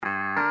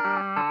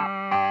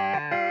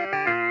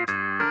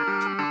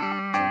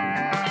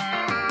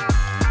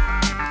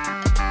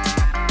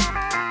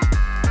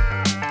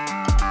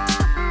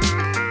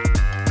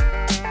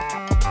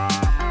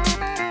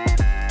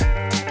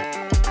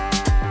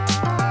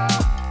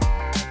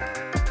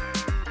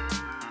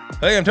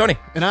Hey, I'm Tony.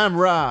 And I'm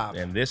Rob.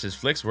 And this is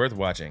Flicks Worth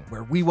Watching.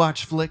 Where we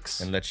watch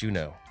flicks And let you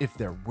know if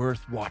they're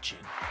worth watching.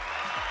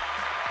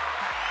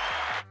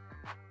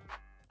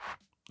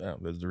 Oh,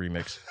 there's the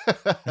remix.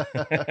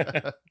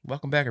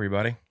 Welcome back,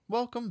 everybody.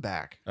 Welcome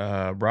back.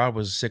 Rob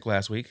was sick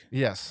last week.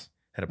 Yes.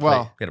 Had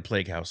a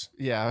plague house.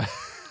 Yeah.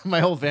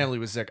 My whole family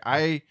was sick.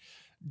 I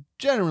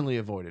genuinely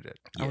avoided it.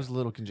 Yeah. I was a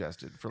little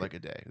congested for like a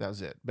day. That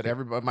was it.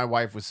 But my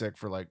wife was sick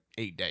for like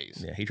 8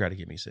 days. Yeah, he tried to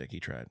get me sick.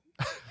 He tried.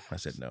 I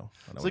said no.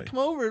 It's like, come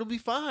over. It'll be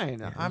fine.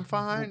 Yeah, I'm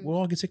fine. We'll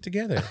all get sick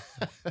together.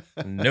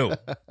 No.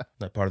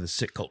 Not part of the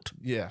sick cult.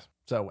 Yeah.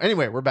 So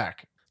anyway, we're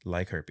back.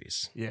 Like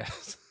herpes.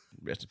 Yes.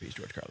 Rest in peace,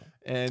 George Carlin.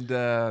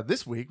 And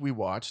this week we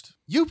watched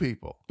You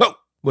People. Oh,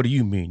 what do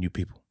you mean, You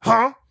People?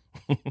 Huh?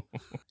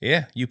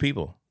 Yeah, You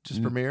People.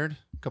 Just premiered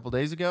a couple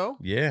days ago.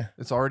 Yeah.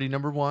 It's already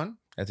 #1.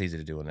 That's easy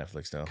to do on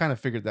Netflix, though. Kind of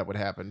figured that would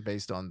happen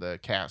based on the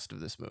cast of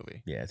this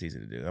movie. Yeah, it's easy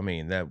to do. I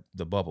mean,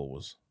 the bubble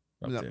was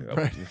up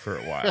there for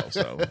a while.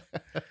 So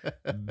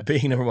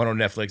being #1 on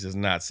Netflix does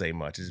not say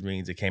much. It just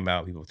means it came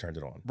out, people turned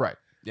it on. Right.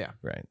 Yeah.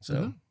 Right.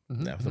 So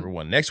now it's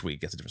 #1. Next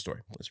week, that's a different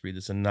story. Let's read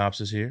the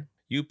synopsis here.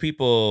 You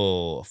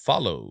People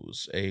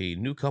follows a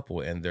new couple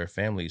and their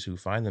families who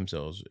find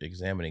themselves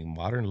examining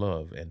modern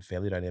love and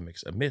family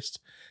dynamics amidst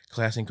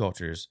clashing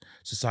cultures,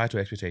 societal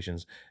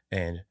expectations,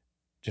 and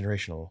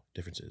generational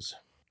differences.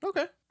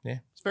 Okay. Yeah.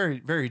 It's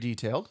very, very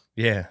detailed.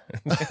 Yeah.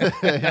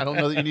 I don't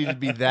know that you need to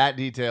be that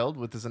detailed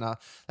with this.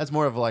 That's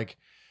more of like,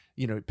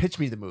 pitch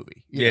me the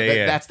movie.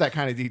 That's that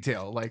kind of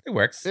detail. Like it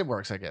works. It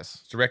works, I guess.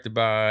 It's directed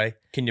by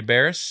Kenya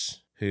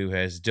Barris, who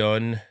has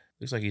done,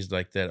 looks like he's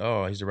like that.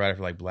 Oh, he's the writer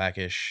for like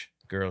Blackish,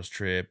 Girls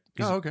Trip.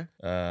 Okay.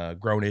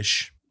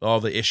 Grownish. All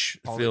the ish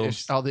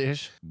films. All the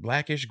ish.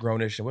 Blackish,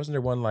 Grownish. And wasn't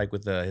there one like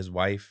with his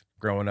wife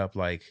growing up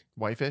like...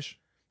 Wife-ish?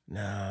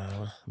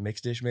 No.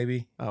 Mixed dish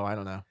maybe? Oh, I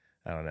don't know.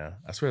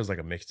 I swear it was like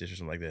a mixed dish or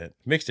something like that.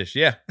 Mixed dish,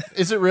 yeah.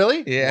 Is it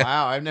really? Yeah.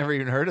 Wow, I've never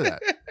even heard of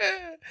that.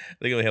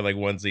 They only had like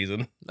one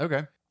season.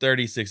 Okay.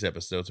 36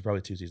 episodes, so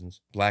probably 2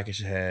 seasons.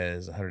 Blackish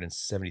has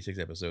 176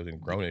 episodes,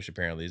 and Grownish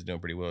apparently is doing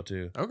pretty well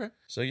too. Okay.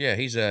 So yeah,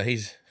 he's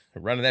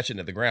running that shit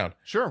into the ground.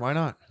 Sure, why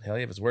not? Hell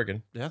yeah, if it's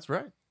working. Yeah, that's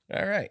right.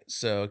 All right.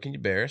 So Kenya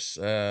Barris,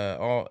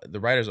 all the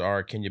writers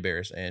are Kenya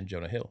Barris and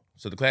Jonah Hill.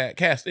 So the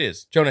cast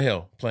is Jonah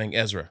Hill playing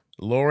Ezra,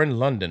 Lauren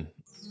London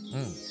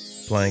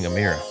playing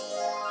Amira,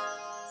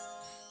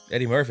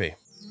 Eddie Murphy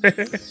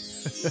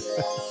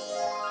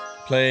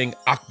playing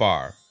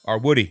Akbar or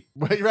Woody.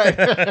 Right.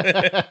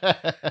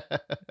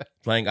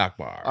 Playing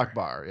Akbar.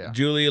 Akbar, yeah.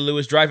 Julia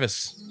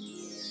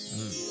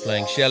Louis-Dreyfus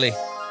playing Shelley.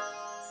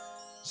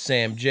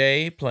 Sam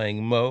J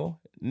playing Mo.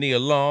 Nia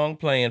Long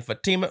playing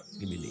Fatima.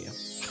 Give me Nia.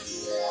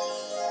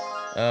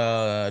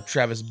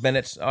 Travis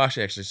Bennett. Oh, I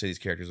should actually say these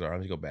characters are. Let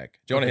me go back.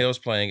 Jonah Hill's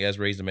playing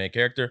Ezra. He's the main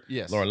character.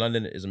 Yes. Lauren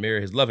London is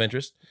Amira, his love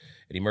interest.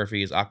 Eddie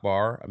Murphy is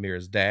Akbar,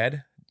 Amira's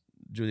dad.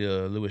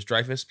 Julia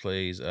Louis-Dreyfus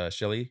plays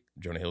Shelley,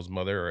 Jonah Hill's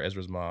mother or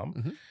Ezra's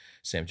mom.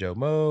 Sam Jo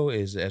Mo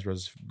is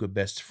Ezra's good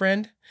best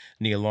friend.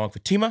 Nia Long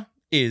Fatima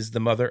is the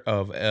mother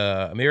of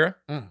Amira.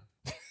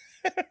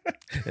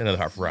 Another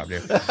heart for Rob there.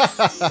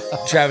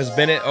 Travis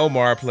Bennett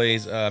Omar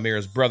plays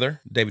Amira's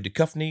brother. David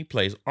Duchovny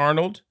plays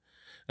Arnold.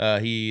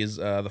 He is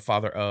the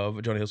father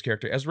of Jonah Hill's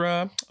character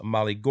Ezra.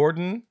 Molly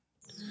Gordon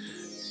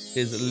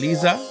is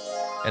Lisa,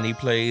 and he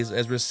plays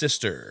Ezra's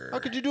sister. How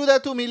could you do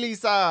that to me,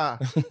 Lisa? I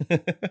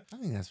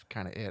think that's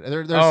kind of it.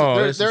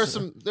 There's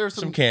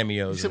some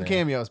cameos. Some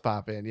cameos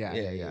pop in.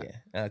 Yeah.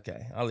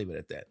 Okay, I'll leave it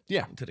at that.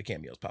 Yeah, until the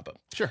cameos pop up.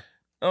 Sure.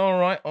 All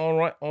right. I don't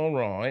want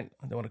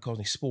to cause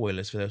any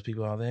spoilers for those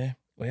people out there.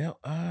 Well,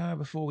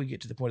 before we get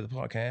to the point of the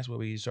podcast where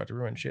we start to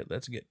ruin shit,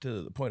 let's get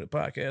to the point of the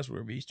podcast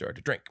where we start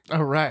to drink.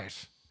 All right.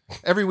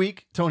 Every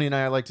week, Tony and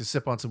I like to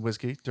sip on some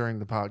whiskey during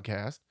the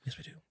podcast. Yes,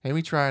 we do. And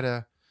we try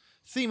to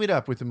theme it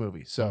up with the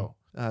movie. So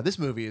this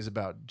movie is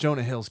about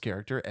Jonah Hill's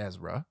character,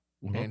 Ezra.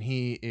 And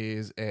he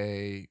is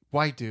a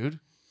white dude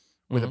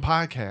with a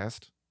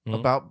podcast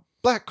about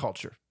black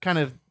culture. Kind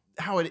of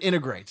how it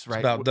integrates, right?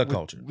 It's about the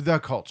culture. The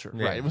culture,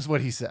 yeah. right? It was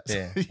what he says.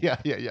 Yeah.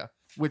 Yeah.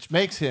 Which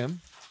makes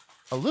him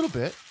a little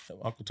bit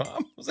Uncle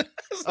Tom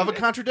of a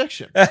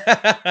contradiction.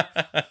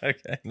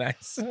 Okay,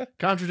 nice.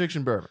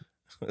 Contradiction bourbon.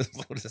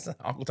 What is this?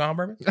 Uncle Tom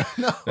bourbon?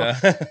 No.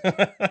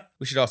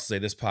 We should also say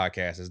this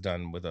podcast is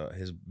done with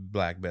his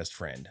black best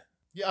friend.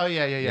 Yeah.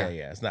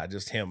 Yeah. It's not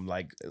just him.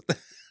 Like,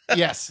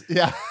 yes.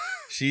 Yeah.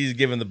 She's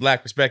given the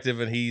black perspective,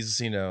 and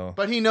he's,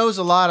 But he knows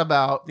a lot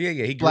about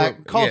he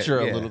black culture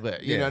a little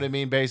bit. You know what I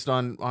mean? Based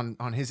on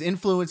his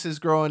influences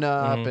growing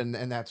up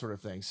and that sort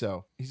of thing.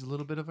 So he's a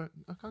little bit of a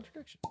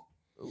contradiction.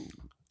 Ooh.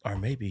 Or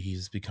maybe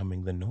he's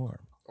becoming the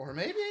norm. Or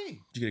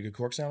maybe. Did you get a good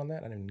cork sound on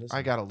that? I didn't listen.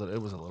 I got a little.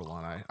 It was a little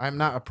one. I'm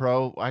not a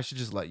pro. I should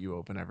just let you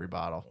open every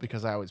bottle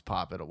because I always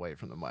pop it away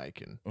from the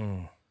mic.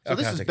 And so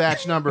this is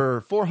batch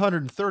number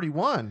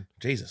 431.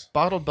 Jesus.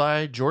 Bottled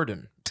by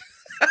Jordan.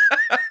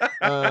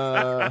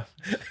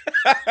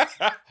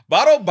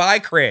 Bottled by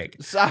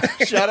Craig. Shout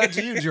out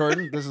to you,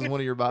 Jordan. This is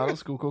one of your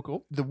bottles.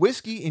 Cool. The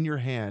whiskey in your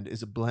hand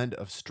is a blend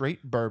of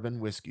straight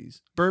bourbon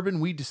whiskeys. Bourbon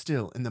we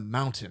distill in the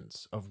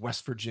mountains of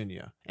West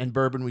Virginia, and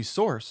bourbon we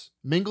source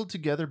mingled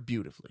together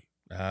beautifully.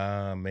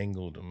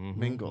 Mingled. Mm-hmm.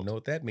 Mingled. Know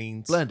what that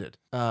means. Blended.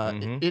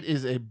 It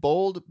is a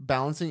bold,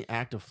 balancing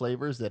act of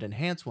flavors that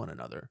enhance one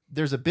another.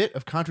 There's a bit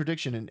of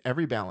contradiction in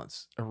every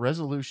balance, a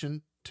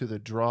resolution to the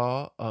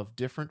draw of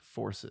different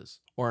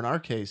forces, or in our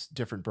case,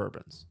 different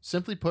bourbons.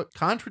 Simply put,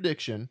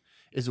 contradiction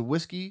is a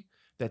whiskey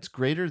that's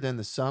greater than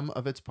the sum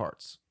of its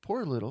parts. Pour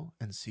a little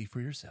and see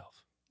for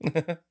yourself.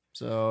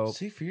 So,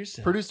 see for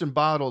yourself. Produced and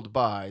bottled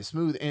by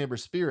Smooth Amber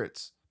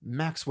Spirits,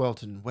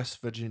 Maxwellton,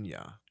 West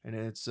Virginia, and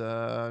it's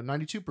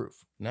 92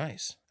 proof.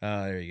 Nice.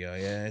 There you go.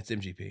 Yeah, it's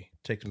MGP.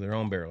 Take them their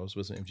own barrels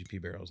with some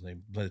MGP barrels, and they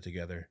blend it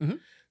together, and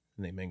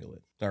they mingle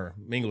it. Or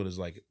mingled is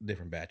like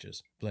different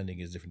batches.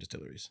 Blending is different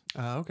distilleries.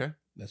 Okay.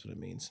 That's what it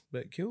means.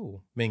 But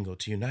cool. Mingle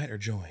to unite or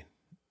join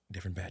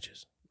different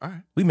batches. All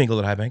right. We mingle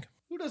at High Bank.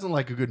 Who doesn't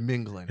like a good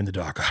mingling? In the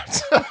dark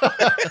arts.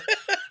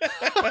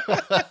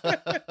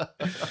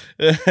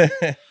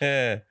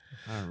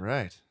 All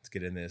right. Let's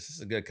get in this. This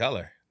is a good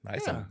color.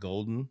 Nice and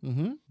golden.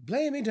 Mm-hmm.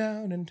 Lay me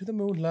down into the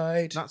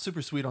moonlight. Not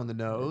super sweet on the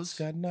nose. It's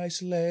got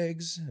nice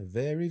legs.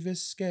 Very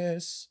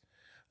viscous.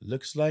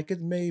 Looks like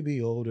it may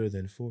be older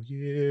than 4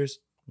 years.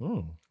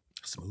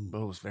 Smooth.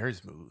 Oh, it's very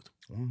smooth.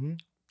 Mm-hmm.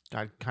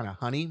 Got kind of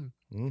honey.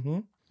 Mm-hmm.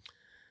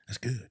 That's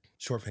good.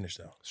 Short finish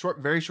though.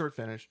 Very short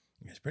finish.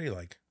 It's pretty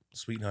like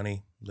sweet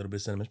honey, a little bit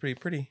of cinnamon. It's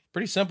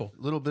pretty simple.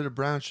 A little bit of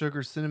brown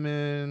sugar,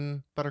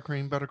 cinnamon,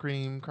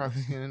 buttercream,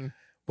 coffee skin.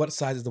 What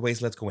size is the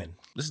waist? Let's go in.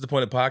 This is the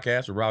point of the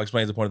podcast where Rob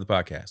explains the point of the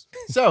podcast.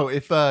 So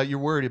if you're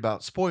worried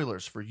about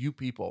spoilers for you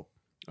people,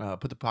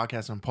 put the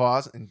podcast on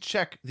pause and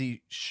check the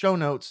show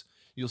notes.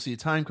 You'll see a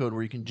time code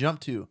where you can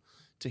jump to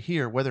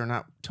hear whether or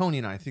not Tony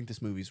and I think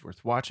this movie's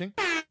worth watching.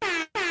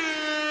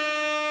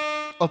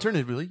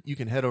 Alternatively, you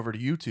can head over to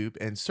YouTube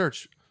and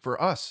search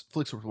for us,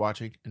 Flicks Worth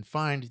Watching, and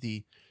find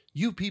the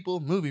You People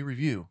movie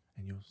review.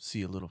 And you'll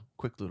see a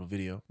quick little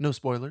video, no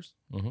spoilers,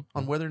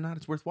 on whether or not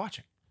it's worth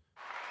watching.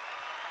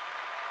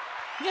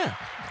 Yeah.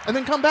 And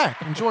then come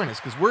back and join us,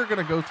 because we're going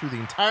to go through the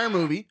entire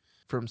movie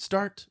from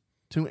start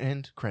to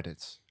end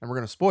credits. And we're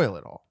going to spoil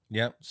it all.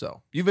 Yep.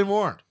 So, you've been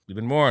warned. You've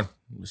been warned.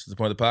 This is the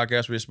point of the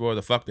podcast where we spoil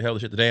the fuck, the hell, the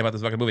shit, the damn about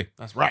this fucking movie.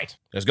 That's right.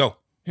 Let's go.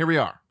 Here we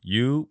are.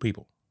 You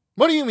people.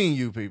 What do you mean,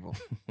 you people?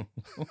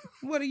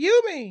 What do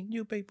you mean,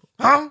 you people?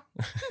 Huh?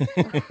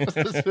 It's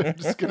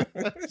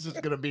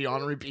just gonna be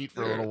on repeat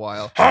for a little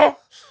while. Huh?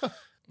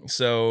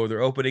 So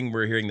they're opening.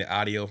 We're hearing the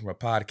audio from a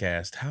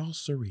podcast. How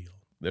surreal.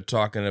 They're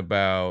talking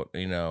about,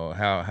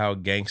 how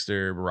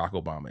gangster Barack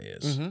Obama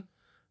is.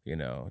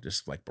 Mm-hmm.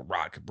 Just like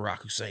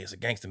Barack Hussein is a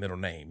gangster middle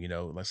name.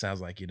 Like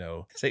sounds like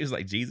say he was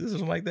like Jesus or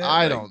something like that.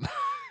 I don't.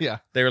 Yeah.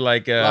 They were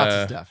like lots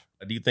of stuff.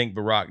 Do you think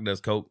Barack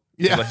does coke?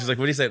 Yeah. She's like,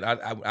 what do you say?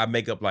 I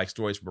make up like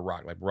stories for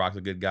Barack. Like Barack's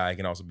a good guy. He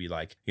can also be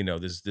like,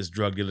 this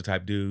drug dealer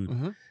type dude.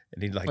 Mm-hmm.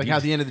 And he's like how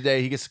at the end of the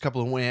day, he gets a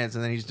couple of wins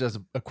and then he just does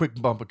a quick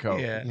bump of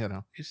coke.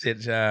 Yeah. He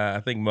said, I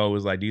think Mo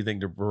was like, do you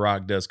think that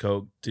Barack does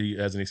coke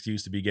as an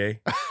excuse to be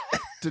gay?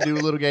 To do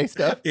a little gay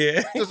stuff?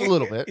 Yeah. Just a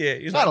little bit.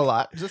 Yeah. Not a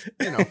lot. Just,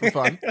 for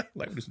fun.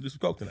 Like, do some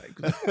coke tonight.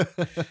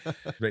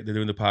 They're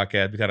doing the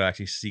podcast. We kind of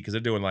actually see, because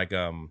they're doing like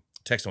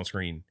text on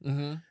screen.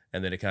 Mm-hmm.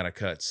 And then it kind of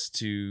cuts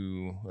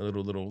to a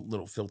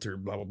little filter,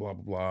 blah, blah, blah,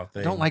 blah, blah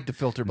thing. I don't like the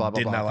filter, blah,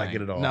 blah, blah. Did not thing. like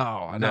it at all.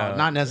 No,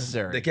 not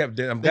necessary.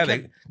 I'm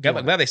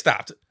glad they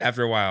stopped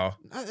after a while.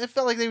 It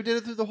felt like they did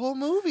it through the whole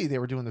movie. They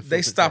were doing the filter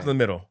They stopped thing. in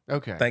the middle.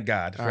 Okay. Thank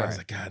God. I was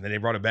like, God. And then they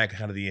brought it back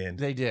kind of the end.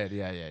 They did,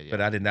 yeah.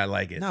 But I did not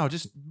like it. No,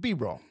 just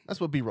B-roll.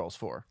 That's what B-roll's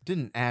for.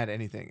 Didn't add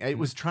anything. It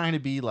was trying to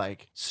be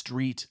like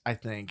street, I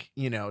think,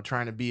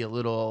 trying to be a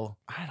little,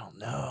 I don't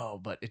know,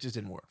 but it just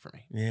didn't work for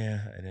me.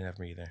 Yeah, it didn't have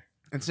me either.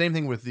 And same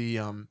thing with the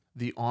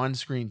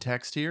on-screen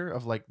text here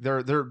of like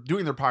they're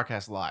doing their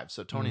podcast live.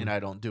 So Tony and I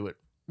don't do it.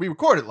 We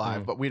record it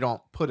live, but we don't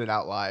put it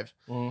out live.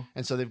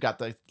 And so they've got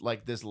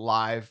this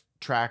live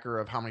tracker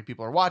of how many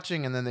people are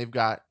watching, and then they've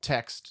got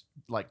text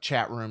like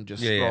chat room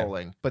just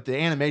scrolling. Yeah. But the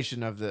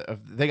animation of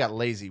they got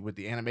lazy with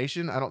the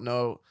animation. I don't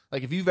know,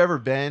 like if you've ever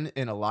been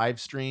in a live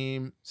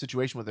stream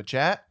situation with a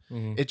chat,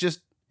 it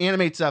just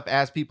animates up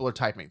as people are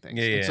typing things.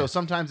 Yeah. And so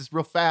sometimes it's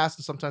real fast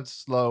and sometimes it's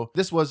slow.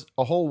 This was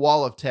a whole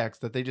wall of text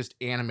that they just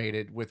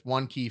animated with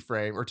one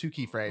keyframe or two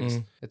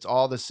keyframes. It's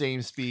all the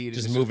same speed.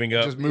 Just moving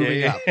up. Just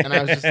moving up. And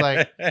I was just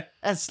like,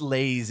 that's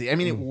lazy. I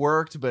mean, it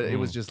worked, but it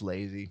was just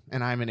lazy.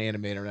 And I'm an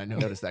animator and I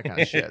noticed that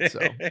kind of shit. So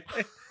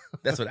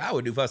that's what I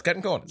would do if I was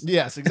cutting corners.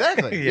 Yes,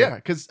 exactly. Yeah.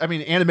 Because, I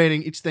mean,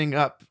 animating each thing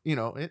up,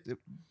 it'd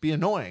be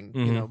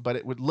annoying, but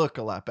it would look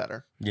a lot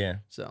better. Yeah.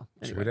 So,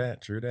 anyway.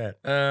 True that.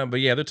 But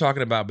yeah, they're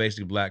talking about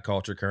basically black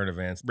culture, current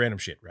events, random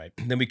shit, right?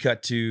 Then we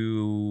cut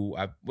to,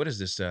 what is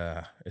this?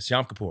 It's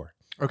Yom Kippur.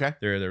 Okay.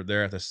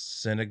 They're at the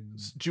synagogue.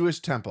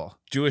 Jewish temple.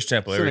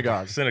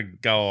 Synagogue.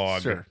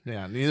 Sure.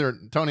 Yeah. Neither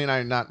Tony and I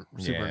are not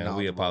super knowledgeable.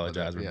 We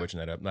apologize for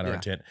butchering that up. Not our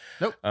intent.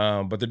 Nope.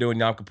 But they're doing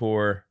Yom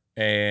Kippur.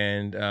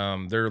 and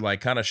they're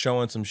like kind of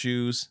showing some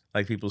shoes,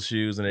 like people's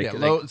shoes, and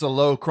it's a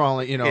low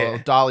crawling,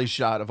 dolly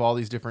shot of all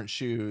these different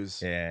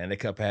shoes. Yeah, and they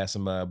cut past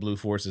some blue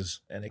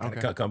forces, and they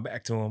kind of come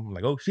back to him. I'm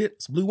like, oh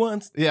shit, some blue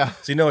ones. Yeah.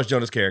 So it's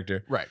Jonah's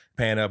character. Right.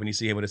 Pan up, and you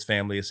see him with his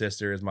family, his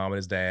sister, his mom, and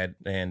his dad.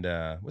 And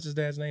what's his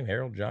dad's name?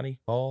 Harold, Johnny,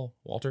 Paul,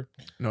 Walter?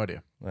 No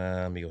idea.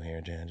 Let me go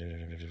here.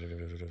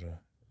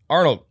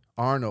 Arnold.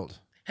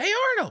 Hey,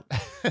 Arnold.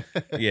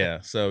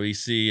 Yeah, so we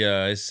see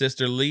his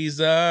sister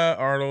Lisa,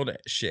 Arnold,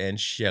 and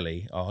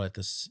Shelly all at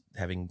this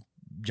having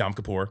Yom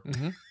Kippur.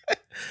 Mm-hmm.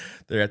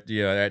 They're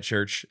at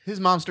church. His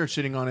mom starts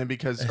shitting on him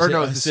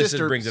his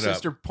sister brings it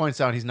up. Points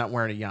out he's not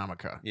wearing a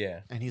yarmulke.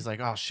 Yeah. And he's like,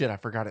 oh shit, I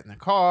forgot it in the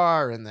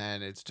car. And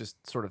then it's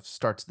just sort of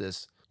starts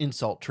this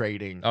insult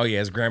trading. Oh yeah,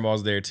 his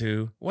grandma's there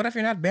too. What if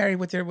you're not buried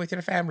with your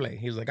family?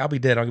 He was like, I'll be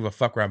dead. I don't give a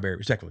fuck where I'm buried.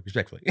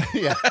 Respectfully.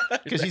 Yeah,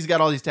 because he's got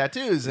all these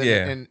tattoos.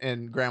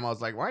 And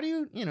grandma's like, why do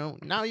you,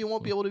 now you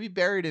won't be able to be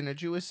buried in a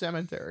Jewish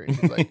cemetery. And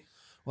he's like,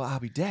 well, I'll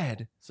be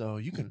dead, so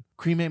you can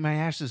cremate my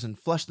ashes and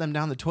flush them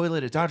down the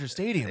toilet at Dodger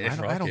Stadium.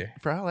 I don't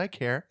for all I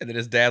care. And then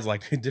his dad's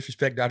like,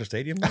 disrespect Dodger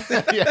Stadium like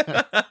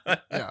that?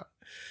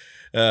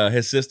 Yeah.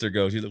 His sister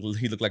goes, he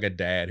looked like a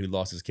dad who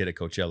lost his kid at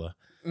Coachella.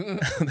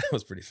 That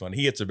was pretty funny.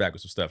 He hits her back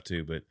with some stuff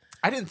too, but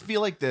I didn't feel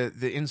like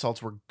the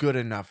insults were good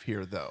enough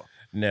here though.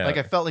 No, like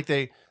I felt like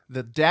the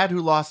dad who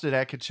lost it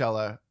at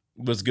Coachella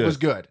was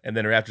good, and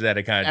then after that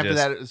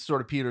it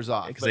sort of peters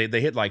off because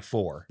they hit like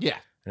 4. Yeah,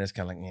 and it's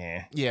kind of like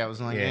yeah, it was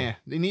like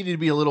they needed to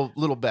be a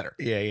little better.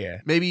 Yeah,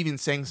 maybe even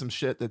saying some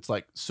shit that's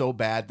like so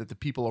bad that the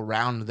people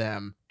around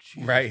them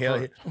right.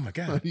 Oh my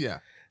god. Yeah.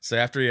 So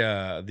after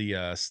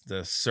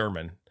the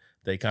sermon,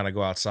 they kind of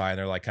go outside and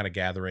they're like kind of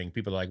gathering.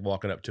 People are like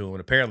walking up to him. And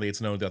apparently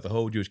it's known throughout the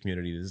whole Jewish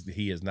community that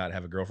he does not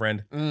have a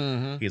girlfriend.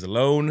 Mm-hmm. He's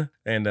alone.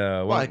 And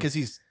because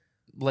he's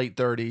late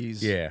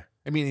 30s. Yeah.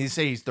 I mean, he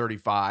say he's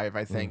 35,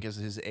 I think, is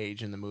his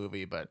age in the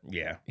movie. But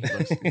yeah, he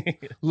looks a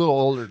little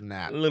older than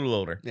that. A little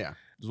older. Yeah.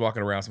 He's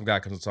walking around. Some guy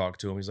comes to talk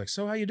to him. He's like,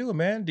 so how you doing,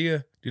 man? Do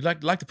you like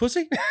the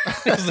pussy?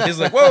 He's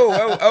like,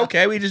 whoa,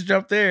 okay. We just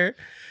jumped there.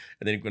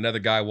 And then another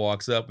guy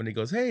walks up and he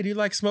goes, hey, do you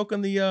like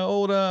smoking the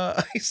old,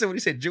 he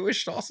said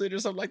Jewish sausage or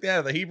something like that,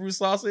 or the Hebrew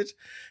sausage?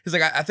 He's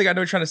like, I think I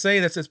know what you're trying to say.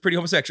 That's pretty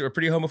homosexual or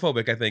pretty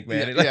homophobic, I think,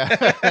 man.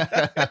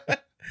 Yeah.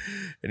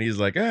 And he's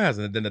like,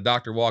 and then the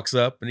doctor walks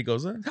up and he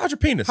goes, how's your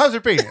penis?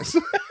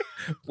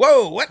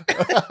 Whoa, what?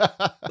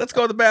 Let's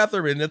go to the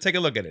bathroom and take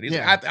a look at it. He's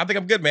like, I think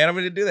I'm good, man. I'm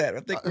going to do that.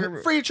 I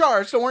think free of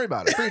charge. Don't worry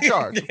about it. Free of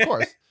charge, of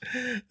course.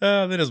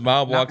 Then his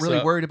mom walks up. Not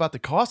really worried about the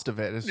cost of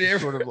it. It's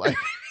just sort of like...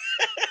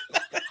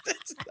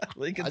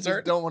 I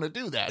just don't want to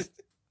do that.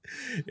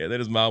 Yeah, then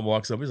his mom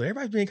walks up. He's like,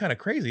 everybody's being kind of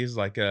crazy. He's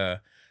like, the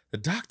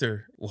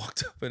doctor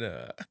walked up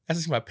and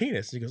asked my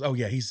penis. And he goes, oh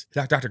yeah, he's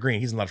Dr.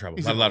 Green. He's in a lot of trouble.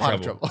 He's in a lot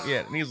of trouble.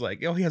 Yeah, and he's like,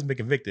 he hasn't been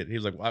convicted. He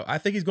was like, well, I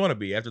think he's going to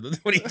be after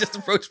what he just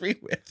approached me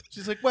with.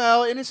 She's like,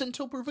 well, innocent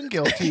until proven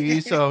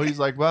guilty. So he's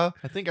like, well,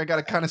 I think I got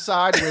to kind of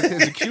side with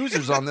his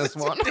accusers on this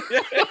one.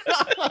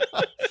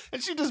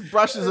 And she just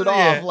brushes it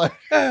off like.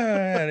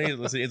 And he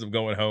ends up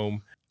going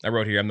home. I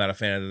wrote here, I'm not a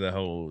fan of the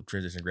whole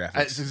transition graphics.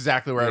 That's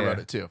exactly where I wrote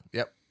it too.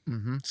 Yep.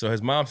 Mm-hmm. So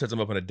his mom sets him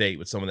up on a date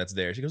with someone that's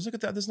there. She goes, look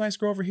at this nice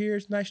girl over here.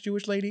 It's a nice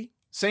Jewish lady.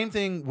 Same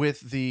thing with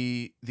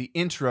the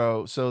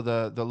intro. So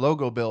the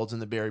logo builds in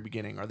the very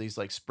beginning are these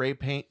like spray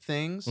paint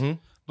things,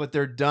 but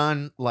they're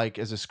done like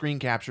as a screen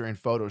capture in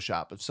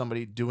Photoshop of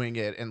somebody doing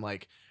it and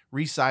like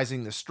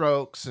resizing the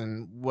strokes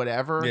and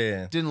whatever.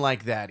 Yeah. Didn't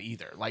like that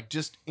either. Like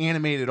just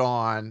animated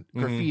on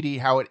graffiti,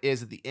 how it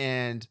is at the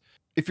end.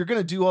 If you're going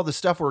to do all the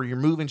stuff where you're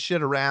moving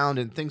shit around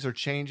and things are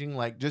changing,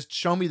 like just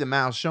show me the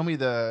mouse, show me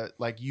the,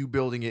 like you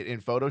building it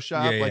in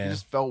Photoshop. It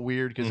just felt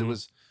weird because it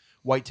was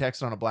white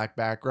text on a black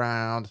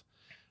background.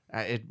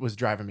 It was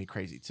driving me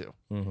crazy too.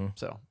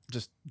 So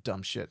just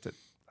dumb shit that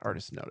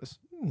artists notice.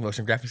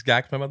 Motion graphics guy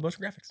talking about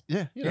motion graphics.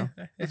 Yeah. You know,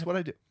 that's what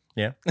I do.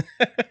 Yeah.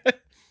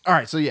 All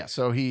right. So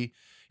so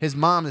his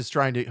mom is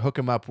trying to hook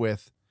him up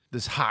with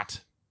this hot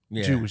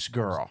Jewish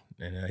girl.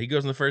 And he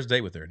goes on the first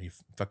date with her and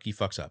he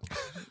fucks up.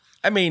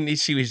 I mean,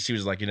 she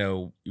was like, what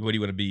do you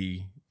want to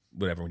be,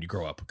 whatever, when you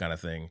grow up, kind of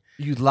thing.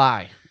 You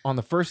lie on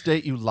the first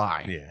date. You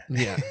lie.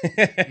 Yeah.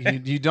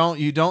 you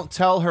don't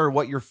tell her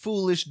what your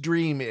foolish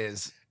dream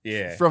is.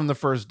 Yeah. From the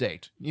first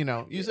date,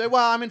 you say,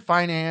 well, I'm in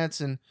finance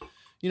and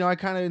I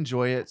kind of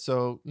enjoy it,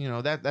 so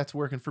that's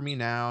working for me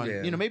now.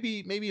 And,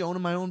 maybe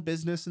owning my own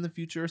business in the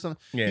future or something.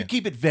 Yeah. You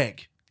keep it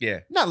vague.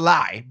 Yeah. Not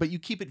lie, but you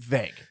keep it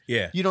vague.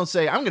 Yeah. You don't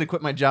say, I'm going to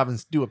quit my job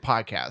and do a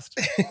podcast,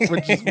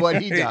 which is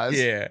what he does.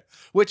 Yeah.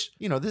 Which,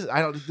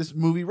 this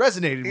movie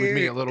resonated with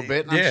me a little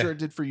bit, and I'm sure it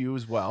did for you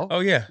as well. Oh,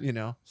 yeah.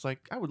 It's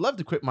like, I would love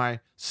to quit my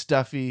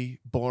stuffy,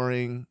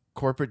 boring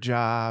corporate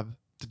job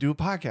to do a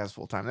podcast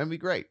full time. That'd be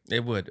great.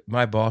 It would.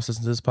 My boss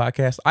listens to this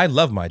podcast. I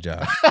love my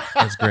job.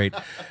 It's great.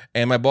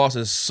 And my boss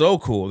is so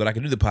cool that I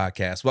can do the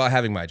podcast while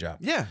having my job.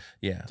 Yeah.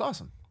 Yeah. It's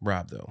awesome.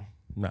 Rob, though.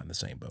 Not in the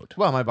same boat.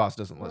 Well, my boss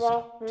doesn't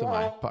listen to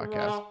my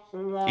podcast.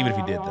 Even if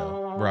he did,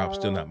 though, Rob's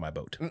still not in my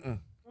boat. No,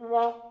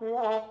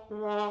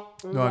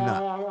 I'm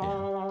not.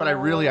 Yeah. But I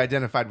really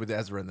identified with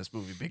Ezra in this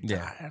movie big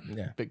time.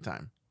 Yeah. Big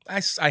time.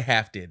 I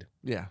half did.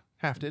 Yeah,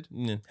 half did.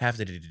 Half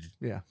did.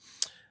 Yeah.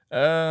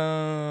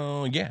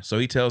 Yeah. So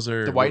he tells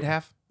her The white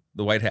half.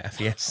 The white half,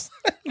 yes.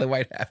 The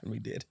white half of me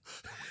did.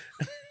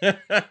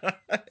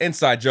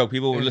 Inside joke.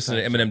 People were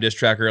listening to Eminem diss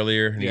track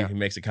earlier, and he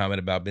makes a comment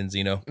about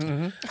Benzino.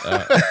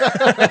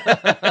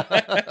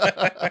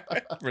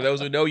 For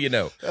those who know, you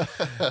know.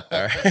 All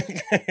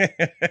right.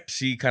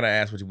 She kind of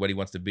asked what he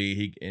wants to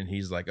be.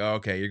 He's like, oh,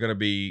 okay, you're gonna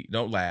be.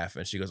 Don't laugh.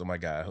 And she goes, oh my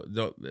god,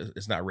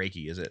 it's not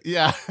Reiki, is it?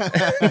 Yeah.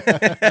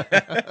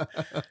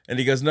 And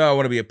he goes, no, I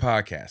want to be a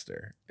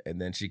podcaster. And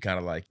then she kind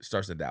of like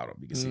starts to doubt him.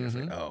 You can see her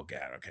like, oh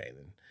god, okay,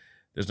 then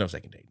there's no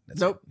second date.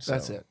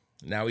 That's it.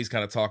 Now he's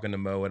kind of talking to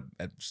Mo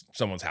at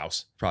someone's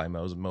house, probably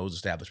Mo's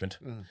establishment.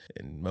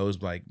 And Mo's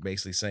like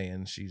basically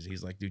saying,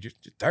 he's like, dude, you're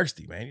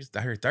thirsty, man. You're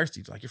out here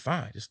thirsty. Like, you're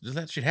fine. Just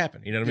let shit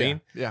happen. You know what I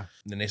mean? Yeah.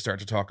 And then they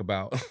start to talk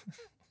about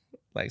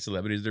like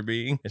celebrities they're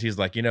being. And she's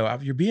like,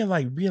 you're being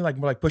like more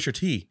like Pusha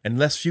T and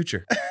less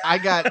Future. I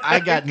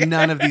got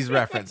none of these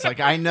references. Like,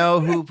 I know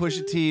who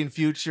Pusha T and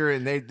Future,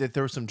 and that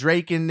there was some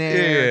Drake in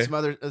there and some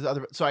other.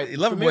 So I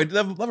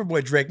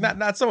Loverboy Drake,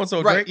 not so and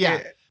so right, Drake.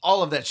 Yeah.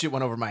 All of that shit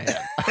went over my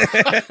head.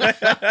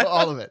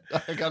 All of it.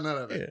 I got none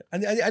of it.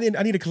 Yeah.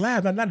 I need a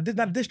collab,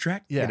 not a diss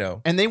track. Yeah. You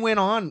know. And they went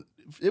on.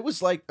 It was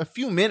like a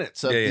few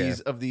minutes of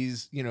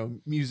these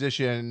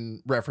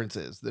musician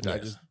references that I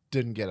just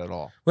didn't get at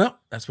all. Well,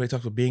 that's what he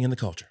talks about being in the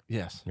culture.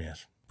 Yes.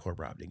 Poor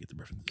Rob didn't get the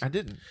references. I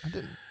didn't.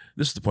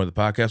 This is the point of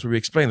the podcast where we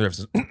explain the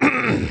references.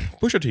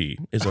 Pusha T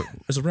is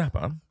a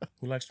rapper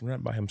who likes to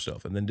rap by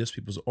himself and then diss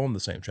people on the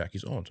same track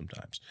he's on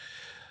sometimes.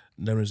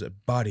 Known as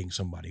embodying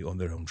somebody on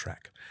their own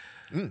track.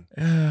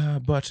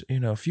 But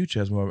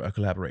Future is more a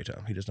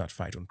collaborator. He does not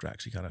fight on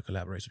tracks. He kind of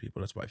collaborates with people.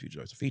 That's why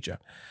Future is a feature.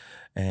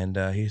 And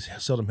he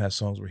seldom has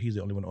songs where he's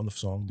the only one on the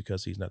song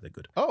because he's not that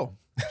good. Oh,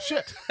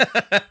 shit.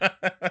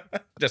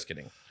 Just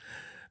kidding.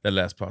 That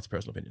last part's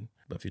personal opinion.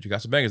 But Future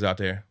got some bangers out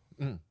there.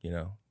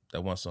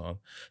 That one song.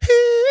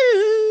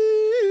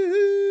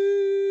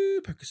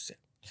 Percocet.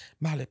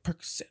 Molly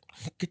Percocet.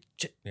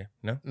 Yeah,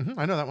 no?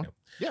 I know that one.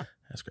 Yeah.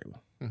 That's a great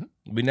one.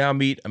 We now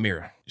meet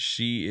Amira.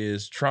 She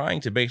is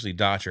trying to basically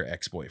dodge her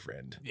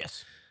ex-boyfriend.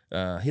 Yes.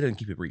 He doesn't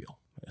keep it real.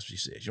 That's what she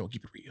says. You don't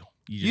keep it real.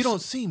 You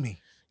don't see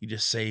me. You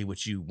just say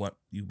what you want.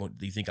 You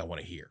think I want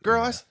to hear.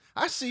 Girl,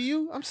 I see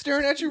you. I'm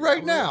staring at you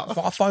right now.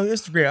 I follow your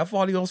Instagram. I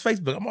follow you on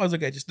Facebook. I'm always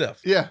looking at your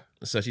stuff. Yeah.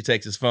 So she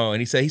takes his phone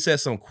and he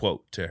says some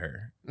quote to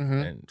her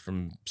and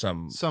from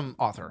some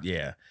author.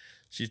 Yeah.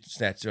 She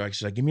snatched her.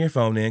 She's like, give me your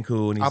phone then,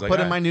 cool. And he's I'll like, put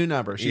in my new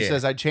number. She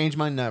says, I changed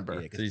my number. Yeah,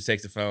 because he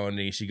takes the phone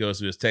and she goes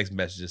through his text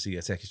messages. He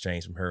has text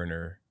exchange from her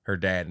and her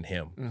dad and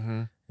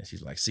him. And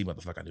she's like, see,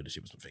 motherfucker, I knew this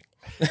shit was fake.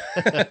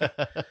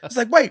 It's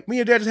like, wait, me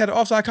and dad just had an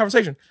offside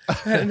conversation. I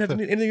didn't have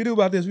anything to do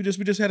about this. We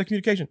just had a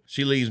communication.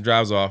 She leaves and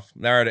drives off.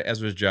 Now we're at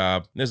Ezra's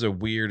job. There's a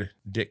weird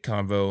dick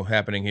convo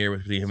happening here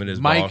between him and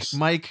his boss.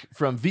 Mike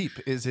from Veep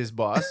is his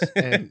boss.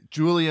 And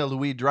Julia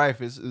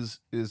Louis-Dreyfus is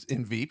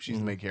in Veep. She's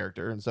the main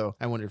character. And so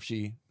I wonder if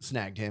she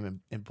snagged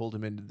him and pulled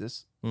him into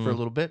this for a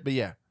little bit. But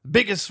yeah.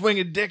 Biggest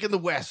swinging dick in the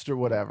West or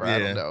whatever. I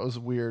don't know. It was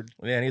weird.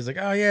 Yeah, and he's like,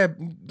 oh, yeah,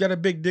 got a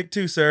big dick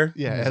too, sir.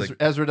 Yeah,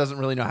 Ezra doesn't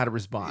really know how to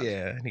respond.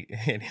 Yeah,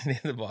 and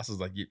the boss is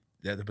like,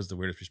 that was the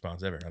weirdest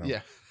response ever.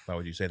 Why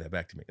would you say that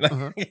back to me?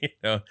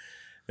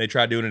 They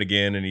try doing it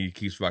again, and he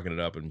keeps fucking it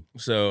up. And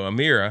so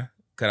Amira,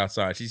 cut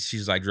outside,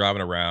 she's like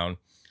driving around,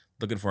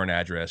 looking for an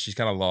address. She's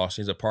kind of lost.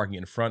 She ends up parking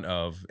in front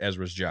of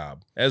Ezra's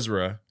job.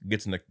 Ezra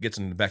gets in the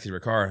backseat of her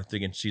car,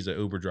 thinking she's an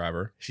Uber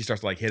driver. She starts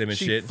to like hit him and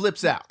shit. She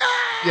flips out.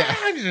 Yeah.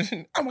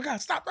 Oh my God,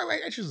 stop.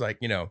 Wait. And she was like,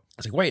 I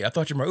was like, wait, I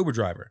thought you were my Uber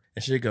driver.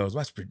 And she goes,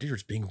 that's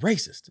just being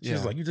racist.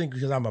 She's like, you think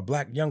because I'm a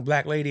young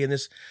black lady in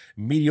this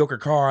mediocre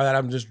car that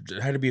I'm just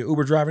had to be an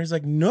Uber driver? And he's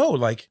like, no,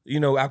 like,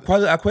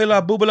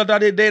 Aquela Bubala da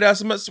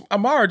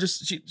Amara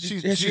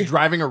she's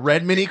driving a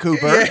red Mini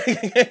Cooper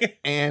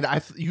and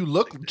you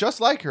look just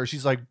like her.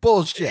 She's like,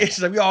 bullshit.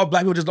 She's like, we all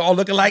black people just all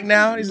look alike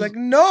now. And he's like,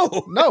 no,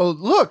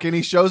 look. And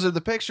he shows her the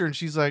picture and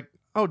she's like,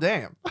 oh,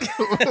 damn.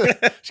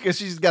 Because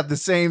she's got the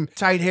same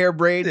tight hair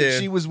braid that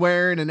she was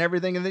wearing and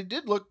everything. And they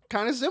did look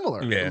kind of similar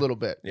a little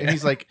bit. Yeah. And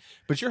he's like,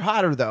 but you're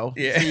hotter, though.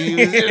 Yeah. So he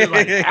was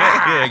like,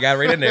 yeah, got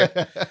right in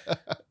there.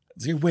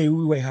 You're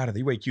way hotter.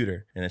 You're way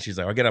cuter. And then she's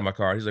like, I'll get out of my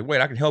car. He's like, wait,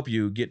 I can help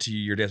you get to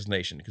your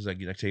destination. Because like,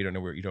 you don't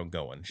know where you don't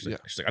go. And she's like,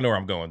 I know where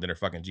I'm going. Then her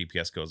fucking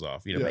GPS goes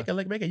off.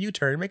 Make a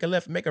U-turn, make a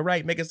left, make a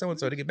right, make a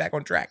so-and-so to get back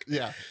on track.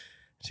 Yeah.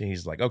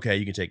 She's like, okay,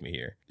 you can take me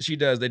here. She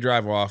does. They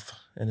drive off.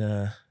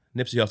 And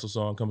Nipsey Hussle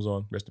song comes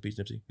on. Rest in peace,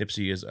 Nipsey.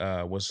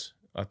 Nipsey was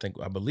I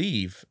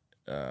believe,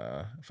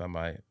 if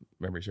my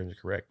memory serves me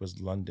correct,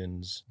 was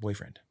London's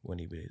boyfriend when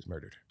he was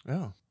murdered.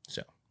 Oh.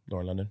 So,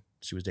 Lauren London,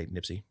 she was dating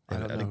Nipsey. I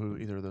don't know who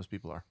either of those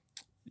people are.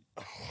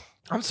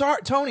 I'm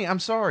sorry, Tony. I'm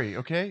sorry.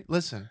 Okay,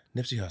 listen.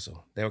 Nipsey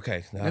Hussle. They're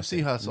okay.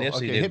 Nipsey Hussle.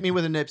 Okay, hit me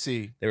with a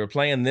Nipsey. They were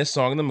playing this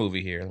song in the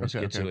movie here. Let's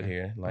get to it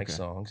here.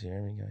 Songs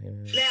here. We go.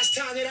 Last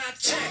time that I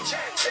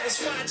checked, it was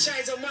 5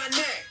 chains on my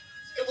neck.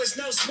 It was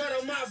no smut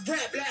on my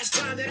rep. Last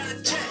time that I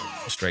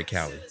checked. Straight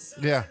Cali.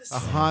 Yeah,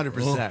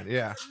 100%.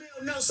 Yeah.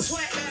 No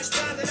sweat last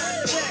time that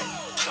I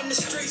checked. I'm the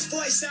streets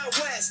voice out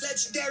west.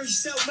 Legendary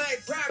self-made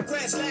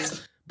progress.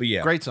 Last. But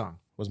yeah, Great song.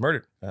 was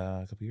murdered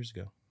a couple years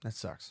ago. That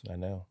sucks. I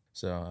know.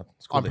 So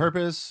it's cool On that-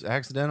 purpose,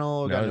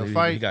 accidental, got in a he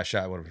fight. got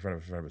shot in front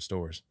of his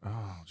stores.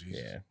 Oh,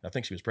 Jesus. Yeah, I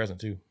think she was present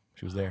too.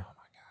 She was there. Oh,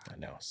 my I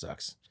know, it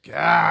sucks.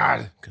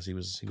 God. Because he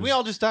was. Can we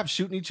all just stop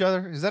shooting each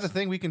other? Is that a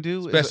thing we can do?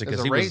 Especially as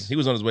because a race? he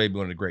was on his way to be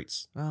one of the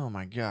greats. Oh,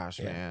 my gosh,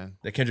 Yeah. man.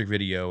 The Kendrick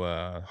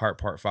video, Heart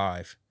Part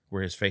 5,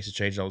 where his face has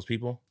changed all those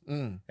people.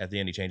 Mm. At the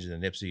end, he changes to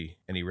Nipsey,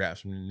 and he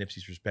raps from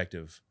Nipsey's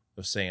perspective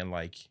of saying,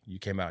 like, you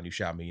came out and you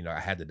shot me, you know, I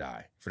had to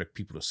die for the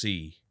people to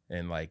see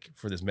and, like,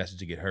 for this message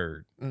to get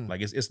heard. Mm. Like,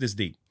 it's this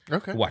deep.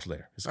 Okay. We'll watch it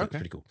later. It's Okay.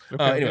 pretty cool.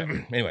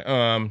 Okay,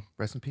 Anyway,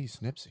 Rest in peace,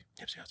 Nipsey.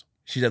 Nipsey Hussle.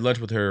 She's at lunch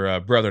with her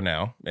brother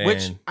now. And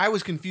Which I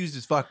was confused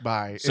as fuck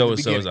by. So at the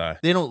was beginning. I.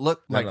 They don't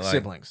look like Not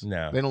siblings.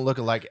 No. They don't look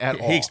alike at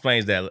all. He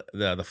explains that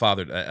the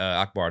father,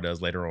 Akbar,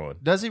 does later on.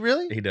 Does he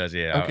really? He does,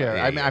 yeah. Okay,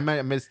 Yeah, I might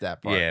have missed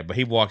that part. Yeah, but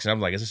he walks in.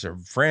 I'm like, is this her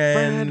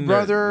friend,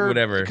 brother,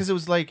 whatever? Because it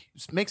was like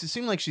makes it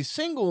seem like she's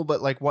single,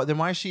 but like, what? Then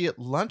why is she at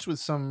lunch with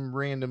some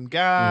random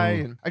guy?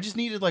 Mm-hmm. And I just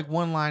needed like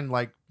one line,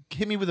 like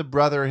hit me with a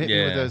brother, hit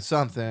me with Yeah. a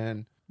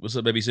something, What's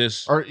up, baby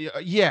sis? or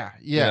yeah,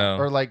 know.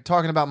 or like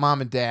talking about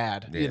mom and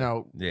dad. Yeah. You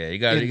know, Yeah, you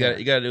got in there.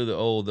 to do the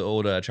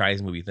old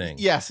Chinese movie thing.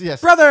 yes,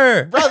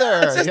 Brother,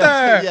 sister. sister.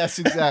 Yes,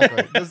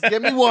 exactly. Just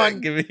give me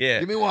one.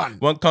 Give me one.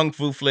 one kung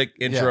fu flick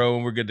intro,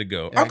 and we're good to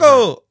go. Yeah,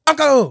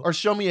 Uncle. Or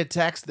show me a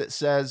text that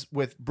says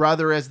with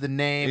brother as the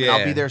name, and I'll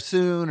be Yeah. there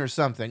soon or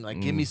something. Like,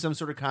 give me some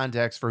sort of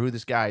context for who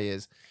this guy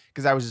is.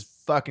 Because I was just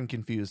fucking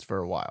confused for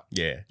a while.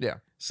 Yeah. Yeah.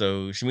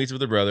 So she meets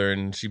with her brother,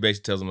 and she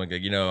basically tells him, like,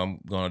 you know, I'm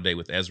going on a date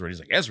with Ezra. And he's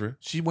like, Ezra?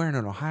 She's wearing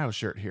an Ohio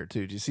shirt here,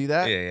 too. Do you see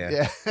that?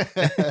 Yeah.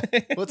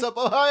 Yeah. What's up,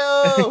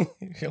 Ohio?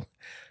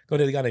 Go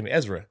to the guy named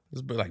Ezra.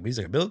 Like, he's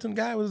like a militant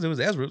guy. It was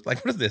Ezra.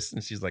 Like, what is this?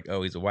 And she's like,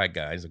 oh, he's a white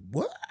guy. He's like,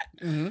 what?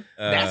 Mm-hmm.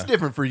 That's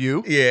different for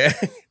you. Yeah.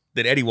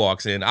 Then Eddie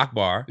walks in,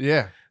 Akbar.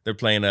 Yeah. They're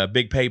playing a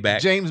Big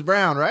Payback. James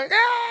Brown, right?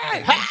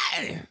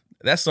 Hey!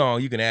 That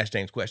song, you can ask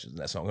James questions in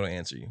that song. I'm going to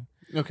answer you.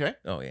 Okay.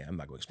 Oh, yeah. I'm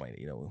not going to explain it.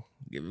 You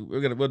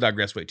know, we'll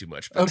digress way too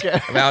much. But Okay.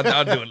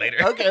 I'll do it later.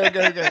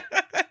 Okay.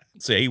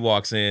 So yeah, he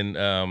walks in.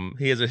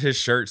 He has his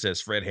shirt says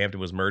Fred Hampton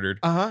was murdered.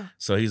 Uh-huh.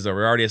 So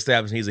we're already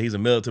established he's a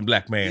militant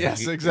black man.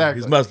 Yes,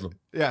 exactly. He's Muslim.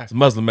 Yeah. He's a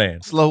Muslim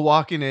man. Slow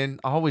walking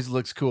in always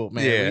looks cool,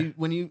 man. Yeah.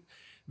 When you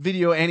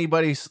video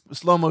anybody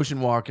slow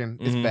motion walking,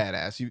 it's Mhm.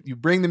 badass. You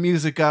bring the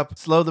music up,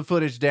 slow the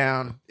footage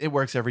down. It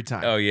works every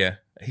time. Oh yeah.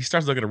 He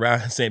starts looking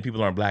around and saying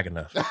people aren't black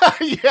enough.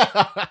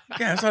 Yeah.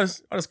 Yeah, I saw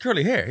this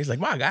curly hair. He's like,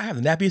 my God, I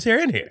have the nappiest hair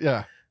in here.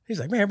 Yeah. He's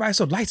like, man, everybody's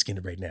so light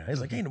skinned right now.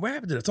 He's like, hey, what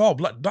happened to it? It's all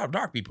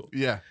dark people.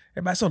 Yeah.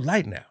 Everybody's so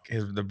light now.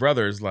 The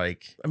brother's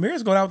like,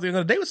 Amir's going out there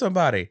going to date with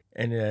somebody,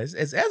 and it's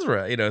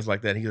Ezra. You know, it's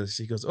like that. He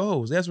goes,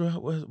 oh, is Ezra?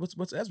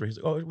 What's Ezra? He's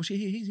like, oh, well,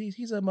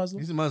 he's a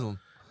Muslim. He's a Muslim.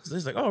 So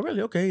he's like, oh,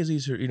 really? Okay. Is he?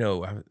 You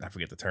know, I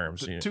forget the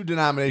terms. You know. Two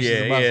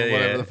denominations of Muslim,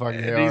 whatever the fuck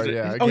they are.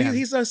 Yeah. Oh, again.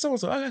 he's so and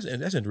so.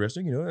 That's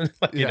interesting. You know,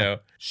 like, you Yeah. know.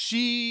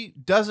 She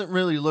doesn't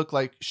really look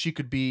like she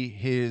could be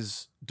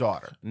his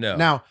daughter. No.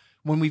 Now,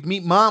 when we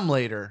meet mom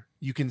later,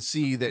 you can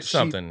see that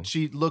Something.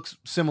 she looks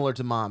similar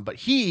to mom, but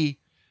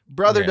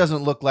brother Yeah.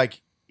 doesn't look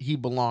like he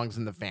belongs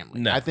in the family.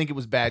 No. I think it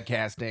was bad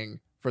casting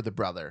for the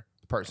brother,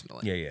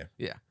 personally.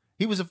 Yeah.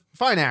 He was a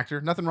fine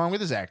actor, nothing wrong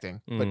with his acting,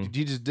 but Mhm.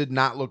 he just did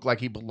not look like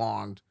he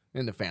belonged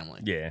in the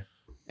family. Yeah.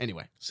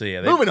 Anyway, So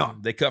yeah, Moving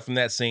on. They cut from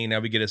that scene. Now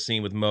we get a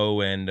scene with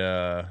Mo and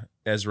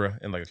Ezra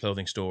in like a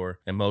clothing store,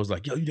 and Mo's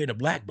like, "Yo, you dating a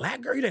black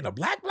girl? You dating a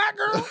black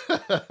girl?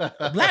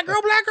 A black girl?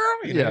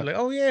 You know, Yeah. like,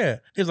 oh yeah."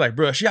 He's like,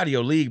 "Bro, she out of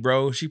your league,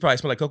 bro. She probably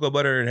smell like cocoa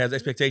butter and has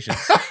expectations."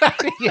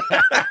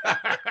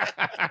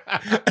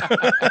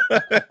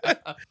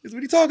 What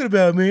are you talking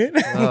about, man?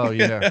 Oh,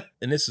 yeah.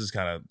 And this is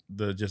kind of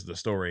the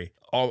story.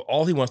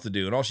 All he wants to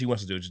do and all she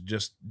wants to do is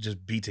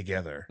just be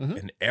together, Mhm.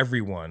 and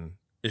everyone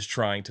is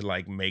trying to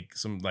like make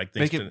some like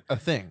things Make it a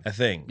thing. a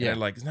thing. Yeah. Yeah.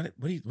 Like, it's not it.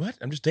 What?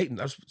 I'm just dating.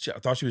 I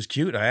thought she was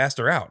cute. I asked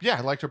her out. Yeah,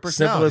 I liked her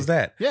personality. Simple as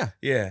that. Yeah.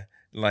 Yeah.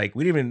 Like,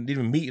 we didn't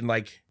even meet in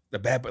like the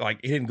bad, like,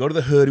 he didn't go to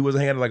the hood. He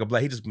wasn't hanging out like a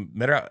black. He just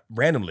met her out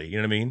randomly. You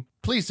know what I mean?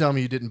 Please tell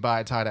me you didn't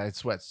buy a tie-dye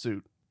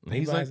sweatsuit. And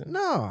He's like, buys it.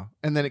 no.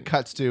 And then it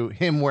cuts to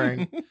him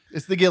wearing,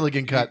 it's the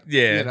Gilligan cut.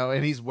 Yeah. You know,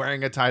 and he's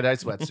wearing a tie-dye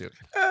sweatsuit.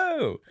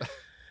 Oh.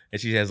 And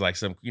she has like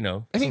some, you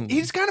know. And some-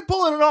 he's kind of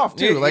pulling it off,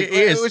 too. Yeah, like, it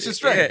is. it was just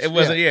strange. Yeah, it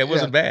wasn't. Yeah, it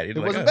wasn't bad. It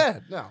Like, wasn't oh.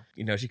 bad. No.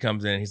 You know, she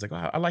comes in and he's like,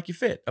 oh, I like your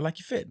fit. I like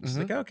your fit. And she's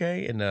Mhm. like,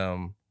 okay.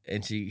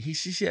 And she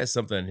has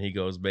something. And he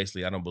goes,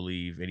 basically, I don't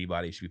believe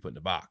anybody should be put in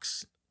a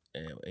box.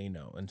 And, you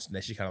know, and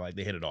then she kind of like,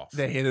 they hit it off.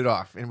 They hit it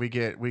off. And we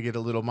get a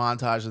little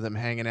montage of them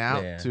hanging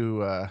out Yeah.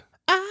 to,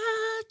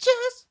 I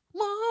just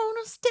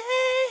want to stay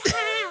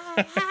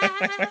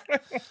high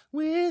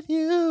with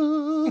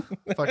you.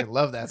 Fucking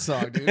love that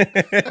song, dude.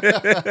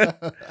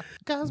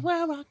 Cause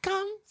where I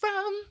come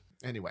from.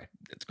 Anyway,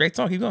 It's a great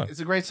song. Keep going.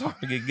 it's a great song.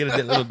 You get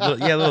a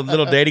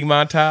little dating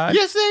montage.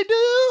 Yes,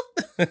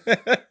 they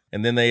do.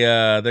 And then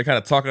they're kind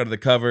of talking under the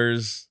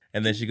covers.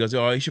 And then she goes,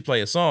 oh, you should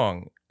play a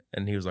song.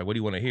 And he was like, what do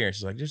you want to hear? And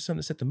she's like, just something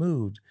to set the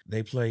mood.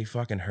 They play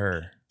fucking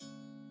Her.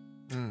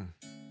 Mm.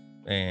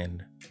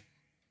 And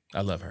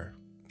I love her.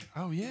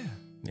 Oh, yeah.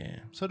 Yeah.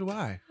 So do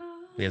I.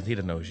 He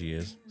doesn't know who she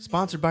is.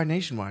 Sponsored by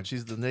Nationwide.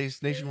 She's the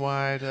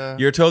Nationwide.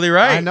 You're totally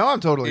right. I know I'm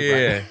totally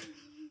right.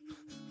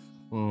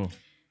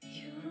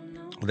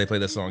 They play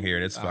this song here,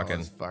 and it's fucking.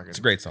 It's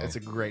a great song. It's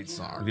a great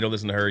song. If you don't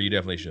listen to her, you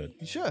definitely should.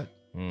 You should.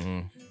 Mm-hmm.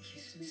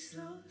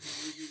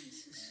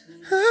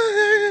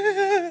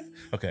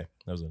 Okay,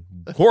 that was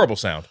a horrible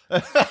sound.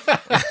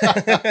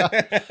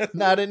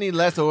 Not any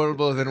less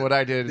horrible than what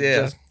I did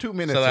just 2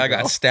 minutes ago. I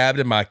got stabbed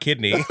in my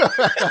kidney.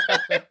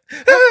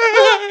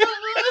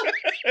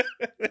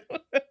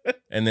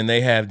 And then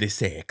they have the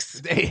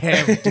sex.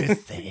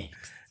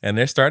 And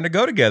they're starting to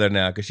go together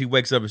now because she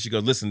wakes up and she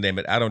goes, "Listen, damn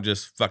it, I don't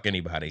just fuck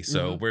anybody.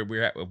 So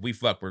if we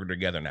fuck, we're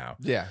together now."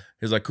 Yeah.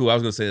 He's like, "Cool, I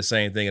was gonna say the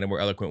same thing in a more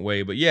eloquent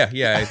way, but yeah,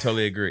 I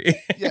totally agree."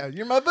 Yeah,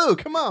 you're my boo.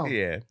 Come on.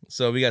 Yeah.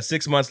 So we got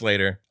 6 months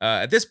later.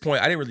 At this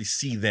point, I didn't really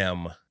see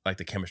them, like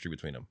the chemistry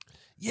between them.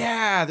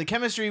 Yeah, the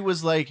chemistry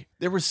was like,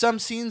 there were some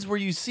scenes where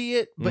you see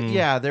it, but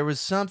yeah, there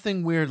was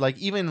something weird. Like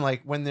even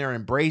like when they're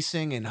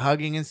embracing and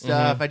hugging and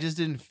stuff, I just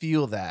didn't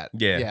feel that.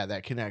 Yeah,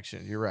 that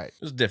connection. You're right.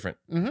 It was different.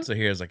 So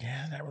here's like,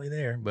 not really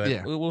there,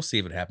 but we'll see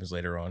if it happens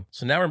later on.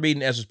 So now we're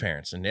meeting Ezra's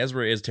parents, and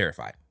Ezra is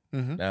terrified.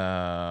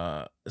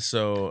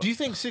 So do you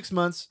think 6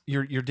 months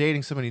you're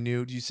dating somebody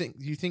new? Do you think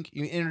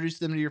you introduce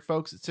them to your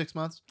folks at 6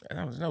 months?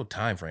 There's no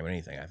time frame or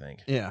anything, I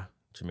think. Yeah.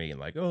 To me, and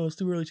like, oh, it's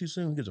too early, too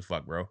soon. Who gives a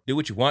fuck, bro? Do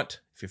what you want.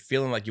 If you're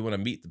feeling like you want to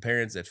meet the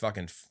parents at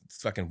fucking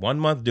 1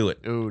 month, do it.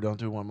 Ooh, don't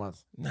do 1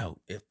 month. No,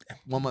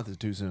 1 month is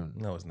too soon.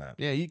 No, it's not.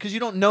 Yeah, because you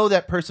don't know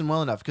that person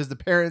well enough. Because the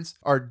parents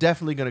are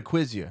definitely going to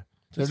quiz you.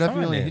 They're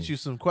definitely going to hit you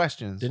some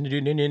questions. Then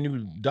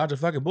you dodge a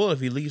fucking bullet if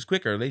he leaves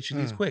quick or she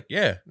leaves quick.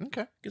 Yeah.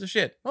 Okay. Gives a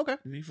shit. Okay.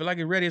 If you feel like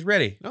it's ready, it's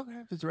ready. Okay.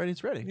 If it's ready,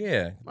 it's ready.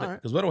 Yeah. All right.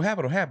 Because what'll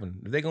happen will happen.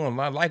 If they go and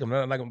like him,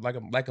 not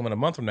like him in a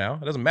month from now,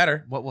 it doesn't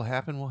matter. What will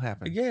happen will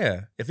happen.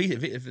 Yeah. If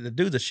the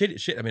dude's a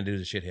shit, I mean,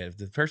 dude's a shithead. If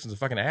the person's a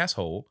fucking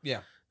asshole, yeah,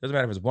 doesn't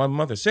matter if it's 1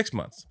 month or 6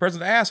 months. The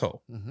person's an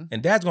asshole,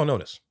 and dad's gonna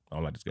notice. I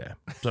don't like this guy.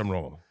 Something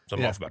wrong with him.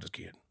 Something off about this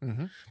kid.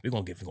 We're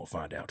gonna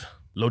find out.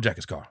 Low jack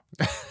his car.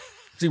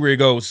 See where he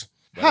goes.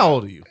 How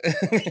old are you?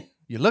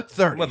 You look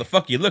 30.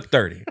 Motherfucker, you look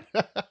 30.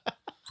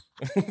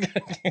 Do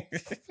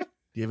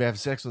you ever have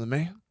sex with a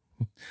man?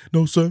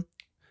 No, sir.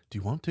 Do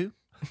you want to?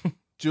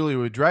 Julia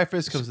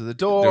Louis-Dreyfus comes to the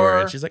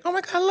door. And she's like, "Oh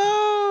my God,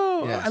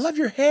 hello. Yes. I love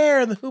your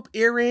hair and the hoop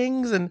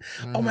earrings. And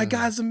oh my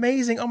God, it's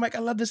amazing. Oh my God,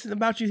 I love this thing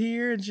about you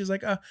here." And she's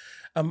like,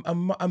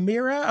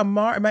 Amira,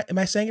 am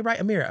I saying it right?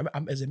 Amira.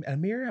 Is it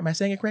Amira? Am I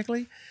saying it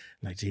correctly?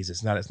 I'm like,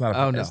 Jesus, it's not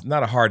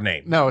a hard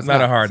name. No, it's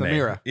not a hard name.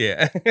 Amira.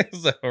 Yeah.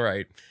 So, all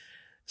right.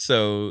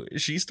 So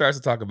she starts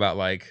to talk about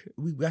like,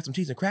 we got some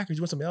cheese and crackers.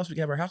 You want something else? We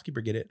can have our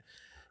housekeeper get it.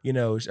 You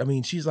know, I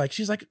mean, she's like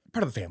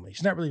part of the family.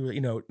 She's not really, she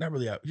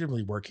doesn't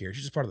really work here.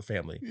 She's just part of the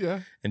family.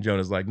 Yeah. And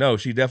Jonah's like, no,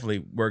 she definitely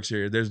works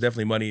here. There's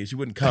definitely money. She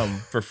wouldn't come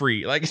for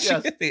free. Like, she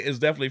is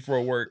definitely for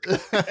work.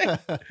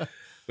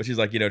 But she's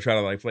like, trying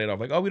to like play it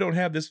off like, oh, we don't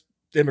have this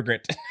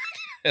immigrant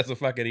as a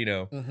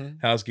fucking,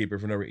 housekeeper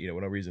for no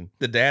reason.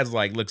 The dad's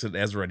like, looks at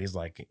Ezra and he's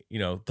like,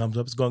 thumbs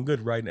up, it's going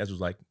good, right? And Ezra's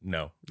like,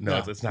 no,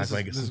 it's not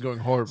going good. This is going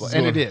horrible.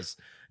 And it is.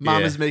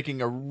 Mom is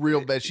making a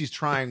real bad. She's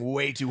trying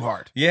way too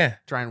hard. Yeah.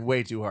 Trying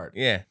way too hard.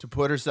 Yeah. To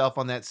put herself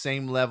on that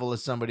same level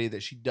as somebody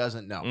that she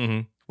doesn't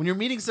know. When you're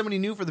meeting somebody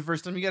new for the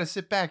first time, you got to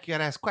sit back. You got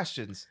to ask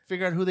questions.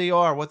 Figure out who they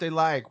are, what they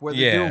like, what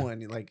they're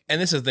doing. Like, and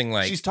this is the thing,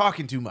 like, she's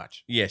talking too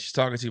much. Yeah, she's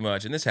talking too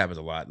much, and this happens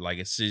a lot. Like,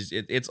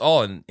 it's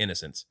all in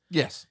innocence.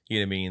 Yes. You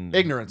know what I mean?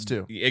 Ignorance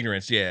too.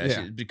 Ignorance. Yeah.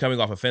 She's becoming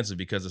off offensive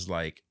because it's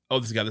like, oh,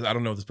 this guy, I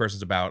don't know what this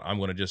person's about. I'm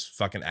gonna just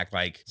fucking act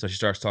like. So she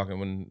starts talking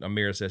when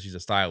Amira says she's a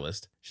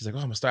stylist. She's like, oh,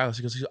 I'm a stylist.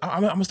 She goes,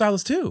 I'm a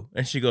stylist too.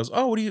 And she goes,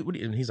 oh, what do you?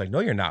 And he's like, no,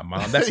 you're not,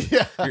 Mom. That's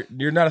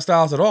you're not a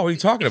stylist at all. What are you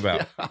talking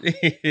about?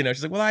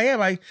 She's like, well, I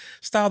am. I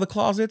style the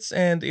closets,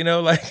 and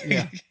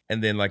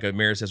and then like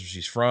Amira says where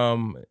she's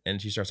from,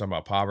 and she starts talking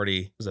about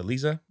poverty. Was it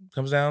Lisa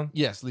comes down?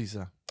 Yes,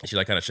 Lisa. She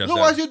like kind of shuts down.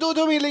 What you do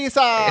to me,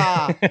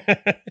 Lisa?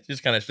 She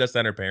just kind of shuts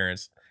down her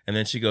parents. And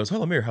then she goes,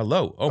 "Oh, Amir,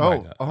 hello. Oh my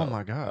God. Oh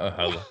my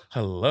God.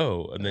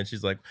 Hello." And then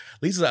she's like,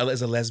 "Lisa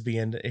is a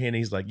lesbian." And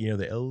he's like,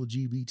 the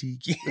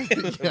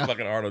LGBTQ.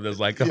 Fucking Arnold does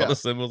like all the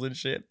symbols and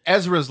shit.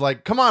 Ezra's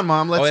like, "Come on,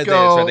 Mom, let's go."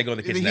 That's right, they go in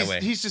the kitchen that way.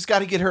 He's just got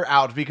to get her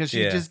out because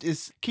she just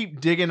is keep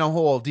digging a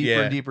hole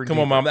deeper and deeper. Come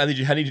on, Mom. I need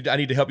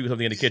to help you with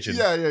something in the kitchen.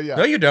 Yeah.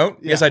 No, you don't.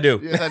 Yeah. Yes, I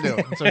do. Yes, I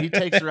do. So he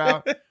takes her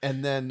out,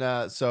 and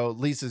then so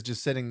Lisa's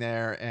just sitting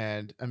there,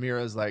 and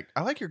Amira's like,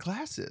 "I like your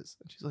glasses,"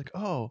 and she's like,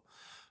 "Oh,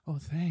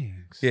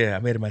 thanks." Yeah, I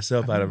made it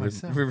myself out of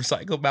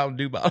recycled Mountain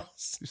Dew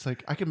bottles. She's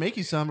like, "I can make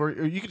you some, or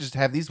you could just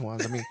have these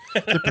ones. I mean,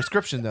 they're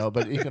prescription though,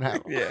 but you can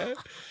have them." Yeah. And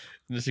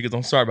then she goes,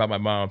 "I'm sorry about my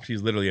mom.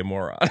 She's literally a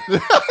moron."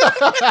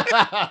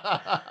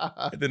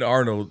 And then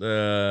Arnold,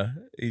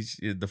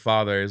 the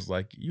father, is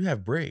like, "You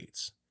have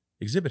braids.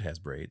 Exhibit has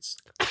braids."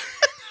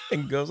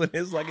 And goes in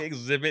his like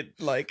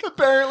exhibit, like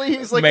apparently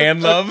he's like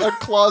man love, a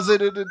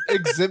closeted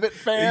exhibit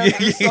fan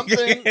or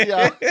something.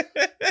 Yeah.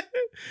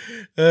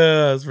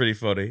 That's pretty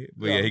funny.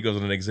 But he goes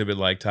on an exhibit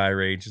like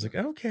tirade. She's like,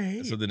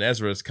 okay. So then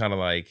Ezra's kind of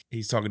like,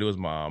 he's talking to his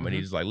mom and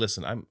he's like,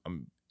 listen,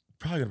 I'm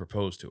probably gonna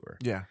propose to her.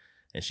 Yeah.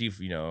 And she,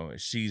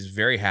 she's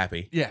very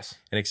happy. Yes.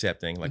 And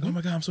accepting. Like, oh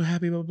my God, I'm so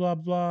happy, blah, blah,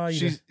 blah.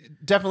 She's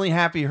definitely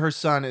happy her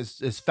son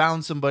is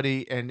found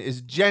somebody and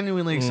is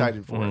genuinely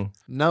excited for it.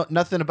 No,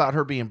 nothing about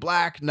her being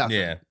black, nothing.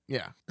 Yeah.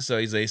 Yeah. So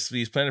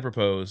he's planning to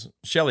propose.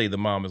 Shelly, the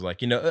mom, is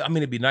like,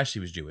 it'd be nice if she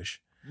was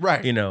Jewish.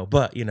 Right.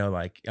 But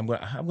like I'm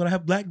gonna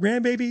have black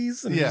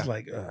grandbabies. And he's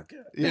like, oh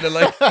God.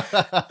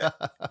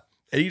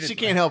 She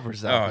can't help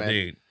herself. Oh, man.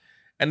 dude.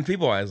 And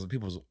people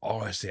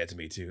always say it to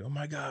me too. Oh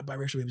my God,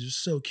 biracial babies are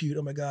so cute.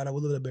 Oh my God, I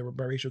would love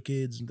biracial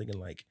kids. And thinking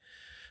like,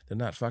 they're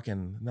not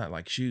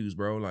like shoes,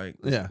 bro. Like,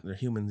 they're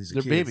humans. These are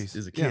they're kids. babies.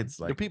 These are kids.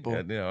 They're Like, people.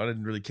 I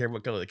didn't really care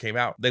what color they came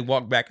out. They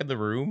walked back in the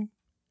room.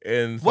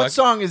 And what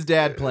song is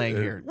Dad playing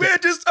here? We're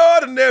just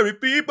ordinary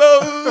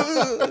people.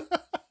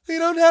 We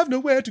don't have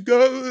nowhere to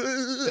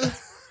go.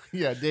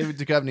 Yeah, David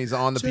Duchovny's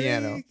on the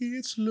piano. Take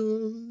it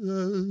slow.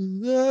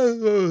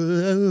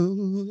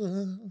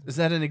 Is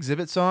that an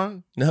Exhibit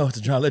song? No, it's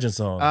a John Legend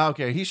song.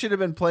 Okay, he should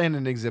have been playing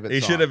an Exhibit song. He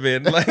should have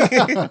been like,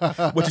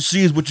 what you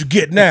see is what you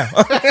get now.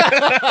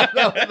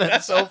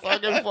 That's so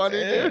fucking funny,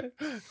 dude.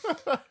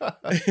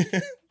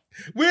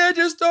 We're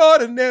just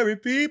ordinary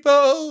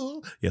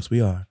people. Yes,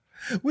 we are.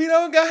 We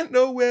don't got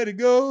nowhere to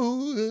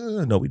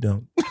go. No, we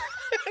don't.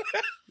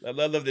 I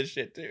love this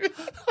shit too.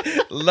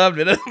 Loved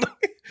it.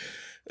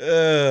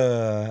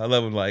 I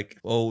love when like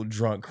old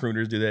drunk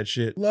crooners do that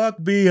shit. Luck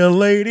be a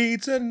lady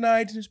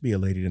tonight. Just be a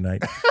lady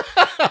tonight.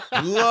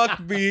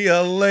 Luck be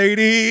a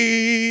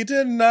lady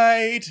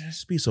tonight.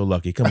 Just be so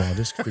lucky. Come on,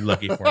 just be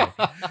lucky for me.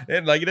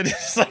 And like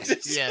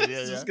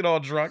just get all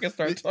drunk and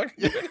start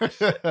talking.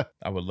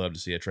 I would love to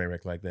see a train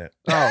wreck like that.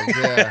 Oh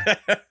yeah.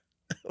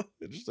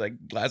 Just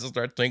like glasses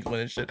start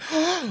twinkling and shit.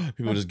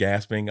 People just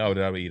gasping. I would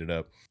eat it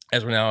up.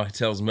 Ezra now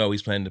tells Mo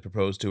he's planning to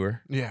propose to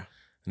her. Yeah.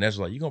 And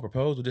Ezra's like, you gonna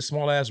propose with this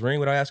small ass ring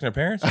without asking her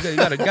parents? You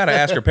gotta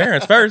ask her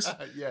parents first.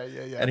 Yeah.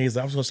 And he's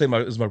like, I was gonna say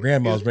it's my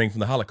grandma's ring from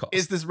the Holocaust.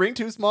 Is this ring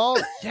too small?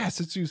 Yes,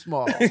 it's too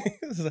small.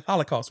 This is a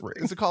Holocaust ring.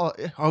 Is it called?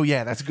 Oh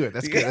yeah, that's good.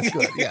 That's good.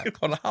 Yeah. It's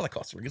called a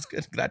Holocaust ring. It's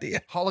good. Good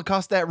idea.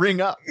 Holocaust that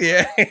ring up.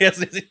 Yeah.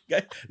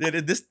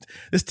 This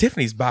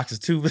Tiffany's box is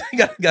too.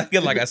 Gotta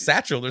get like a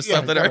satchel or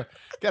something.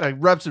 Gotta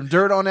rub some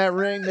dirt on that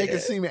ring, make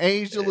it seem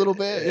aged a little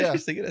bit. Yeah.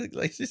 She's thinking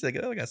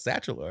like a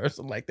satchel or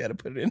something like that to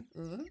put it in.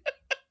 Mm-hmm.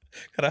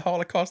 Gotta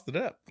Holocaust it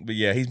up. But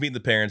yeah, he's meeting the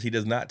parents. He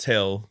does not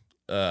tell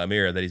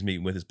Amira that he's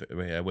meeting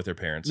with her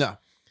parents. No.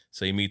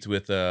 So he meets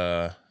with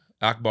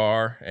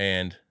Akbar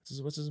and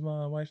what's his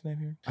wife's name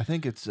here? I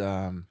think it's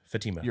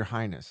Fatima. Your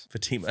Highness.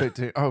 Fatima.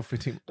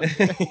 Fatima.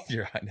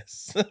 Your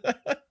Highness.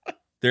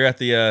 They're at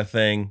the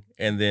thing,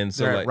 and then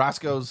they're at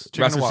Roscoe's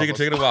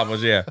Chicken and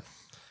Waffles. Yeah.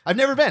 I've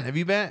never been. Have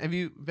you been? Have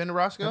you been to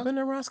Roscoe's? I've been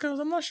to Roscoe's.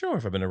 I'm not sure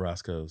if I've been to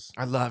Roscoe's.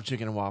 I love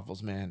chicken and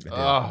waffles, man.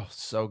 Oh,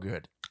 so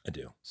good. I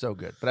do. So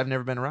good. But I've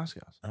never been to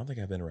Roscoe's. I don't think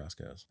I've been to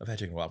Roscoe's. I've had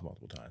chicken and waffles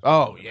multiple times.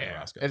 Oh,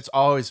 yeah. It's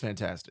always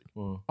fantastic.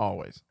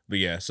 Always. But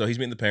yeah, so he's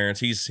meeting the parents.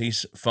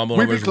 He's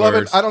fumbling over his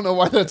words. I don't know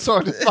why that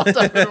song just popped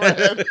up in my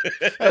head.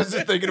 I was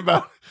just thinking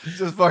about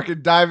just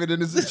fucking diving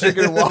into some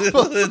chicken and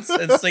waffles.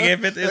 and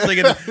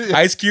singing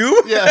Ice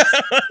Cube? Yes.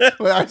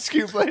 With Ice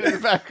Cube playing in the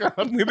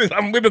background.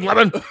 We've been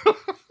clubbing.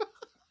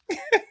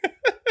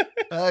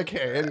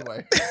 Okay,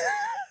 anyway.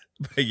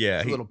 But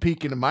yeah, a little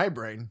peek into my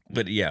brain.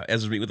 But yeah,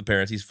 as we meet with the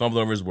parents, he's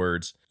fumbling over his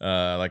words,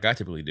 like I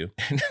typically do.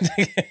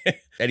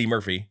 Eddie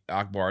Murphy,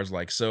 Akbar's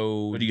like,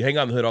 so do you hang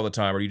out in the hood all the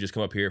time, or do you just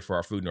come up here for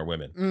our food and our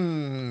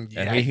women?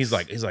 And he's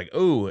like,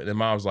 ooh, and then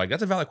mom's like,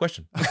 that's a valid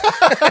question.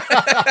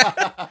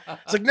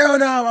 It's like, no,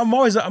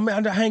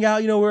 I hang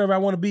out, wherever I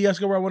want to be. I just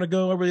go where I want to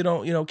go. I really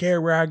don't, care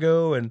where I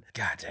go. And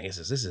God dang, this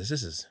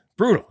is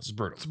brutal.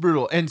 It's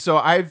brutal. And so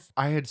I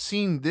had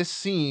seen this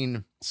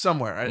scene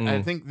somewhere.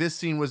 I think this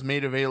scene was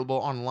made available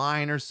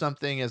online or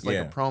something as like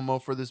a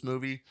promo for this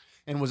movie,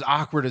 and was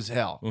awkward as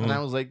hell. And I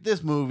was like,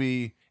 this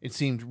movie, it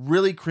seemed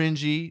really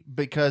cringy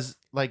because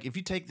like if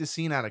you take this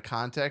scene out of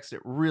context,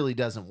 it really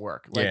doesn't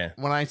work. Like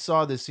when I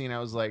saw this scene, I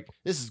was like,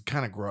 this is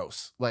kind of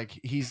gross. Like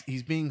he's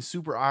being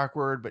super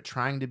awkward, but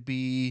trying to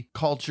be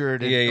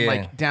cultured and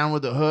like down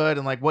with the hood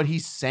and like what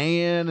he's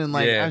saying. And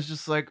like, I was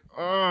just like,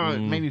 oh, it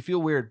made me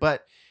feel weird.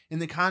 But in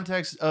the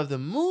context of the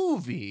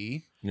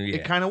movie,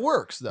 it kind of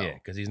works though. Yeah,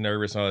 because he's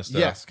nervous and all that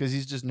stuff. Yes, because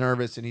he's just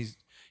nervous and he's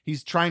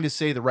trying to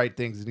say the right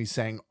things and he's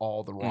saying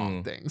all the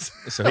wrong things.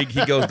 So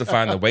he goes to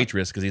find the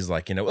waitress because he's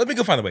like, let me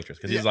go find the waitress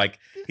because he's like,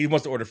 he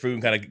wants to order food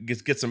and kind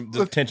of get some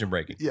tension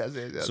breaking. Yes.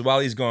 So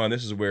while he's gone,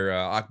 this is where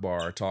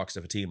Akbar talks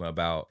to Fatima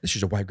about, this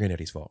is your white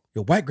granddaddy's fault.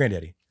 Your white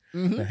granddaddy.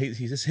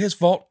 It's his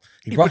fault.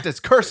 He put this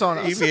curse on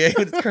us.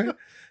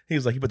 He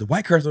was like, he put the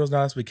white curse on us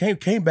now. So we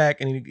came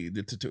back and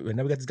and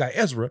now we got this guy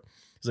Ezra.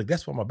 He's like,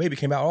 that's why my baby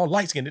came out all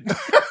light skinned.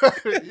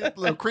 A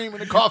little cream in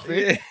the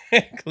coffee.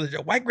 Because it's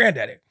your white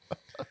granddaddy.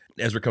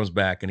 Ezra comes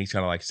back and he's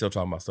kind of like still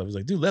talking about stuff. He's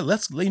like, dude,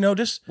 let's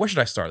just where should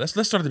I start? Let's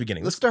start at the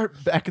beginning. Let's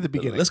start back at the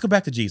beginning. Let's go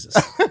back to Jesus.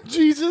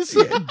 Jesus.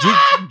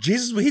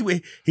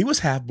 Jesus, he was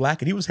half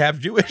black and he was half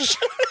Jewish.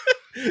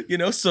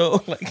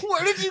 So like,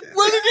 where did you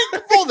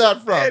pull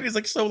that from? And he's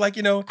like, so like,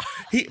 he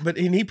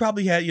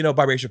probably had,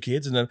 biracial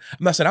kids. And then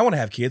I'm not saying I want to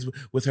have kids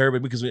with her,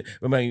 but because if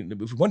we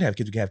want to have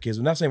kids, we can have kids.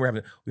 I'm not saying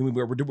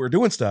we're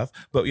doing stuff,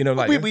 but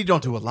like we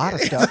don't do a lot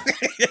of stuff.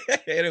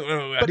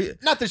 But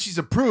not that she's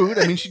a prude.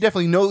 I mean, she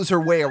definitely knows her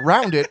way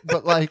around it.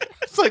 But like,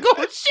 it's like,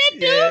 oh shit,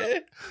 dude! Yeah.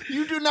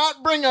 You do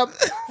not bring up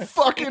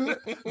fucking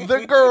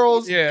the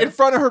girls in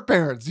front of her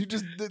parents.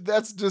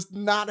 That's just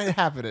not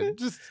happening.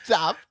 Just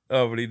stop.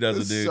 Oh, but he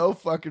doesn't, It's dude. so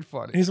fucking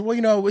funny. He's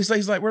like, well,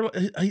 he's like we're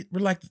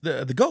like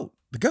the goat.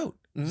 The goat.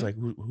 Mm-hmm. He's like,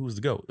 who's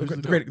the goat? Who's the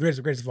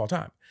the greatest of all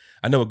time.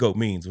 I know what goat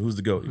means. Who's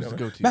the goat? Who's the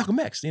goat to you? Malcolm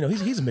X.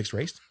 He's a mixed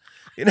race.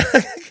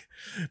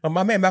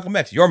 My man Malcolm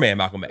X. Your man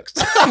Malcolm X.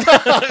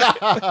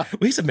 Well,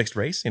 he's a mixed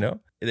race. And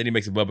then he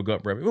makes a Bubba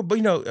Gump reference.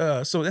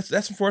 But so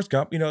that's from Forrest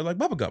Gump. Like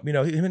Bubba Gump.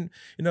 Him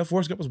and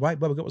Forrest Gump was white,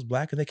 Bubba Gump was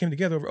black, and they came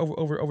together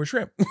over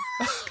shrimp.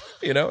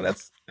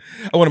 That's.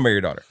 I want to marry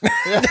your daughter.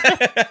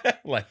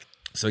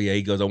 So yeah,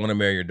 he goes, I want to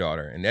marry your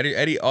daughter. And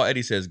all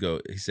Eddie says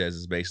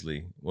is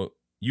basically, well,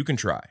 you can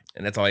try.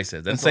 And that's all he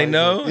says. Doesn't say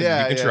no, you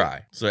can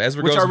try. So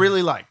Ezra Which goes. I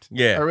really liked.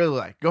 Yeah. I really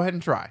liked. Go ahead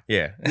and try.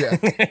 Yeah. Yeah.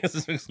 This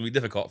is going to be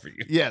difficult for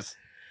you. Yes.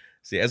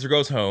 See, Ezra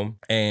goes home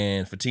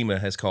and Fatima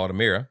has called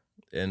Amira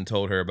and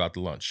told her about the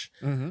lunch.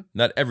 Mm-hmm.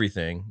 Not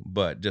everything,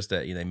 but just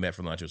that they met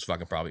for lunch. It was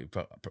probably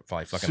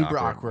fucking super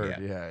awkward.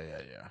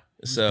 Yeah.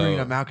 So bringing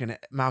up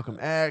Malcolm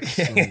X.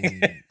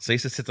 And... So he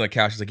just sits on the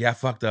couch. He's like, "Yeah, I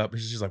fucked up."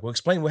 She's like, "Well,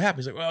 explain what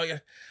happened." He's like, "Well, yeah,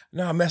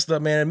 no, I messed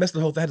up, man. I messed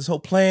I had this whole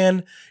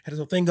plan, had this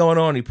whole thing going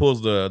on." He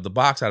pulls the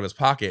box out of his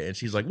pocket, and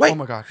she's like, "Wait!" Oh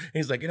my god! And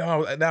he's like,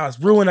 now it's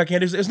ruined. I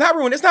can't do this. It's not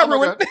ruined. It's not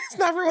ruined. God. It's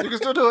not ruined. You can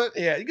still do it.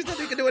 Yeah, you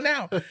can do it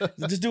now.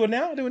 Just do it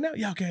now. Do it now.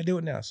 Yeah, okay, I do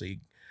it now. So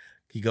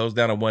he goes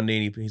down on one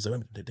knee and he's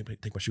like, "Let me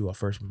take my shoe off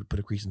first. Put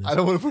a crease in this." I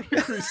don't want to put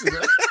a crease in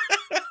it.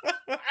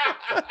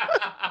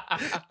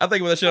 I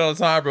think about that shit all the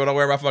time, bro. I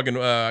wear my fucking.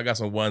 I got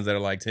some ones that are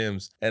like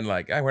Tim's, and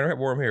like I wear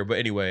them here. But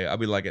anyway, I'll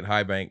be like at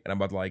High Bank, and I'm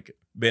about to like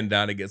bend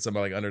down to get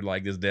somebody like under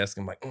like this desk.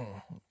 I'm like,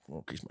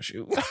 I'll crease my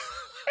shoe.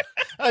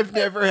 I've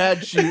never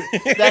had shoe.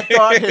 That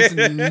thought has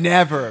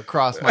never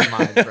crossed my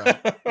mind, bro.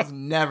 It's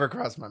never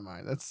crossed my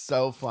mind. That's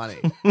so funny.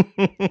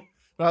 But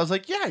I was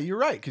like, yeah, you're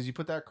right, because you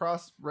put that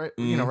cross right,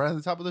 right on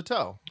the top of the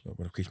toe. I'm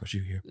gonna crease my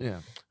shoe here.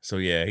 Yeah. So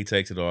yeah, he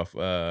takes it off,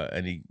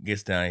 and he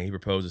gets down. And he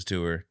proposes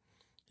to her.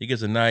 He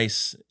gives a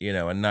nice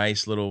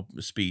little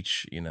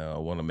speech. I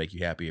want to make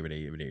you happy every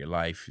day of your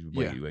life.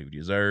 What you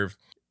deserve.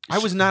 I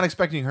was not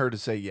expecting her to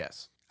say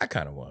yes. I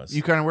kind of was.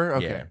 You kind of were?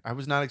 Okay. Yeah. I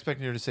was not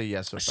expecting her to say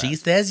yes so fast. She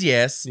says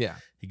yes. Yeah.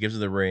 He gives her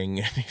the ring,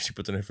 and she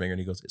puts it on her finger,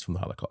 and he goes, "It's from the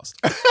Holocaust."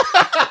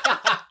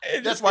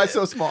 That's why it's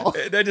so small.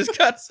 That just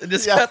cuts. It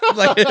just cuts.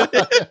 Like,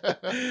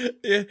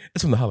 yeah,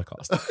 it's from the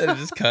Holocaust. And it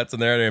just cuts,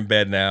 and they're in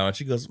bed now. And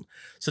she goes,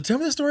 "So tell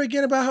me the story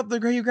again about how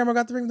your grandma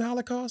got the ring from the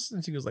Holocaust."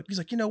 And she goes, he's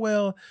like,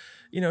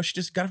 she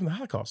just got it from the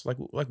Holocaust. Like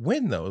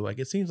when though? Like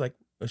it seems like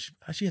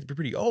she had to be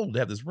pretty old to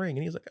have this ring.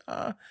 And he's like,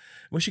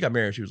 when she got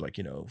married, she was like,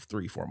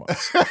 3-4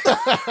 months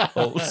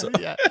old. So.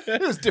 Yeah,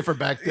 it was different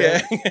back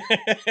then.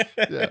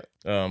 Yeah.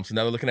 So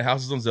now they're looking at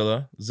houses on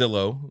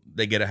Zillow.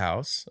 They get a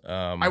house.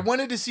 I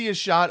wanted to see a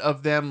shot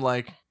of them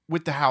like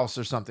with the house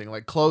or something,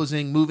 like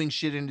closing, moving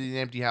shit into the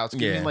empty house.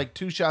 Give me like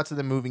 2 shots of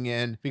them moving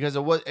in, because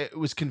it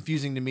was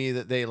confusing to me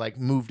that they like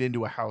moved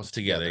into a house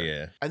together.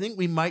 Yeah. I think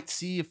we might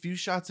see a few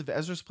shots of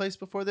Ezra's place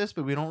before this,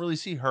 but we don't really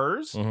see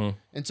hers. Mm-hmm.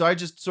 And so I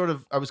just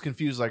I was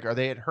confused. Like, are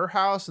they at her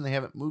house and they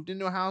haven't moved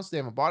into a house? They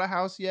haven't bought a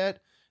house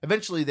yet?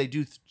 Eventually they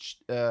do.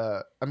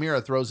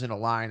 Amira throws in a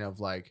line of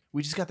like,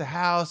 "We just got the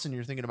house and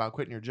you're thinking about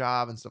quitting your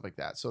job," and stuff like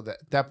that. So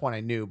at that point I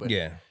knew, but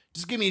yeah.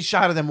 Just give me a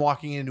shot of them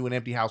walking into an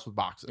empty house with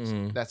boxes.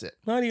 Mm-hmm. That's it.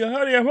 Honey,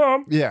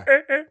 Mom. Yeah.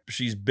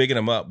 She's bigging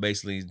him up,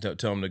 basically,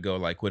 tell him to go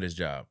like quit his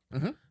job.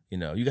 Mm-hmm.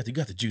 You got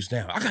the juice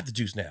now. I got the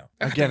juice now.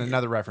 Again,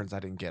 another reference I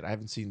didn't get. I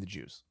haven't seen The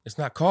Juice. It's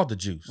not called The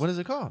Juice. What is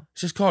it called?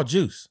 It's just called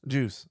Juice.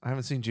 Juice. I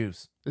haven't seen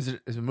Juice. Is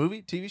it a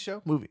movie? TV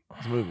show? Movie.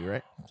 It's a movie,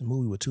 right? It's a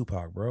movie with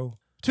Tupac, bro.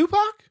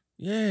 Tupac?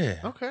 Yeah.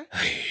 Okay. I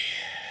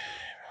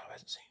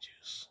haven't seen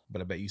Juice,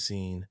 but I bet you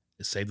seen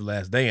Save the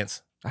Last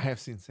Dance. I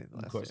have seen Save the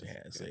Last Of course Dance. you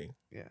have. See.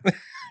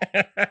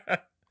 Yeah.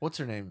 What's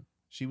her name?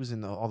 She was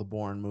in all the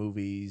Bourne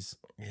movies.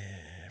 Yeah.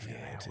 I forget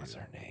her name too. What's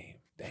her name?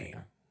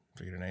 Damn.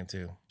 Forget her name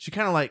too. She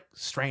kind of like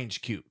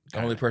strange cute.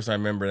 The only person I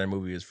remember in that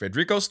movie is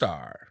Federico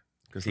Starr,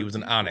 because he was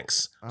in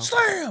Onyx. Okay.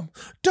 Slam!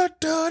 Da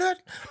da da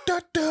da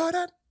da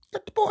da.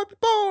 Let the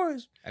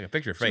boys. I can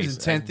picture her face. She was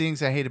in 10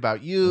 Things I Hate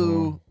About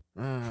You.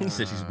 He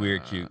said she's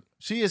weird cute.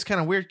 She is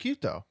kind of weird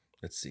cute though.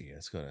 Let's see.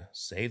 Let's go to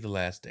Save the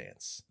Last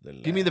Dance.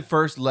 Give me the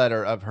first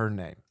letter of her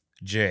name.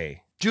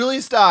 J.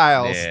 Julie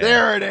Stiles. Yeah.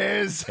 There it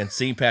is. And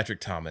Scene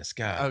Patrick Thomas.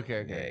 God.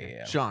 Okay.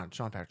 Yeah. Sean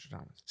Patrick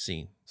Thomas.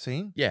 Scene.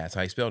 Scene? Yeah, that's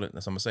how he spelled it.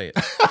 That's how I'm going to say it.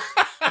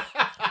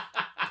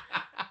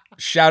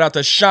 Shout out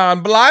to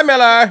Sean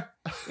Blymiller.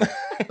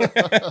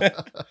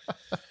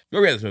 Go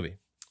read this movie.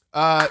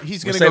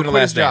 He's We're gonna saving go the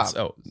quit his last job. dance.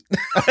 Oh.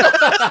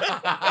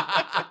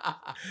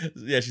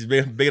 Yeah, she's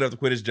big enough to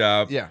quit his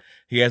job. Yeah.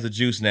 He has the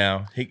juice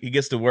now. He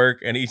gets to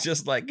work and he's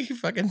just like he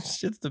fucking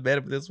shits the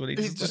bed with this one. He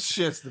just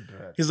shits the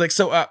bed. He's like,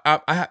 so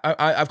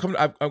I've come.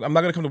 I'm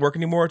not gonna come to work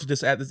anymore to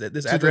this address.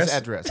 This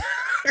address.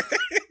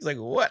 He's like,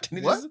 what? And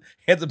he What? just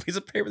hands a piece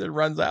of paper that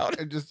runs out.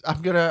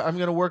 I'm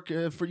gonna work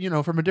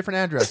from a different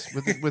address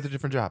with a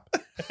different job.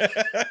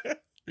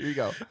 Here you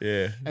go.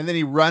 Yeah. And then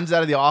he runs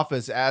out of the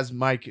office as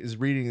Mike is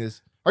reading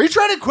this. Are you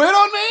trying to quit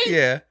on me?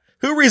 Yeah.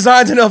 Who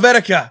resigns in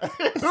Helvetica?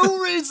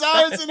 Who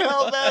resigns in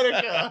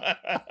Helvetica?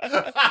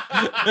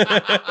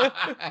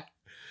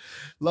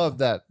 Love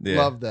that. Yeah.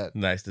 Love that.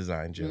 Nice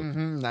design joke.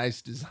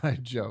 Nice design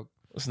joke.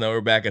 So now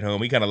we're back at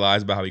home. He kind of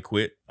lies about how he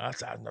quit. I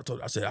said,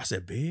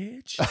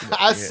 bitch.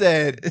 I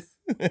said,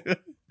 bitch.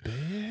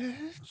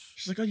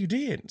 She's like, oh, you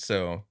did.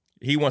 So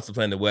he wants to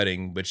plan the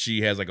wedding, but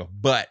she has like a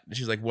but.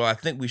 She's like, well, I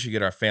think we should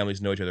get our families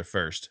to know each other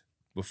first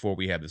before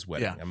we have this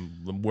wedding. Yeah.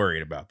 I'm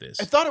worried about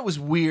this. I thought it was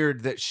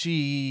weird that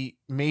she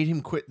made him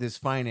quit this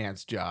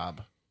finance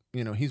job.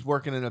 You know, he's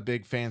working in a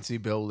big fancy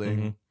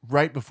building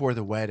right before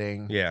the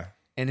wedding. Yeah.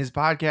 And his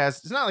podcast,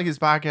 it's not like his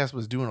podcast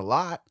was doing a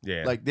lot.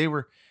 Yeah. Like they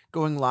were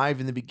going live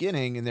in the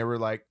beginning and there were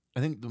like, I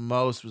think the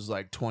most was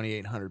like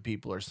 2,800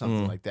 people or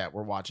something like that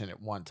were watching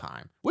at one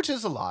time, which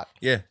is a lot.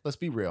 Yeah. Let's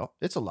be real.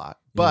 It's a lot,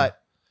 but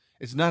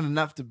it's not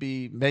enough to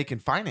be making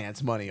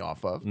finance money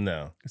off of.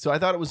 No. So I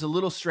thought it was a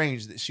little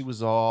strange that she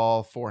was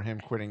all for him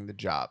quitting the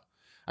job.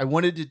 I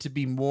wanted it to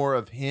be more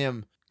of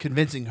him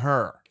convincing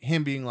her,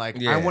 him being like,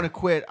 I want to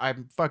quit.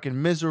 I'm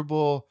fucking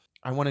miserable.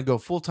 I want to go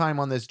full time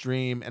on this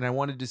dream. And I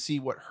wanted to see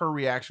what her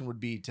reaction would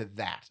be to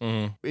that.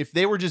 If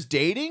they were just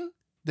dating,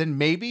 then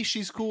maybe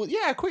she's cool.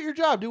 Yeah, quit your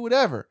job, do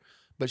whatever.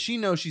 But she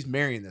knows she's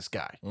marrying this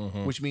guy,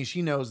 which means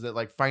she knows that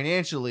like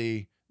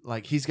financially,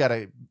 like he's got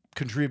to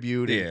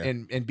contribute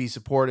and be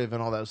supportive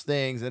and all those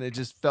things. And it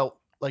just felt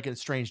like a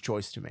strange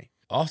choice to me.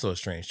 Also a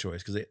strange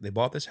choice because they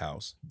bought this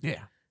house.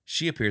 Yeah.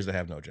 She appears to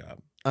have no job.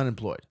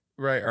 Unemployed.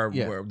 Right. Or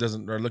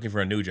looking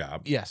for a new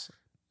job. Yes.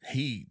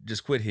 He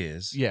just quit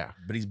his. Yeah.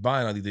 But he's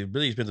buying all these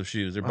really expensive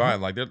shoes. They're buying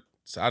like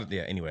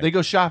anyway. They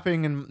go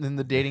shopping in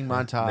the dating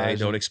montage. They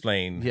don't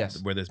explain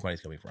Yes. where this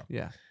money's coming from.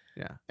 Yeah.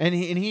 Yeah. And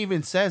he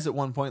even says at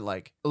one point,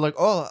 like,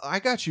 oh, I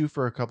got you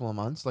for a couple of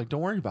months. Like,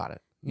 don't worry about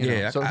it. You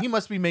know? So he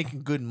must be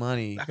making good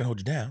money. I can hold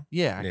you down.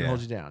 Yeah, I can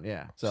hold you down.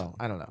 Yeah. So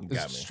I don't know.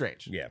 It's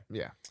strange. Yeah.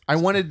 Yeah. I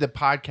wanted the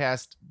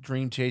podcast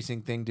dream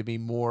chasing thing to be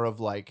more of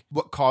like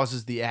what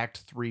causes the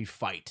Act 3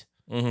 fight,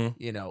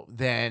 you know,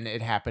 than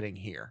it happening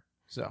here.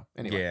 So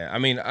anyway. Yeah. I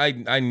mean,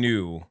 I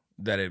knew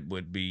that it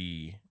would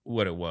be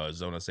what it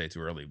was. I don't want to say it too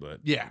early,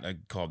 but yeah, I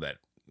called that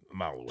a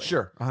mile away.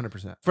 Sure.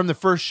 100%. From the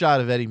first shot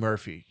of Eddie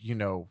Murphy, you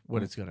know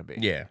what it's going to be.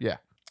 Yeah. Yeah.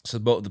 So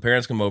both the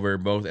parents come over,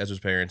 both Ezra's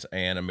parents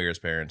and Amir's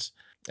parents.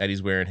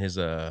 Eddie's wearing his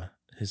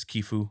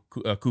kufi.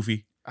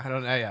 I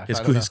don't know. Yeah. His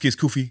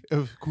kufi.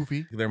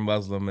 Kufi. They're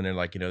Muslim and they're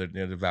like, they're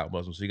devout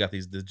Muslims. So you got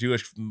the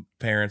Jewish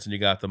parents and you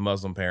got the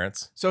Muslim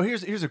parents. So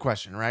here's a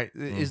question, right?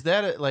 Is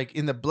that like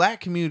in the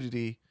black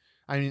community?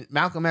 I mean,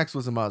 Malcolm X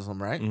was a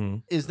Muslim, right?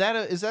 Is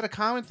that a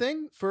common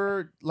thing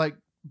for like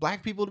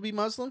black people to be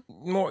Muslim?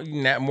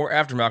 More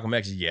after Malcolm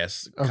X,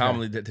 yes. Okay.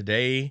 Commonly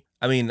today,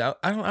 I mean, I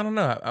don't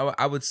know.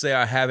 I would say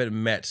I haven't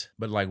met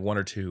but like one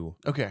or two.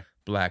 Okay.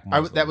 Black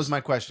Muslims. That was my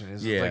question.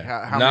 Like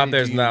how not many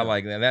there's not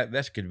like that.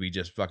 That could be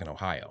just fucking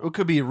Ohio. It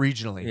could be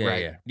regionally,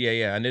 right?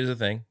 Yeah. And there's a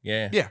thing.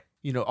 Yeah.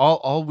 You know,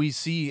 all we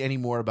see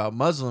anymore about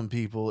Muslim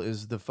people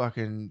is the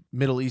fucking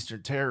Middle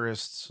Eastern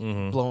terrorists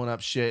blowing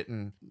up shit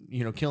and,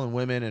 you know, killing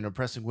women and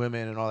oppressing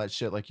women and all that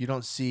shit. Like you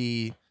don't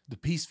see the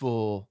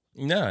peaceful,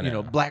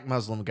 know, black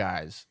Muslim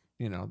guys.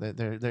 You know,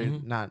 they're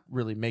not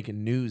really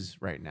making news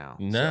right now.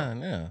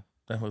 No.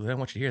 I don't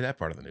want you to hear that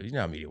part of the news. You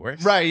know how media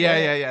works. Right,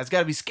 yeah. It's got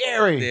to be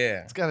scary.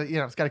 Yeah. It's got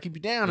to keep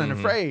you down and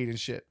afraid and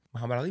shit.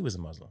 Muhammad Ali was a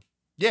Muslim.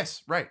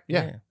 Yes, right.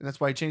 Yeah. And that's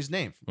why he changed his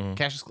name from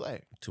Cassius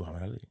Clay to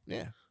Muhammad Ali.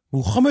 Yeah.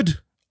 Muhammad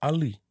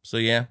Ali. So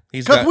yeah,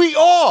 he's because we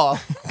are.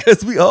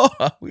 Because we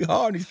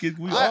are. These kids,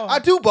 we are. I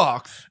do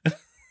box.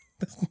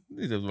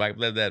 Like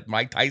that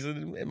Mike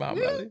Tyson and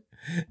Muhammad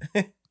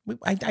Ali.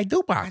 I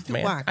do box,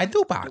 man. I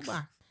do box.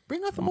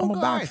 Bring out the more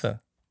guys.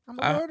 I'm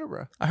a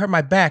murderer. I hurt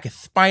my back. It's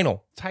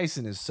spinal.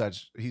 Tyson is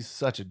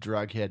such a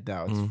drug head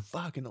now. It's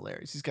fucking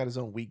hilarious. He's got his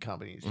own weed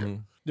company.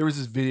 There was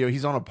this video.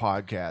 He's on a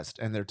podcast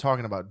and they're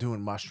talking about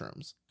doing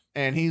mushrooms.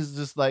 And he's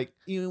just like,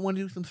 you want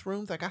to do some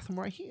shrooms? I got some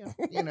right here,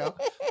 you know?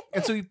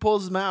 And so he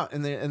pulls them out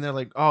and they're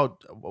like, oh,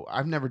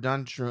 I've never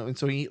done shroom. And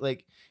so he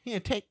like, yeah,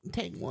 take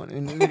one.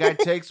 And the guy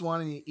takes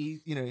one and he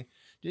eats, you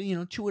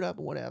know, chew it up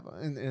or whatever.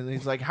 And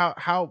he's like,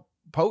 how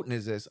potent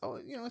is this? Oh,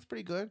 you know, it's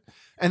pretty good.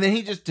 And then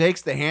he just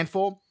takes the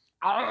handful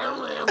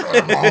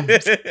and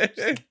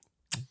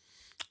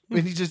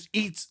he just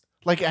eats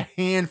like a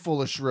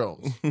handful of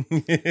shrooms.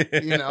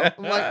 You know,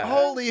 I'm like,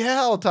 holy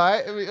hell,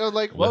 Ty. I mean,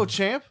 like, whoa,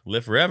 champ.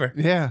 Live forever.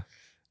 Yeah.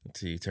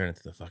 Until you turn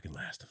into the fucking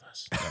Last of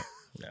Us.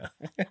 No.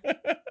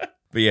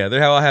 But yeah,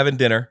 they're all having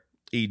dinner.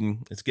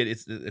 eating.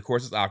 It's of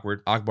course it's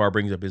awkward. Akbar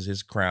brings up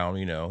his crown.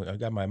 You know, I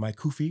got my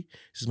kufi.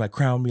 This is my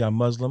crown. Me, I'm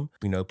Muslim.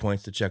 You know,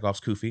 points to Chekhov's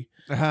kufi.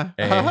 Uh-huh.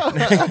 And-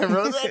 I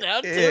wrote that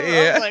down too.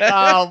 Yeah. I was like,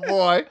 oh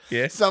boy,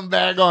 Yeah. something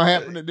bad gonna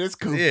happen to this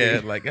goofy.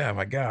 Yeah, like oh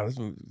my god, this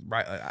is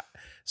right.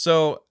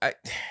 So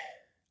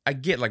I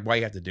get like why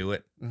you have to do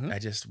it. Mhm. I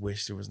just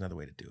wish there was another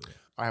way to do it.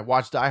 I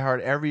watch Die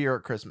Hard every year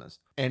at Christmas,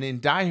 and in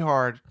Die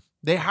Hard,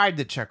 they hide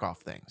the Chekhov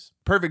things.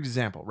 Perfect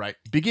example, right?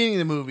 Beginning of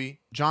the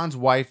movie, John's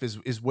wife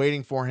is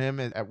waiting for him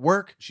at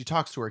work. She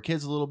talks to her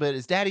kids a little bit.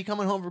 Is Daddy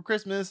coming home for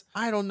Christmas?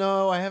 I don't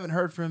know. I haven't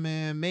heard from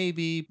him.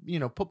 Maybe,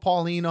 put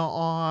Paulina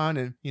on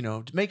and,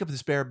 make up the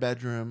spare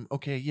bedroom.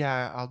 Okay,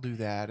 yeah, I'll do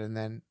that. And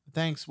then,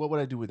 thanks. What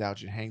would I do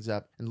without you? Hangs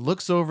up and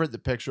looks over at the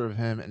picture of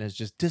him and is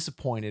just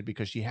disappointed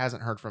because she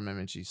hasn't heard from him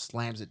and she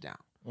slams it down.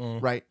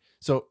 Right?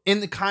 So in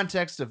the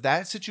context of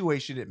that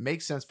situation, it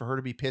makes sense for her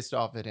to be pissed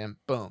off at him.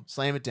 Boom,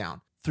 slam it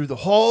down. Through the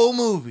whole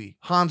movie,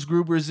 Hans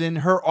Gruber's in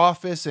her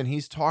office and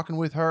he's talking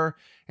with her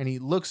and he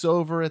looks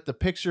over at the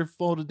picture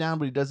folded down,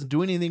 but he doesn't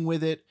do anything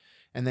with it.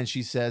 And then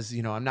she says,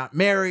 I'm not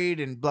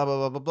married and blah, blah,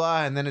 blah, blah,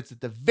 blah. And then it's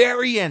at the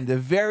very end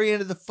of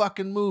the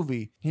fucking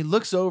movie. He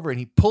looks over and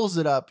he pulls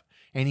it up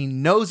and he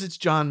knows it's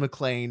John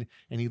McClane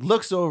and he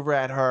looks over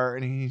at her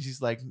and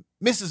he's like,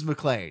 Mrs.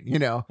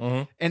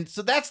 McClane, And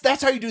so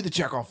that's how you do the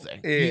Chekhov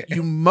thing. Yeah.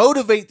 You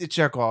motivate the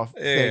Chekhov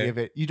thing of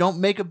it. You don't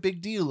make a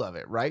big deal of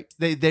it, right?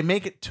 They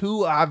make it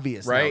too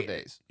obvious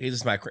nowadays.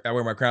 He's just I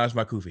wear my crown as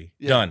my kufi.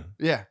 Yeah. Done.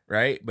 Yeah.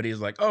 Right? But he's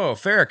like, oh,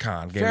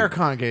 Farrakhan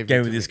gave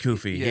gave me this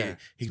kufi. Yeah.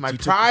 He my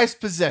took-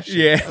 prized possession.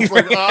 Yeah. I was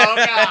like,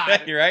 oh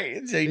God. You're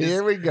right? So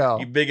Here we go.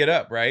 You big it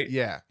up, right?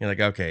 Yeah. You're like,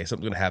 okay,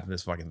 something's going to happen to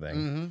this fucking thing.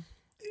 Mm-hmm.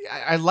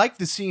 I like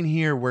the scene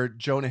here where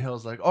Jonah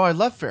Hill's like, oh, I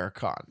love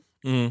Farrakhan.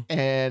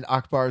 And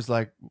Akbar's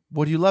like,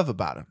 what do you love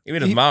about him?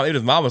 Even his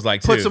mom was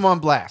like, puts too. him on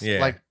blast.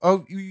 Yeah. Like,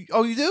 oh, you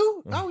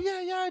do? Oh,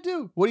 yeah, I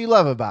do. What do you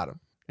love about him?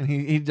 And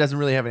he doesn't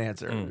really have an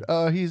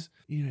answer. He's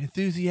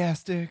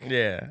enthusiastic.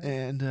 Yeah.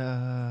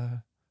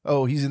 And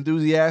he's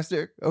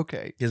enthusiastic.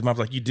 Okay. His mom's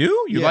like, you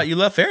do? You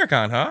love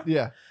Farrakhan, huh?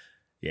 Yeah.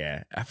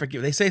 Yeah. I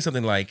forget. They say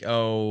something like,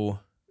 oh,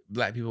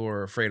 black people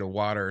were afraid of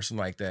water or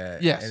something like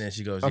that. Yes. And then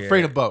she goes,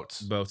 afraid of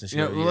boats. Boats. And she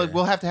You know, goes, we'll,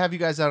 we'll have to have you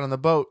guys out on the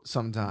boat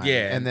sometime.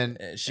 Yeah, And then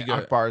she goes,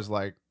 Akbar's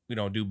like, we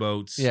don't do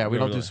boats. yeah, we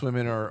don't do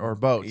swimming or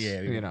boats.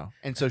 Yeah, you know.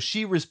 And so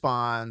she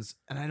responds,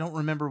 and I don't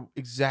remember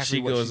exactly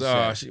She what goes,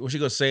 she said. she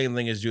goes, same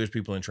thing as Jewish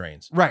people in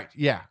trains. Right,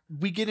 yeah.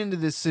 We get into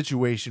this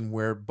situation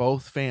where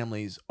both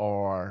families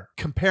are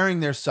comparing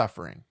their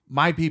suffering.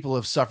 My people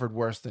have suffered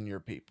worse than your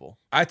people.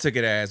 I took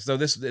it as, so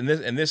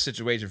in this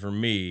situation for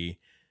me,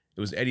 it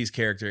was Eddie's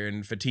character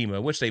and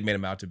Fatima, which they made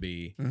him out to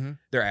be. Mm-hmm.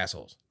 They're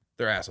assholes.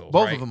 They're assholes.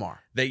 Both right? of them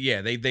are.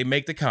 They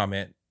make the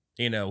comment,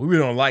 we really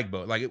don't like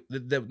boats. Like,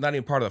 they're not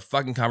even part of the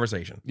fucking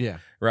conversation. Yeah.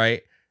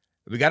 Right?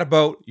 We got a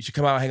boat. You should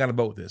come out and hang on a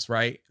boat with us,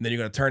 right? And then you're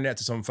going to turn that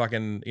to some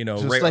fucking,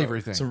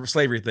 slavery thing. Some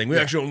slavery thing. We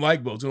actually don't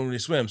like boats. We don't really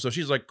swim. So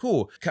she's like,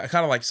 cool. Kind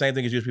of like same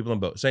thing as Jewish people in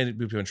boats. Same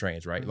people in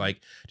trains, right? Mm-hmm.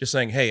 Like, just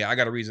saying, hey, I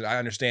got a reason. I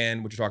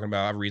understand what you're talking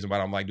about. I have a reason why I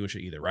don't like doing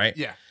shit either, right?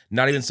 Yeah.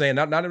 Not even saying,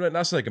 not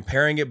necessarily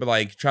comparing it, but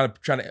like trying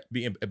to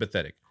be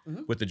empathetic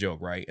with the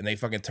joke, right? And they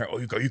fucking turn,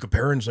 you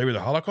comparing slavery to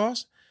the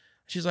Holocaust?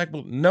 She's like,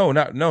 well, no,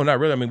 not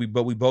really. I mean, we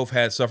both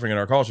had suffering in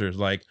our cultures.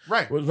 Like,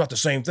 right. Well, it's not the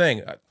same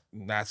thing.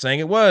 Not saying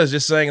it was,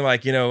 just saying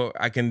like,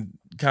 I can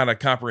kind of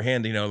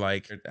comprehend,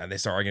 like they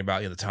start arguing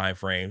about the time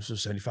frame. So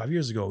 75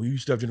 years ago, we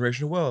used to have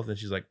generational wealth. And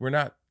she's like, we're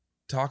just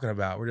talking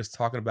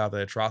about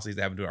the atrocities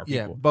that happened to our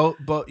people.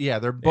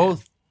 They're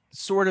both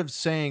sort of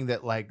saying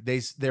that like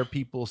their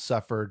people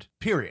suffered,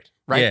 period.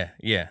 Right?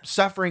 Yeah.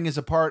 Suffering is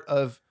a part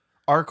of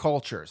our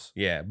cultures.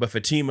 Yeah, but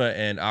Fatima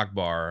and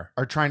Akbar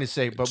are trying to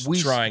say,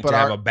 to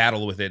have a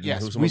battle with it.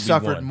 Yes, we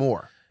suffered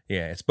more.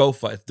 Yeah,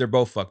 they're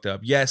both fucked up.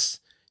 Yes,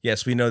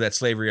 we know that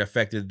slavery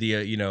affected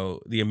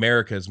the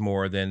Americas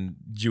more than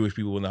Jewish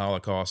people in the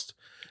Holocaust,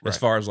 as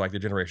far as like the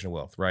generational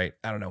wealth, right?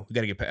 I don't know. We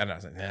got to get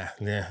past.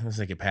 Let's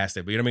not get past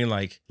it. But you know what I mean?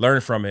 Like,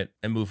 learn from it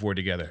and move forward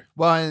together.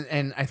 Well,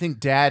 and I think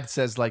Dad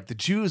says like the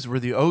Jews were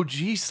the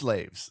OG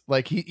slaves.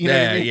 Like he, what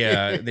I mean?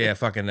 yeah.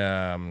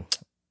 Fucking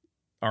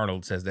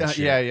Arnold says that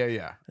shit.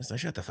 Yeah. It's like,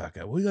 shut the fuck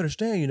up. We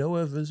understand,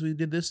 if we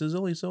did this, is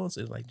only so and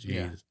so. It's like,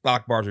 geez.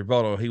 Akbar's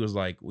rebuttal, he was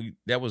like,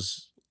 that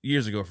was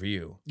years ago for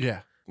you.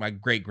 Yeah. My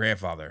great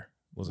grandfather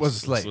was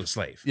a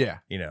slave. Yeah.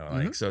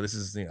 So this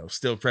is,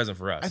 still present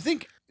for us. I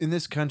think in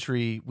this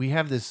country, we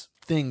have this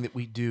thing that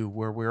we do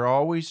where we're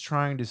always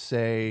trying to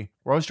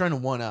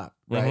one up,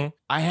 right? Mm-hmm.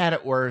 I had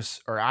it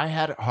worse, or I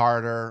had it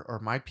harder, or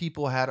my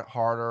people had it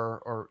harder,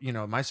 or,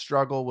 my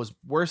struggle was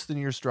worse than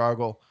your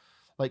struggle.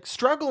 Like,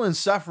 struggle and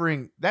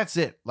suffering, that's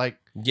it. Like,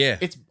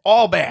 it's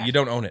all bad. You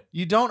don't own it.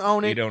 You don't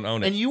own it.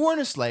 And you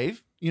weren't a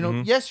slave.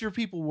 Yes, your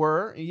people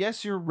were.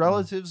 Yes, your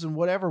relatives and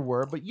whatever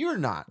were, but you're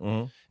not.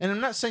 Mm-hmm. And I'm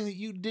not saying that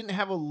you didn't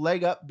have a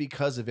leg up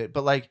because of it,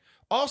 but like,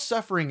 all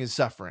suffering is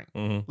suffering.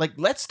 Mm-hmm. Like,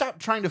 let's stop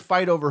trying to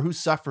fight over who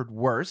suffered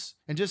worse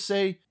and just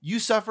say, you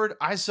suffered,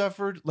 I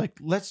suffered. Like,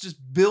 let's just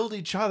build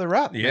each other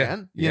up,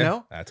 man. You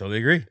know? I totally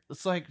agree.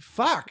 It's like,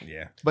 fuck.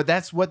 Yeah. But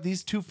that's what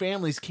these two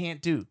families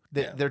can't do.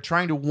 They're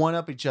trying to one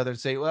up each other and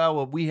say,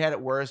 well, we had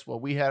it worse. Well,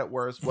 we had it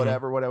worse.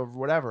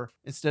 Whatever.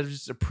 Instead of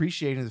just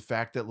appreciating the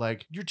fact that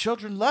like your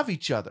children love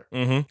each other.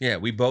 Yeah,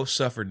 we both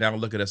suffered. Now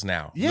look at us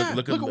now. Yeah,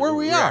 look at where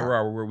we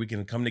are. Where we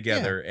can come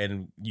together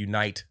and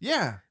unite.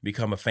 Yeah,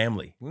 become a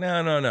family.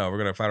 No. We're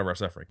gonna fight over our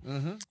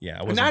suffering.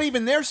 Yeah, and not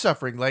even their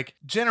suffering. Like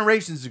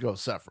generations ago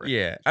suffering.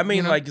 Yeah, I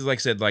mean, like I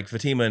said, like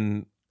Fatima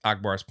and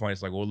Akbar's point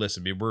is like, well,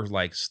 listen, we're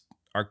like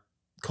our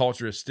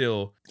culture is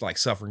still like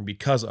suffering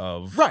because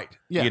of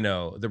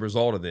the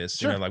result of this.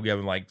 Sure. Like we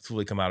haven't like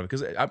fully come out of it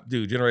because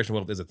generational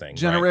wealth is a thing.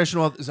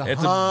 Generational wealth is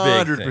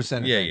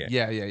 100%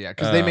 yeah.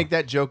 Because they make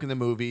that joke in the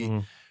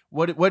movie.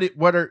 What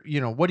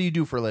do you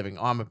do for a living?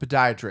 Oh, I'm a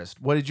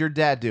podiatrist. What did your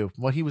dad do?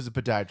 Well, he was a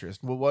podiatrist.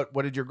 Well,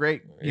 what did your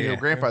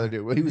grandfather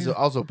do? Well, he was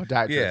also a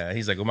podiatrist. Yeah,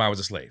 he's like, well, mine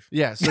was a slave.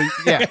 Yeah,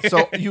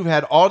 so you've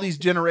had all these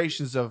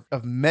generations of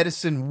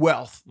medicine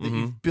wealth that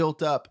you've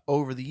built up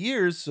over the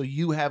years, so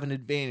you have an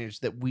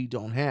advantage that we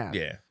don't have.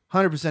 Yeah.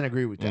 100%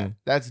 agree with that.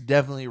 That's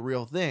definitely a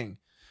real thing.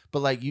 But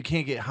like you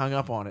can't get hung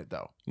up on it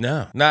though.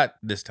 No, not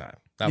this time.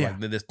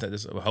 Like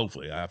this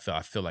hopefully I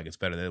feel like it's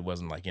better that it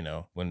wasn't like,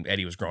 when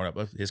Eddie was growing up,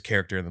 his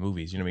character in the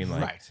movies, you know what I mean?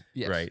 Like, right.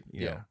 Yes. Right.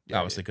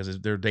 Obviously because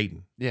they're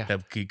dating. Yeah.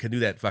 He could do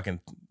that fucking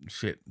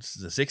shit.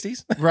 The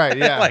 60s? Right.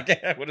 Yeah.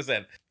 Like, what is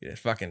that? Yeah,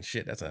 fucking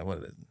shit. That's what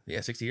is it?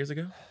 Yeah, 60 years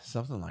ago?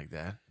 Something like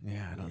that.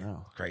 Yeah, I don't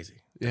know.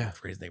 Crazy. Yeah.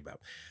 That's crazy to think about.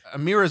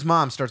 Amira's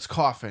mom starts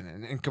coughing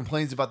and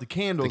complains about the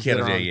candles that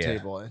are on the yeah.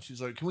 table. And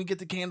she's like, can we get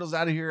the candles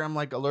out of here? I'm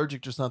like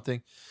allergic to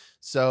something.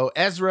 So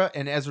Ezra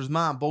and Ezra's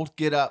mom both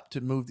get up to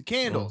move the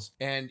candles,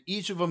 and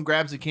each of them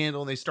grabs a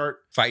candle and they start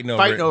fighting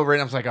over it.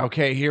 And I was like,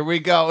 okay, here we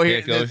go.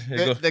 Here goes.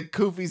 The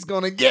Koofy's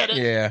gonna get it.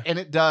 Yeah, and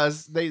it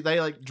does. They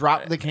like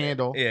drop the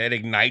candle. Yeah, it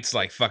ignites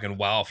like fucking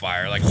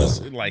wildfire, like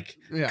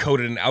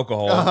coated in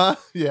alcohol.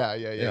 Yeah.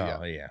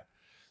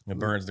 It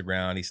burns the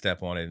ground. He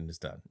step on it and it's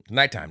done. It's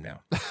nighttime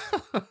now.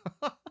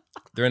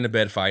 They're in the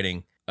bed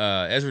fighting.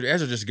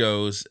 Ezra just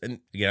goes, and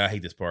I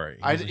hate this part.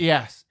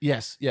 Yes.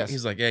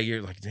 He's like, yeah,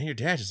 your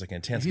dad's just like an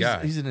intense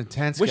guy. He's an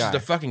intense guy. Which is the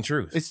fucking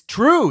truth. It's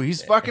true.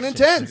 He's fucking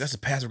intense. That's a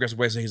passive aggressive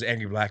way to say he's an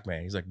angry black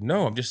man. He's like,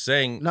 no, I'm just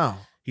saying no.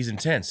 He's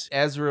intense.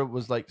 Ezra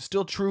was like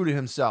still true to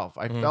himself.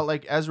 I felt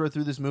like Ezra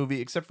through this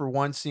movie, except for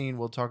one scene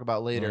we'll talk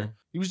about later.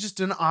 He was just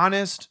an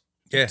honest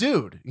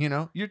dude.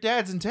 Your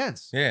dad's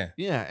intense. Yeah.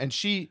 Yeah. And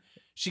she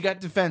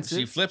got defensive.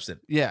 She flips it.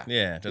 Yeah.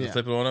 Yeah. Doesn't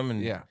flip it on him.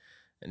 And yeah.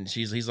 And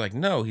he's like,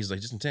 no, he's like,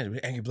 just intense.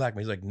 Angry black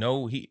man. He's like,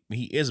 no, he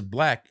is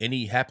black and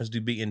he happens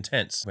to be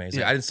intense. Man, he's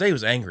like, I didn't say he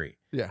was angry.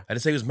 Yeah. I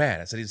didn't say he was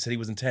mad. I said he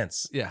was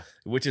intense. Yeah.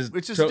 Which is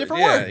a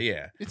different word.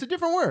 Yeah. It's a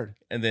different word.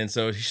 And then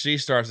so she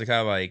starts to kind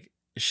of like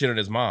shit on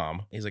his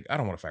mom. He's like, I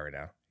don't want to fight right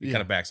now. He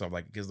kind of backs off,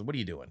 like, because what are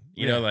you doing?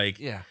 You know, like,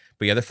 yeah.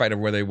 But yeah, they're fighting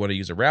over whether they want to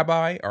use a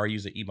rabbi or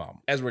use an imam.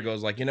 Ezra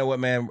goes like, you know what,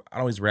 man? I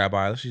don't use a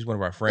rabbi. Let's use one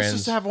of our friends.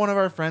 Let's just have one of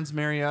our friends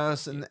marry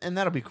us, and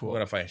that'll be cool.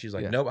 What if she's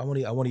like, nope, I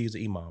want to use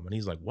an imam. And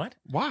he's like, what?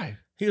 Why?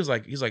 He was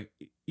like,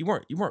 you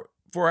weren't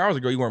 4 hours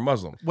ago. You weren't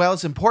Muslim. Well,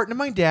 it's important to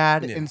my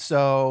dad, and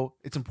so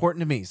it's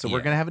important to me. So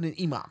we're gonna have an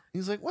imam.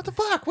 He's like, what the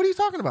fuck? What are you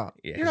talking about?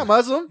 Yeah, you're not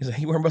Muslim. He's like,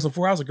 you weren't Muslim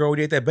 4 hours ago.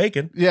 We ate that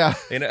bacon. Yeah.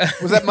 You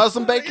Was that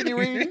Muslim bacon you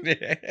were eating?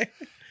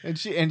 And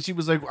she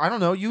was like, I don't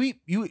know. You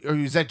or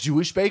is that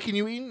Jewish bacon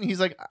you eating? He's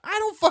like, I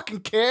don't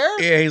fucking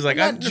care. Yeah, he's like,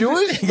 I'm not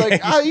Jewish.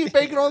 Like, I eat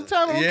bacon all the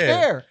time. I don't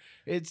care.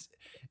 It's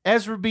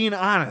Ezra being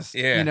honest.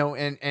 Yeah.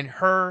 And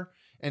her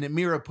and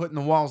Amira putting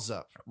the walls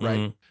up. Right.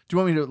 Mm-hmm. Do you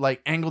want me to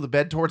like angle the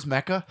bed towards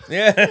Mecca?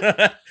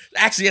 Yeah.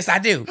 Actually, yes, I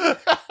do.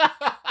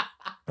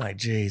 Like,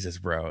 Jesus,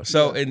 bro.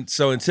 So in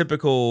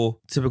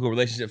typical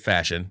relationship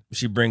fashion,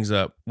 she brings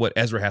up what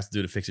Ezra has to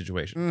do to fix the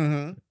situation.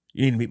 Mm-hmm.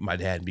 You need to meet my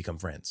dad and become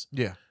friends.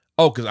 Yeah.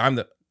 Oh, because I'm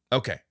the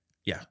okay.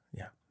 Yeah.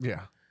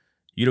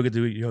 You don't get to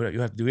do. You don't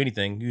have to do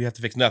anything. You have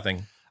to fix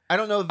nothing. I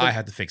don't know. I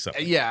have to fix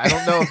something. Yeah, I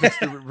don't know if it's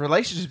the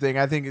relationship thing.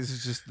 I think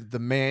it's just the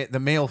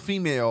male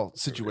female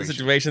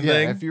situation.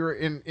 Thing. If you're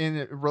in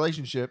a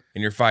relationship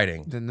and you're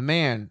fighting, then the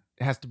man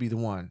has to be the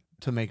one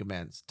to make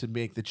amends, to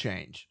make the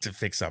change, to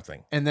fix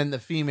something, and then the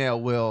female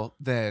will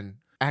then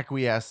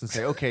acquiesce and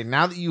say, "Okay,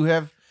 now that you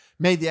have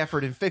made the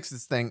effort and fixed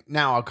this thing,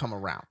 now I'll come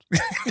around."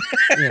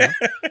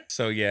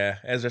 So yeah,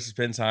 Ezra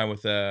spends time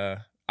with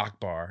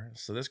Akbar.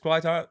 So there's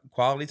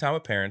quality time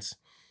with parents.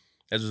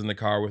 Ezra's in the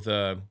car with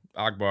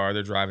Akbar.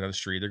 They're driving down the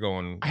street. They're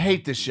going. I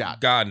hate this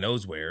shot. God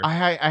knows where.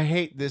 I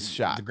hate this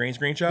shot. The green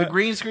screen shot? The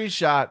green screen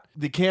shot.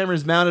 The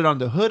camera's mounted on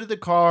the hood of the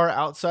car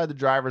outside the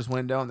driver's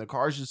window, and the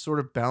car's just sort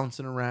of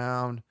bouncing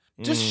around.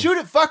 Just shoot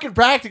it fucking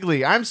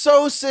practically. I'm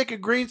so sick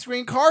of green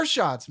screen car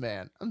shots,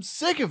 man. I'm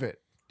sick of it.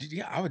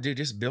 Yeah, I would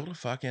just build a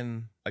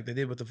fucking, like they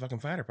did with the fucking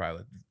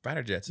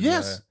fighter jets.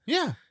 Yes.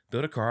 Yeah.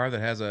 Build a car that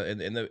has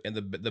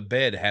the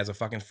bed has a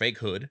fucking fake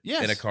hood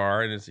in a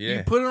car, and it's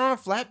You put it on a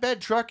flatbed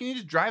truck and you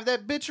just drive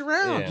that bitch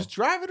around. Yeah. Just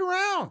drive it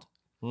around.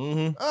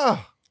 Mm-hmm.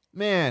 Oh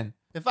man,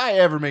 if I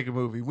ever make a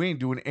movie, we ain't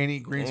doing any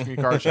green screen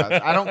car shots.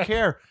 I don't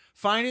care.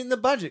 Find it in the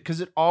budget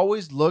because it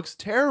always looks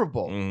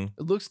terrible.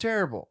 Mm-hmm. It looks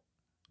terrible.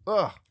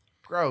 Ugh.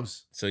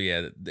 Gross. So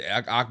yeah,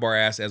 Akbar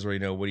asks Ezra,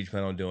 what do you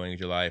plan on doing with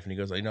your life? And he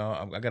goes, I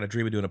got a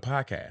dream of doing a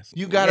podcast.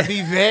 You got to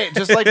be vague,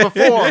 just like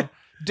before.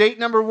 Date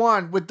number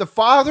 1 with the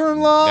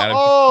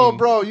father-in-law.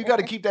 Bro, you got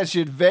to keep that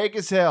shit vague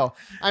as hell.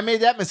 I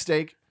made that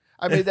mistake.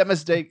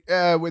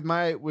 With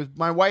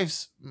my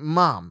wife's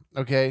mom.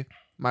 Okay,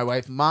 my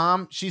wife's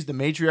mom. She's the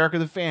matriarch of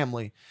the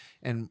family,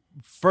 and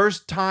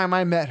first time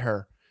I met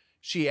her,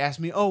 she asked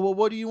me, "Oh, well,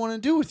 what do you want to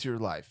do with your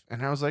life?"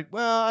 And I was like,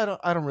 "Well,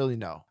 I don't really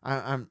know.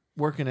 I'm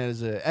working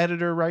as an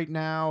editor right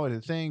now at a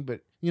thing,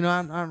 but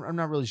I'm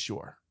not really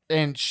sure."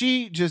 And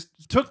she just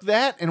took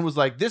that and was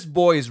like, this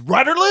boy is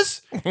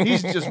rudderless.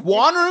 He's just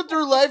wandering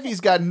through life.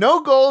 He's got no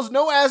goals,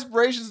 no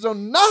aspirations, no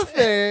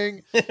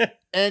nothing.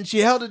 And she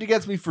held it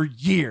against me for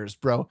years,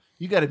 bro.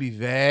 You got to be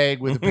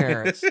vague with the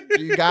parents.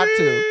 You got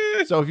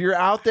to. So if you're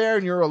out there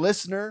and you're a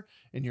listener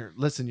and you're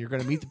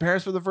going to meet the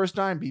parents for the first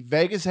time, be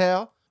vague as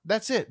hell.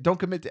 That's it. Don't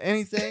commit to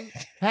anything.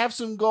 Have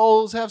some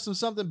goals, have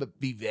something, but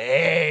be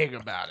vague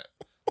about it.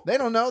 They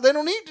don't know. They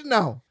don't need to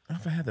know. I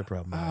don't have that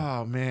problem.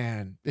 Oh,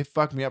 man. It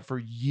fucked me up for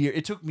years.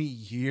 It took me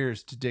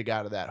years to dig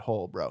out of that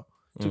hole, bro.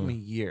 It took me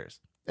years.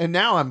 And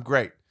now I'm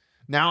great.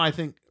 Now I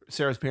think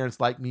Sarah's parents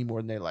like me more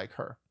than they like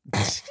her.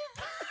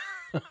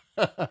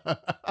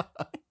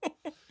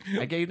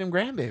 I gave them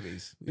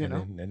grandbabies,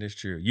 That is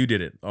true. You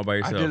did it all by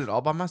yourself. I did it all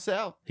by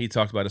myself. He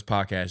talked about his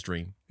podcast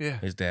dream. Yeah.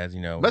 His dad's,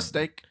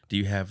 Mistake. Do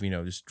you have,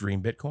 this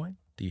dream Bitcoin?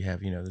 Do you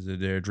have, is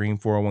there a dream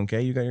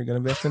 401k you're going to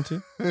invest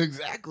into?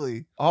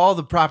 Exactly. All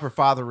the proper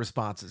father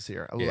responses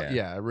here.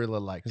 I really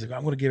like He's like,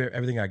 I'm going to give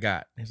everything I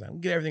got. He's like, I'm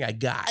going to give everything I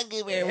got. I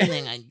give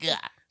everything I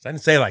got. So I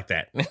didn't say it like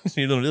that. It's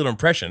a little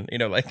impression,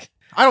 like.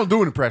 I don't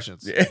do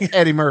impressions.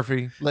 Eddie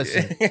Murphy.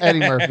 Listen, Eddie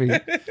Murphy,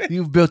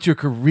 you've built your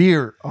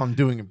career on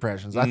doing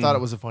impressions. I thought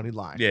it was a funny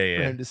line for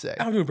him to say.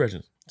 I don't do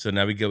impressions. So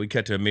now we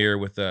cut to a mirror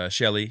with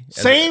Shelly.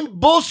 Same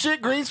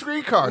bullshit green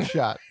screen car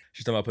shot.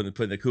 She's talking about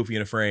putting the kufi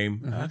in a frame.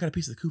 Mm-hmm. I got a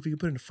piece of the kufi. You can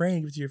put it in a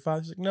frame. Give it to your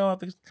father. She's like, no, I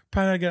think it's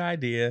probably not a good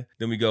idea.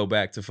 Then we go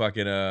back to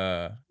fucking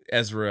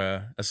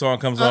Ezra. A song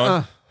comes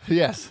on.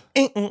 Yes.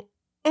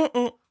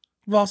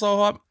 Also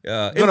hot.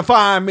 Gonna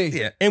find me.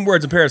 Yeah.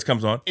 N-Words in Paris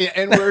comes on. Yeah,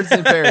 N-Words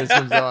in Paris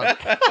comes on.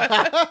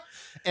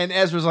 And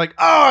Ezra's like,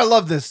 oh, I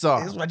love this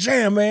song. It's my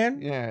jam,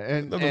 man. Yeah.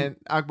 And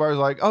Akbar's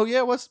like, oh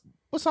yeah, what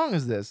song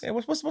is this? Yeah,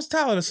 what's the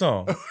title of the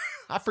song?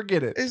 I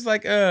forget it. It's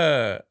like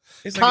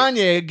it's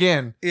Kanye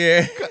again.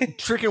 Yeah.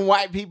 Tricking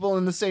white people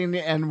into saying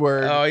the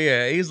N-word. Oh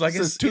yeah. He's like,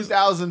 it's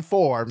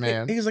 2004,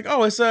 man. He's like,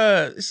 oh, it's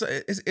something.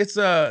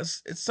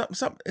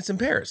 It's in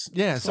Paris.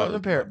 Yeah, something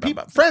in Paris.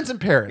 Friends in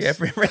Paris. Yeah,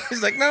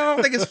 he's like, no, I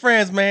don't think it's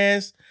friends, man.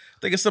 I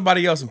think it's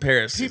somebody else in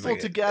Paris. People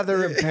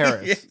together in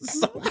Paris.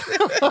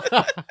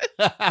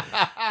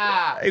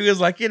 He was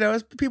like,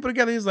 it's people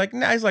together. He's like,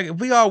 nah. He's like, if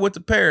we all went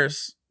to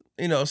Paris,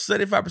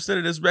 75%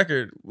 of this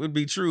record would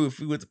be true if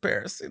we went to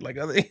Paris. Like,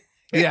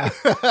 yeah.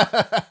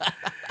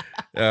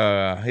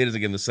 He doesn't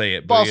get him to say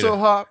it. But Also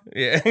hot.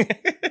 Yeah.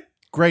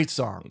 Great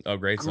song. Oh,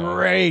 great song.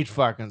 Great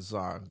fucking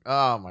song.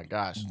 Oh my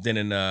gosh. Then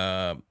in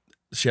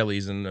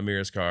Shelly's and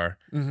Amira's car,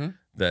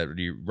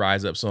 that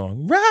Rise Up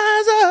song,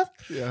 Rise Up.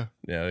 Yeah.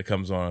 Yeah, it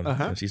comes on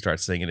and she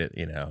starts singing it,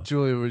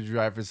 Julia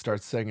Louis-Dreyfus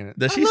starts singing it.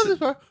 Does she love this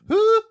part.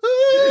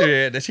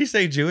 Yeah, does she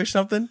say Jewish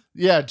something?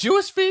 Yeah,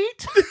 Jewish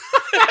feet.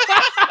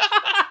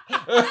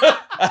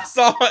 I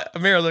saw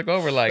Amira look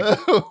over like,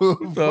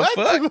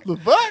 the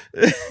fuck?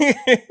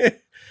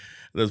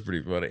 That's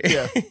pretty funny.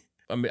 Yeah.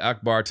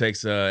 Akbar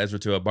takes Ezra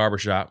to a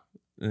barbershop.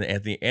 And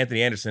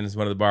Anthony Anderson is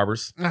one of the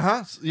barbers.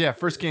 Yeah,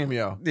 first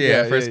cameo.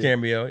 Yeah, first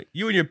cameo.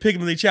 You and your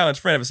pigmently challenged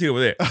friend have a seat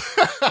over there.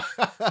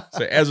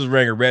 So Ezra's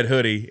wearing a red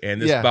hoodie,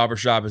 and this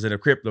barbershop is in a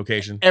crypt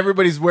location.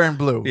 Everybody's wearing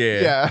blue.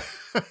 Yeah.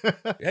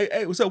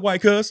 Hey, what's up,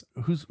 white cuz?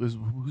 Who's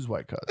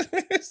white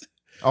cuz?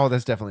 Oh,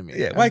 that's definitely me.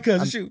 Yeah, white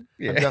cuz, shoot.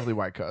 Yeah. I'm definitely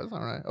white cuz. All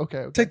right.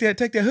 Okay. Take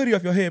that hoodie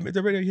off your head.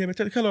 The radio head.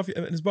 Take the color off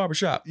in this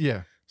barbershop.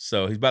 Yeah.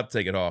 So he's about to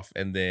take it off,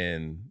 and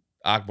then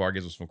Akbar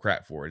gives him some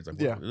crap for it. He's like,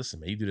 well, listen,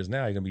 man, you do this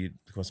now, you're going to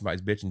become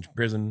somebody's bitch in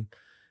prison. Is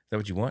that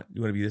what you want?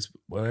 You want to be this,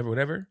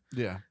 whatever?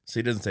 Yeah. So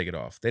he doesn't take it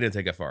off. They didn't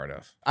take it far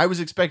enough. I was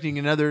expecting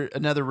another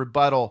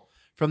rebuttal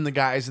from the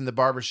guys in the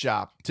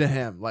barbershop to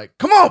him. Like,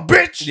 come on,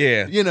 bitch!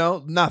 Yeah.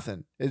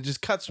 Nothing. It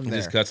just cuts from there. It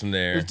just cuts from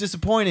there. It's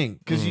disappointing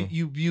because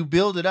you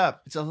build it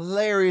up. It's a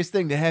hilarious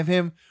thing to have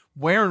him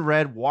wearing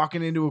red,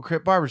 walking into a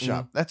crypt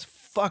barbershop. That's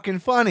fucking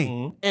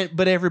funny.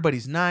 But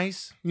everybody's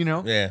nice,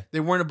 Yeah. They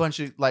weren't a bunch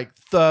of like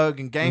thug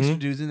and gangster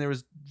dudes, and there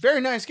was very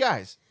nice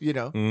guys,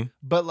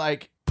 But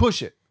like,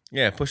 push it.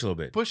 Yeah, push a little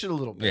bit. Push it a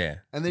little bit. Yeah.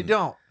 And they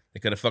don't. They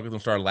could have fucked with him,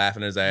 started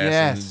laughing at his ass,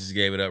 and just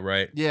gave it up,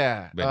 right?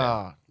 Yeah. But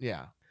no.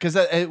 Yeah. Because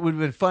it would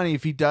have been funny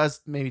if he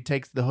does maybe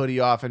takes the hoodie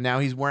off, and now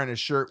he's wearing a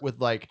shirt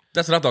with like.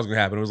 That's what I thought was gonna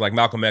happen. It was like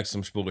Malcolm X,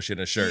 some spool of shit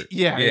in a shirt.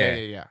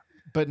 Yeah.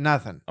 But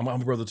nothing. I'm a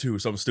brother too, or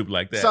something stupid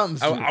like that.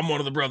 I'm one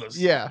of the brothers.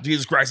 Yeah.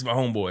 Jesus Christ is my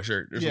homeboy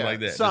shirt, or something like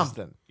that.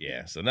 Something.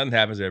 So nothing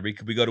happens there. We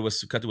go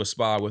to cut to a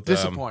spa with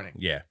disappointing.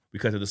 We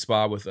cut to the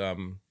spa with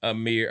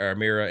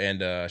Amira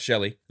and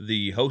Shelly.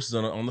 The host is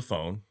on the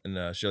phone,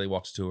 and Shelly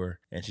walks to her,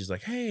 and she's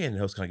like, "Hey," and the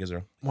host kind of gives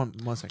her one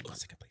second,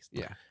 please.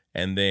 Yeah.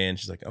 And then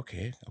she's like,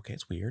 okay,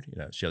 it's weird.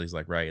 Shelly's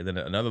like, right. And then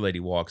another lady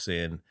walks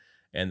in,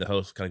 and the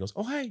host kind of goes,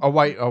 oh, hey. A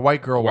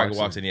white girl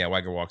walks in. Yeah,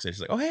 white girl walks in.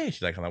 She's like, oh, hey.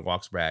 She like kind of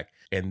walks back.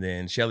 And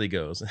then Shelly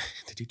goes,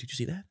 did you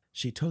see that?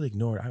 She totally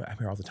ignored. I'm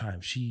here all the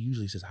time. She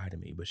usually says hi to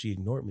me, but she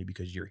ignored me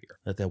because you're here.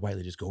 Let that white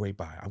lady just go right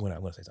by. I'm gonna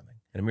say something.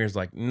 And Amir's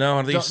like, no, I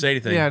don't think you say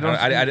anything. Yeah,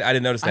 I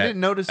didn't notice that. I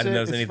didn't notice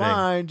anything. It's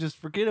fine. Just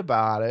forget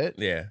about it.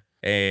 Yeah.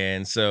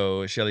 And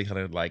so Shelly kind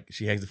of like,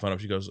 she hangs the phone up.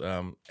 She goes,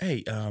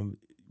 hey,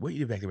 what you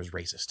did back there was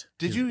racist.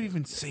 Did you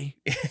even see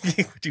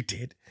what you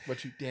did?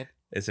 What you did?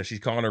 And so she's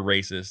calling her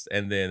racist.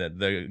 And then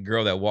the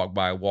girl that walked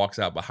by walks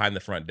out behind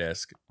the front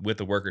desk with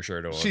the worker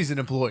shirt on. She's an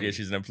employee. Yeah,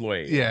 she's an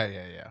employee.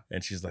 Yeah.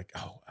 And she's like,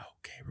 oh,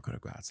 okay, we're going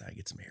to go outside and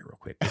get some air real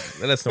quick.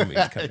 Let's know me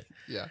coming.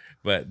 Yeah.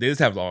 But this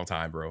happens all the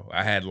time, bro.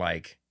 I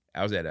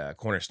was at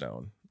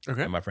Cornerstone.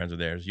 Okay. And my friends were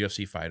there. There's a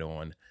UFC fight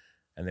on.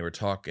 And they were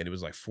talking. It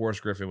was like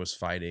Forrest Griffin was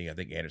fighting, I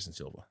think, Anderson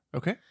Silva.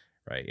 Okay.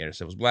 Right.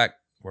 Anderson was black.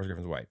 Forrest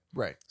Griffin's white.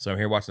 Right. So I'm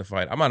here watching the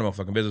fight. I'm out of my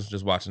fucking business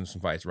just watching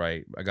some fights,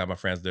 right? I got my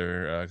friends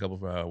there, a couple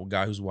of a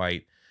guy who's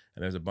white,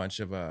 and there's a bunch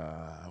of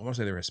I want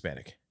to say they were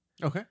Hispanic.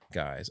 Okay.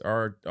 Guys.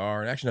 Or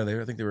actually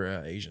no, I think they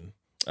were Asian.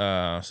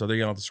 So they're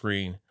yelling at the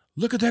screen,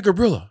 look at that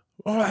gorilla.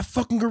 Oh, that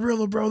fucking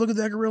gorilla, bro. Look at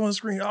that gorilla on the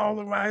screen. Oh,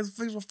 look at his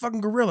face, a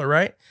fucking gorilla,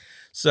 right?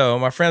 So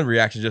my friend's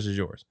reaction just as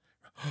yours.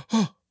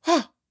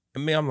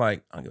 And me, I'm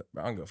like, I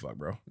don't give a fuck,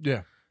 bro.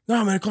 Yeah.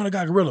 No, man, call the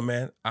guy gorilla,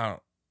 man. I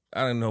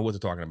don't know what they're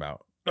talking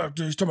about.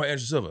 He's talking about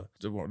Anderson Silva.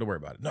 Don't worry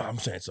about it. No, I'm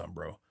saying something,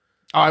 bro.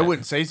 Oh, I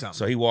wouldn't say something.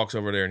 So he walks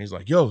over there and he's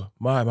like, yo,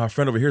 my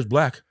friend over here is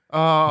black.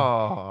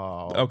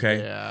 Oh, okay.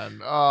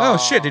 Man. Oh,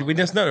 shit. Did we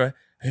just know that?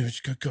 Hey,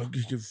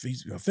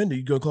 he's offended.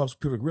 You go call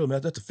people a gorilla,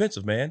 man. That's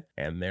offensive, man.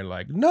 And they're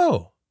like,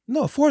 no,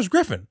 Forrest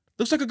Griffin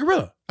looks like a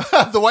gorilla.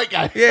 The white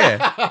guy.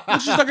 Yeah.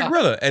 Looks just like a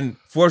gorilla. And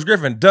Forrest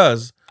Griffin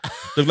does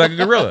look like a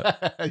gorilla.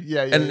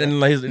 Yeah.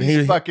 And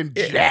he's fucking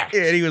jacked.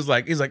 And he's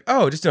like,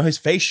 oh, just his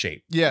face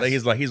shape. Yeah. Like,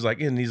 he's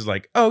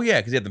like, oh yeah,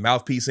 because he had the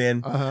mouthpiece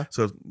in. Uh-huh.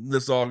 So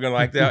this all going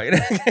like that.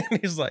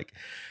 And he's like,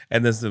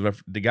 and this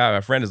the guy,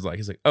 my friend, is like,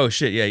 he's like, oh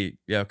shit,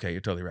 yeah, okay,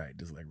 you're totally right.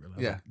 Just like gorilla.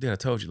 Yeah. Like, dude, I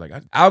told you, like,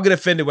 I'll get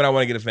offended when I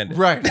want to get offended.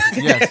 Right.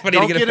 Yes. But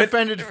Don't get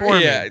offended for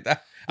me. Yeah.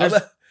 I'll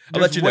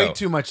let you know. There's way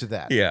too much of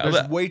that. Yeah.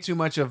 There's way too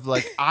much of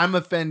like, I'm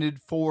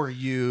offended for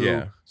you,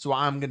 Yeah. so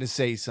I'm going to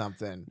say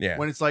something. Yeah.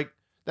 When it's like,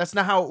 that's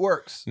not how it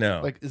works.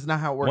 No. Like, it's not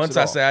how it works. Once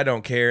I say I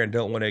don't care and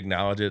don't want to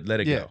acknowledge it,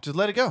 let it go. Just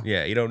let it go.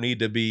 Yeah. You don't need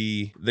to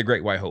be the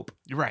great white hope.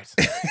 You're right.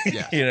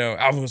 Yeah.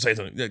 I was going to say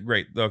something. Yeah,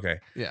 great. Okay.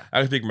 Yeah. I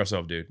can speak for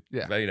myself, dude.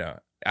 Yeah.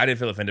 But, I didn't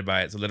feel offended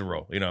by it, so let it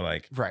roll.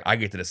 Like, right. I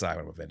get to decide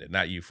when I'm offended,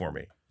 not you for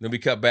me. Then we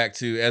cut back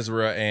to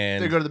Ezra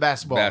and They go to the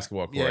basketball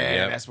court.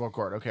 Yeah, basketball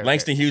court. Okay.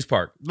 Langston Hughes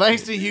Park.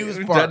 Langston Hughes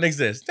Park doesn't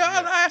exist. No,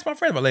 I asked my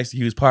friend about Langston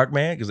Hughes Park,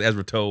 man, because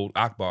Ezra told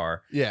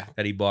Akbar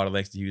that he bought a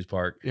Langston Hughes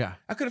Park. Yeah.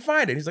 I couldn't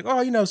find it. He's like,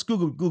 oh,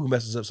 Google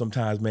messes up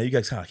sometimes, man. You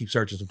guys kind of keep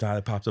searching sometimes.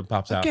 It pops up,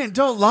 pops out. Again,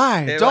 don't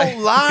lie.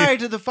 Don't lie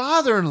to the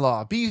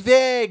father-in-law. Be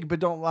vague,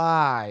 but don't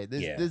lie.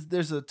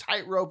 There's a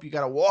tightrope you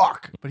got to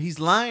walk. But he's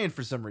lying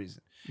for some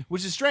reason.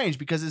 Which is strange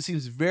because it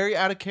seems very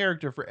out of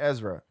character for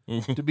Ezra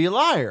to be a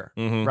liar,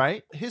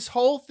 right? His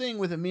whole thing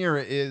with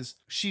Amira is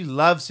she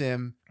loves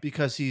him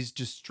because he's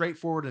just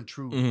straightforward and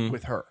true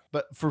with her.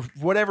 But for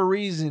whatever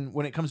reason,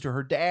 when it comes to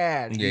her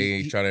dad,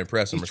 he's trying to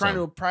impress him. He's trying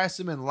to impress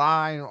him and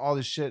lie and all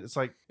this shit. It's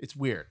like, it's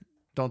weird.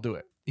 Don't do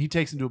it. He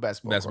takes him to a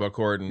basketball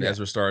court and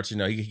Ezra starts,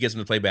 he gets him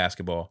to play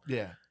basketball.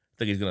 Yeah.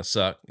 Think he's gonna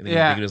suck. And then he's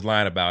thinking his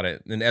line about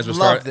it. And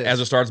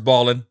Ezra starts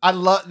balling. I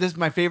love this. Is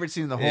my favorite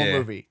scene in the whole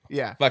movie.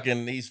 Yeah,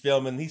 fucking, he's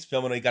filming.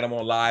 He got him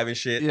on live and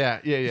shit. Yeah.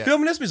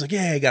 Filming this, he's like,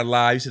 yeah, he got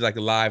live. You see like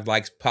the live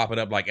likes popping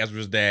up, like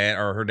Ezra's dad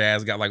or her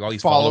dad's got like all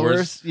these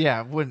followers.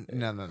 Yeah, no.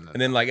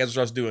 And then like Ezra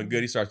starts doing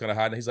good. He starts kind of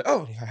hiding. He's like,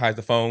 oh, he hides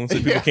the phone so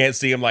people can't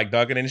see him like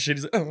dunking and shit.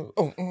 He's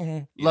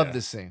like, Love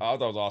this scene. I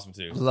thought it was awesome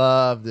too.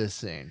 Love this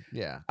scene.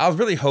 Yeah, I was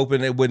really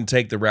hoping it wouldn't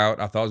take the route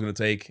I thought it was gonna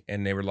take,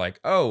 and they were like,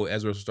 oh,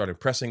 Ezra started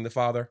pressing the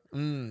father. You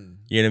know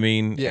what I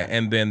mean? Yeah.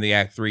 And then the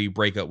Act 3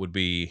 breakup would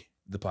be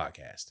the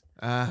podcast.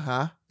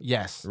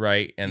 Yes.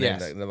 Right? And then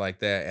they're like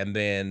that. And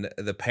then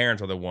the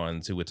parents are the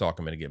ones who would talk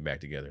them into getting back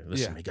together.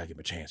 Listen, you gotta give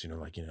him a chance,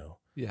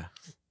 Yeah,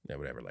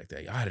 whatever, like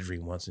that. I had a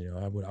dream once,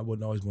 I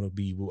wouldn't always want to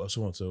be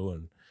so and so,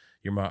 and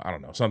your mom, I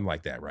don't know, something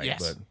like that, right?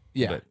 Yes.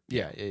 But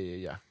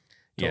yeah.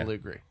 Totally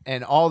agree.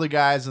 And all the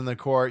guys in the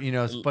court,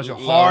 it's a bunch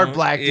of hard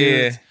black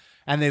dudes.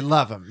 And they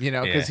love him,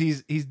 because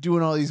he's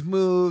doing all these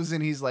moves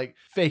and he's like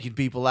faking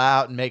people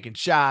out and making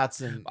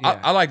shots. And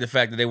I like the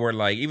fact that they weren't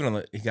like, even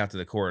when he got to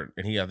the court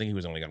and I think he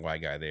was the only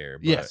white guy there.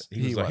 But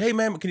he was like, hey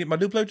man, can you my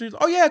dude play with you?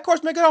 Oh yeah, of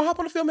course, man, I'll hop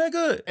on the field, man,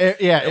 good.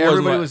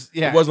 Everybody was.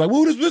 It wasn't like,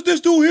 who's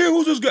this dude here?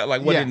 Who's this guy?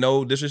 Like, wasn't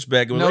no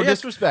disrespect. It was no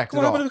disrespect.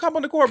 Come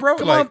on the court, bro.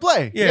 Come on,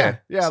 play. Yeah,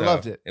 I So,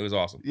 loved it. It was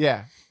awesome.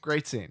 Yeah.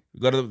 Great scene.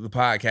 We go to the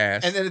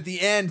podcast. And then at the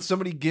end,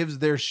 somebody gives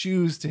their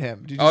shoes to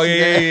him. Did you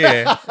see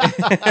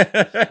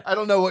that? I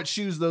don't know what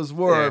shoes those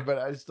were, but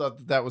I just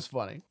thought that was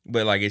funny.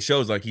 But like, it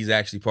shows like he's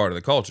actually part of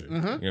the culture. You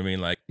know what I mean?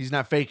 Like, he's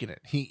not faking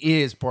it. He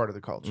is part of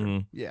the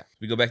culture. Yeah.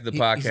 We go back to the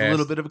podcast. He's a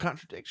little bit of a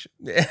contradiction.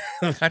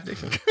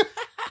 Contradiction.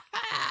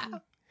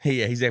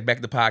 He's back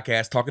at the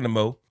podcast talking to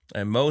Mo,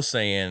 and Mo's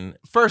saying,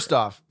 First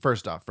off,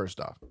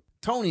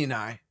 Tony and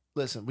I,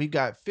 listen, we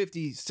got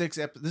 56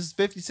 this is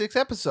 56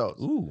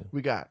 episodes. "Ooh,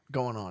 We got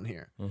going on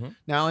here. Mhm.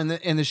 Now in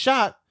the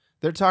shot,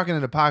 they're talking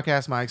into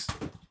podcast mics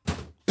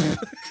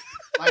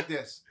like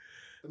this.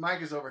 The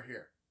mic is over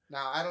here.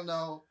 Now I don't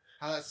know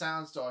how that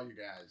sounds to all you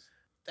guys.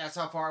 That's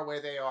how far away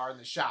they are in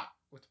the shot.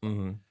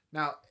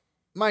 Now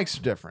mics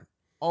are different.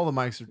 All the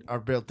mics are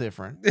built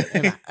different,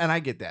 and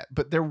I get that,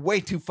 but they're way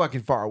too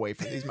fucking far away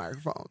from these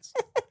microphones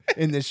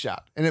in this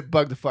shot, and it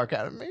bugged the fuck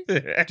out of me.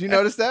 Do you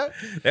notice that?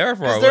 They are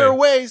far away. There are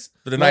ways,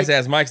 but they're nice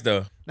ass mics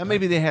though. Now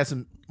maybe they had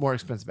some more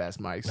expensive ass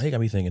mics. They got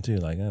me thinking too,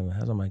 like,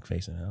 how's the mic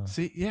facing? Oh.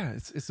 See, yeah,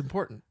 it's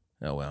important.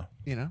 Oh well.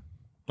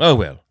 Oh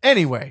well.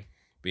 Anyway,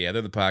 but yeah,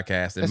 they're the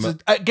podcast. this is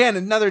again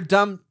another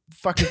dumb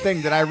fucking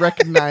thing that I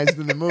recognized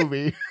in the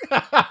movie.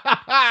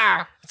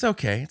 It's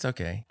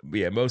okay. But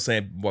yeah, Mo's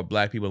saying what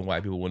black people and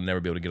white people will never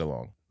be able to get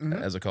along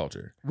as a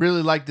culture.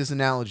 Really like this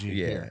analogy.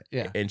 Yeah,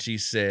 yeah. And she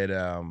said,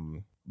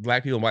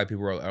 black people and white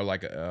people are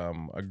like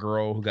a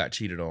girl who got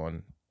cheated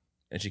on,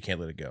 and she can't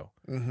let it go.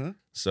 Mm-hmm.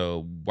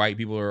 So white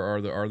people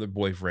are the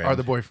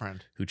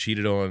boyfriend, who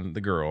cheated on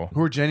the girl,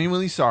 who are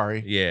genuinely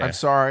sorry. Yeah, I'm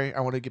sorry.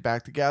 I want to get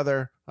back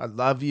together. I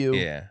love you.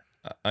 Yeah,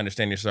 I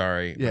understand you're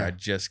sorry. Yeah, but I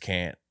just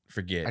can't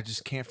forget.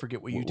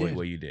 what you did.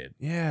 What you did.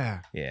 Yeah.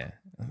 I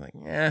was like,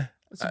 yeah.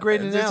 It's a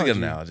great analogy. It's a good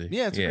analogy.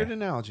 Yeah, it's a great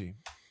analogy.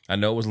 I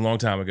know it was a long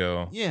time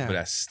ago. Yeah. But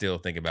I still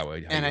think about how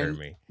you heard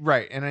me.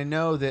 Right. And I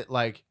know that,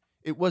 like,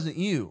 it wasn't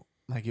you.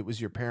 Like, it was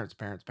your parents'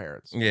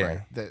 parents. Yeah. Right?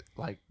 That,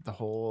 like, the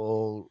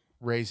whole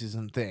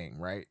racism thing,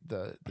 right?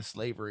 The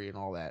slavery and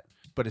all that.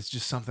 But it's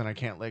just something I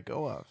can't let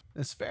go of.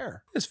 It's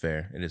fair. It's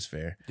fair. It is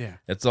fair. Yeah.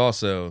 It's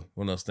also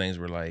one of those things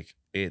where, like,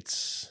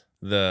 it's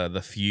the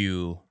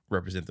few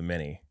represent the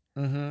many.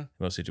 Mm-hmm. In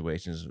most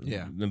situations.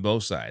 Yeah. On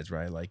both sides,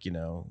 right? Like, you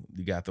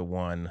got the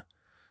one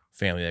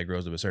family that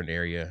grows up in a certain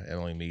area and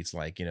only meets,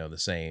 like, the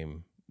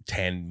same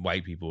 10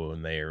 white people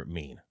and they're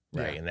mean,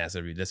 right? Yeah. And that's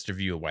the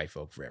view of white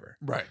folk forever,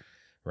 right?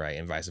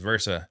 And vice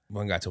versa.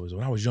 One guy told me,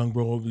 when I was young,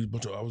 bro, I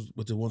was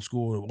with the one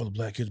school and all the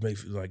black kids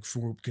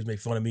four kids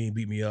made fun of me and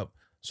beat me up,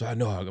 so I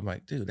know how. I'm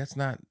like, dude, that's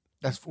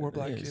 4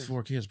 black kids. It's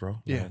 4 kids,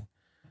 bro. Yeah.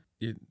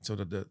 So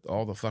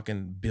all the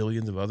fucking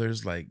billions of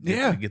others, like,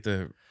 get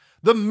the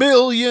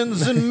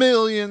millions and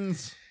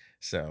millions.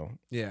 So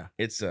yeah,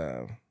 it's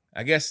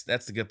I guess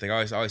that's the good thing.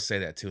 I always say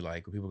that too.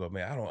 Like when people go,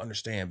 man, I don't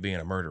understand being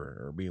a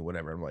murderer or being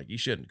whatever. I'm like, you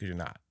shouldn't, because you're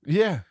not.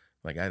 Yeah.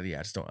 Like I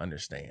just don't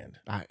understand.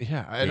 I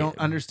don't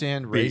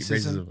understand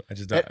racism I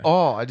just don't, at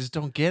all. I just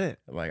don't get it.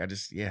 Like I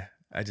just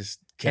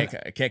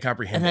can't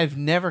comprehend. And it. I've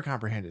never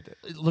comprehended it.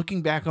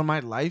 Looking back on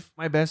my life,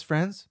 my best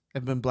friends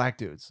have been black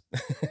dudes.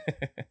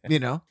 We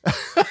didn't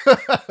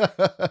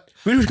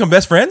become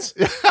best friends.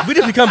 We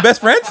didn't become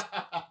best friends.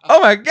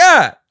 Oh my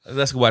god.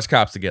 Let's go watch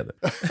Cops together.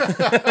 I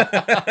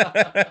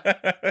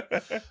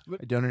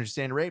don't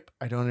understand rape.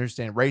 I don't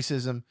understand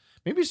racism.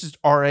 Maybe it's just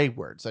RA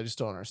words. I just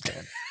don't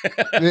understand.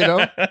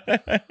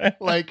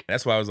 Like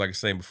that's why I was like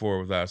saying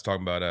before. I was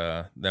talking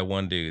about that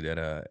one dude,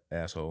 that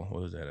asshole.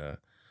 What was that?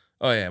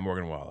 Oh yeah,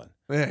 Morgan Wallen.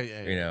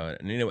 Yeah.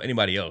 And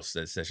anybody else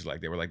that says shit like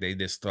they were like they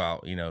just throw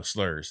out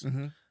slurs,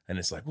 and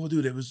it's like, well,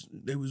 dude, it was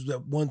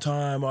that one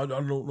time I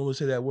don't know to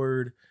say that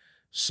word.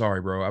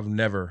 Sorry, bro. I've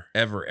never,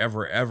 ever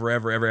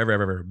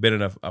been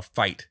in a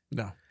fight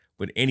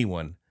with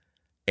anyone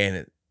and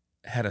it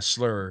had a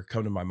slur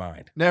come to my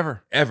mind.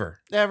 Never.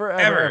 Ever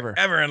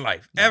in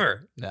life. No.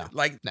 Ever. No.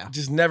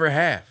 Just never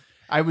have.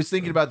 I was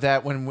thinking about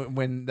that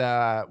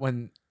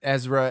when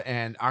Ezra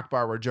and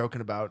Akbar were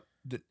joking about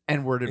the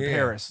N-word in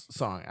Paris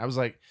song. I was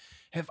like,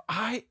 have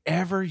I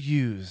ever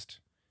used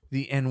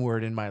the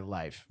N-word in my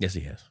life? Yes,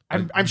 he has.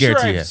 I'm sure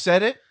I've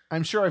said it.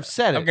 I'm sure I've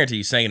said it. I guarantee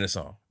you sang a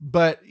song.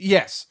 But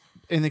yes,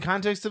 in the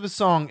context of a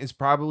song, it's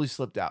probably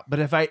slipped out. But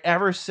if I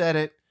ever said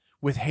it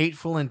with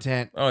hateful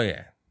intent, oh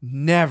yeah,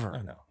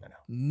 never, no,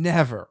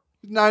 never,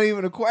 not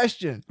even a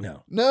question.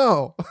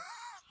 No.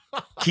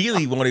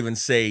 Keely won't even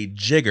say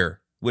jigger,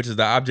 which is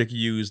the object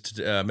used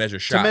to measure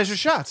shots. To measure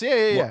shots,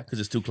 yeah. Because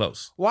it's too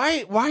close.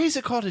 Why is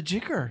it called a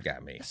jigger?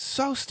 Got me. It's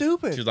so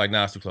stupid. She's like,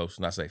 nah, it's too close,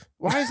 not safe.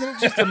 Why isn't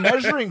it just a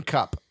measuring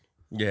cup?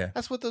 Yeah,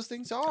 that's what those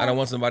things are. I don't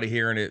want somebody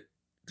hearing it.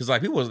 Because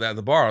like people was at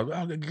the bar,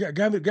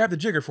 grab the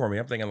jigger for me.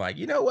 I'm thinking like,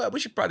 you know what? We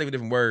should probably have a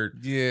different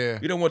word. Yeah.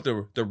 You don't want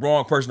the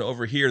wrong person to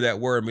overhear that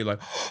word and be like,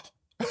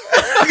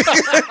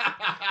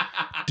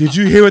 did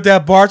you hear what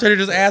that bartender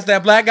just asked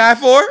that black guy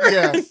for?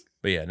 Yes.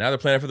 But yeah, now they're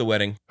planning for the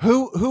wedding.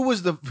 Who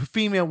was the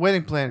female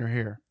wedding planner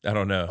here? I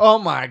don't know. Oh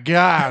my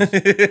God.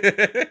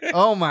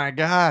 Oh my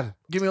God.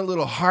 Give me a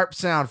little harp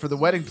sound for the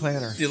wedding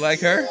planner. You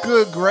like her?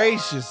 Good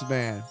gracious,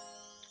 man.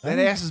 That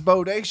ass is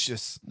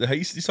bodacious.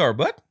 You saw her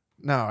butt?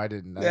 No, I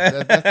didn't.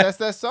 That's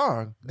that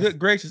song. Good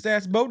gracious,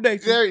 that's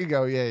bodacious. There you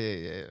go.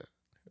 Yeah.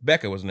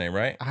 Becca was the name,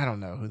 right? I don't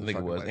know who the I think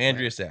fuck it was.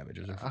 Andrea Savage.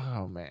 Was her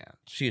oh, man.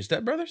 She is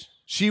Step Brothers?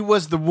 She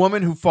was the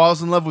woman who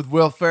falls in love with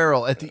Will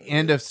Ferrell at the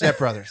end of Step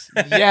Brothers.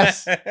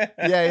 Yes.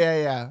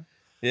 Yeah.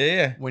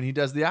 Yeah. when he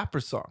does the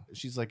opera song.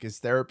 She's like his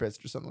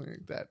therapist or something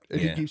like that.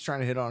 And Yeah. he keeps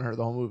trying to hit on her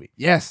the whole movie.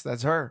 Yes,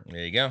 that's her.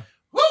 There you go.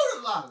 Woo!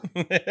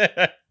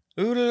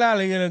 Ooh la la,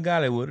 little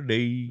golly, what a day.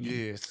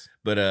 Yes.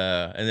 But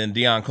and then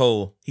Dion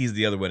Cole, he's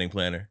the other wedding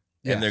planner.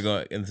 Yes. And they're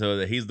going, and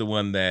so he's the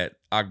one that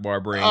Akbar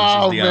brings.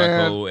 Oh, She's Dion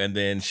man. Cole, and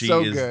then she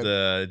So is good.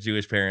 the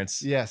Jewish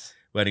parents' Yes.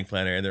 wedding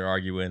planner, and they're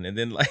arguing. And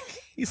then like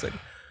he's like,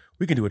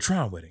 "We can do a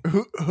Tron wedding,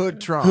 Hood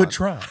Tron. Hood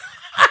Tron."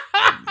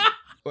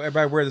 Well,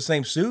 everybody wear the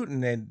same suit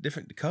and then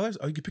different colors.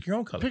 Oh, you can pick your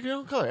own color. Pick your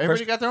own color.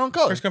 Everybody got their own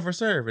color. First come, first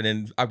serve. And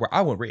then Akbar,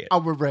 I want red. Oh,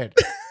 we're red.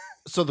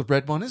 So the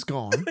red one is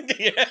gone.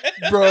 Yeah.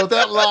 Bro,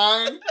 that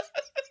line.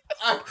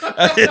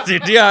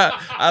 Dude, Dion,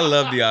 I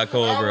love Dion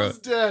Cole, I bro. was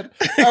dead.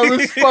 I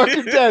was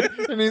fucking dead.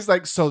 And he's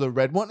like, so the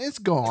red one is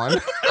gone.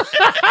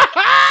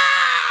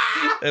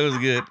 That was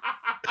good.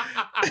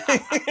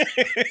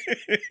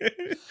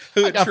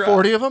 I got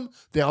 40 of them.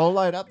 They all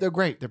light up. They're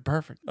great. They're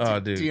perfect. Oh,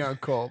 dude. Dion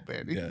Cole,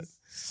 man. He's Yeah.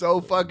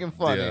 so fucking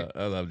funny. Yeah,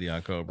 I love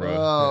Dion Cole, bro.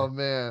 Oh,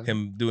 man.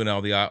 Him doing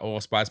all the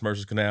Allspice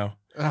commercials now.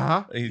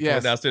 Uh-huh. He's Yes.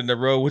 coming downstairs in the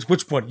road.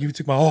 Which one? You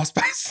took my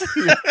Allspice.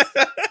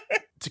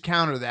 To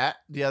counter that,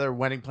 the other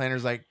wedding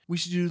planner's like, we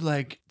should do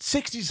like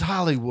 60s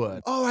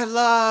Hollywood. Oh, I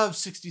love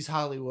 60s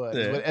Hollywood,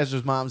 is Yeah. what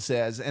Ezra's mom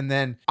says. And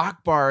then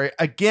Akbar,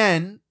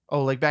 again,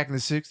 like back in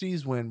the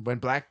 60s when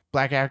black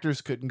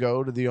actors couldn't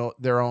go to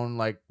their own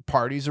like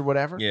parties or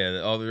whatever. Yeah,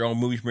 all their own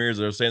movie premieres.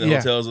 They're saying the Yeah.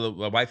 hotels the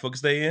white folks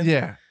stay in.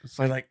 Yeah. It's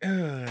They're like,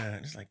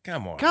 like, it's like,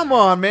 come on. come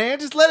on, man.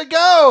 Just let it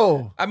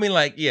go. I mean,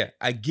 like, yeah,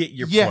 I get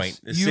your Yes,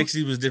 point. The you-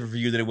 60s was different for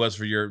you than it was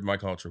for my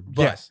culture.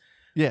 But,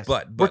 Yes.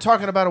 but We're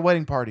talking about a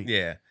wedding party.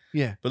 yeah.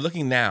 Yeah. But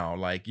looking now,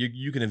 like,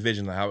 you can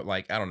envision how,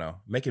 like, I don't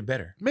know, make it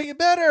better. Make it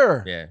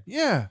better. Yeah.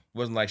 Yeah. It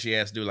wasn't like she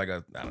has to do like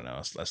a, I don't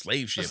know, a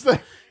slave ship. It's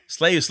like-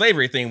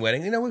 Slavery thing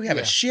wedding. You know, we have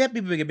Yeah. a ship,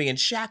 people could be in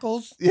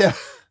shackles. yeah.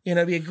 You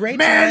know, it'd be a great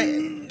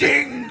time.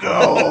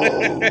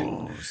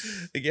 Mandingos.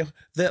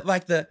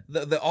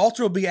 the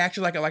altar will be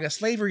actually like a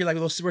slavery, like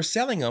we're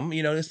selling them.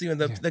 You know,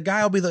 the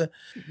guy will be the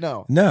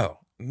No.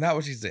 not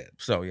what she said.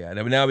 So yeah,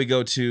 now we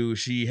go to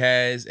she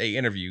has a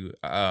interview.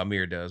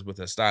 Amir does with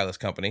a stylist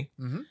company.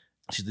 Mhm.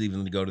 She's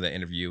leaving to go to that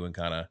interview, and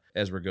kind of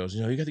Ezra goes,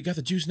 you got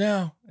the juice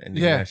now, and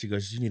Yeah. she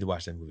goes, you need to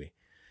watch that movie.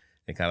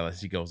 And kind of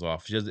she goes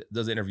off. She does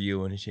the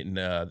interview, and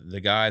the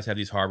guys have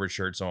these Harvard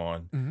shirts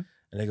on, Mhm.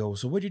 and they go,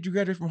 so what did you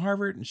graduate from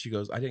Harvard? And she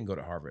goes, I didn't go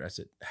to Harvard. I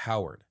said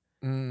Howard.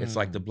 It's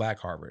like the black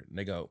Harvard. And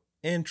they go,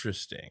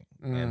 interesting.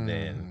 And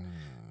then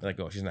they're like,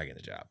 oh, she's not getting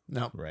the job.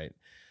 No. Right.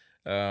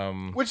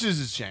 Which is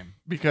a shame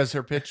because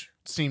her pitch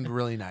seemed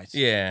really nice.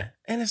 Yeah.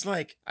 And it's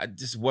like, I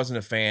just wasn't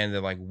a fan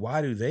that, like,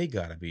 why do they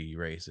gotta be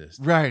racist?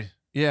 Right.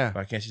 Yeah.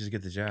 Why can't she just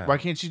get the job? Why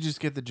can't she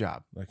just get the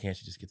job? Why can't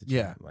she just get the job?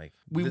 Yeah. Like,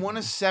 We want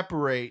to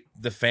separate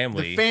the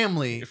family. the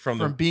family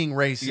from being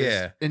racist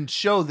Yeah. and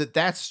show that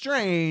that's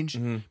strange,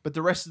 Mhm. but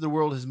the rest of the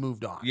world has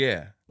moved on.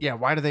 Yeah. Yeah.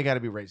 Why do they got to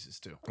be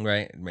racist too?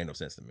 Right. It made no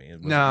sense to me.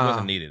 It No,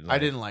 wasn't needed. I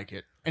didn't like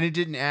it. And it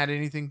didn't add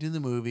anything to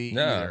the movie.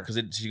 No, either.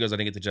 because she goes, I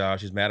didn't get the job.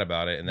 She's mad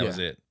about it, and that Yeah. was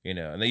it. You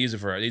know, and they use it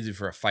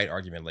for a fight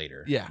argument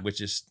later. Yeah.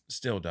 which is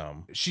still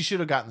dumb. She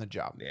should have gotten the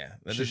job. Yeah,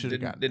 She should have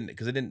gotten didn't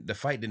because the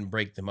fight didn't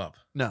break them up.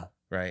 No.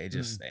 Right. It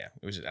just it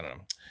was just, I don't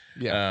know.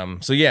 Yeah.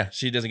 So yeah,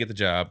 she doesn't get the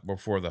job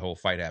before the whole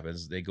fight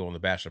happens. They go on the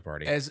bachelor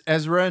party. As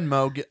Ezra and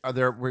Mo are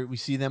there, we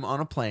see them on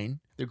a plane.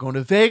 They're going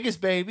to Vegas,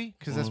 baby,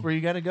 because that's where you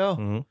got to go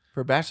Mhm.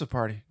 for a bachelor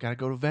party. Got to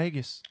go to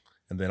Vegas.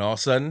 And then all of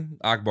a sudden,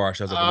 Akbar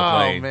shows up on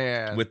the plane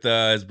man, with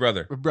his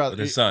brother, brother, with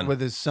his son.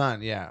 with his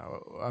son. Yeah,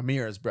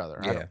 Amir's brother.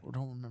 I Yeah.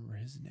 don't remember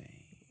his name.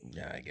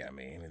 Yeah, I got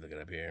me. Let me look it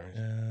up here.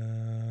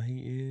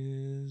 He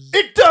is.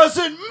 It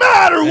doesn't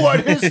matter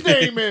what his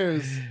name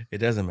is. It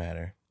doesn't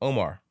matter.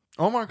 Omar.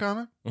 Omar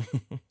Khan.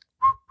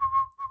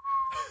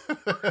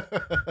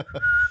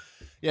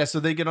 Yeah, so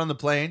they get on the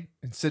plane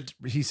and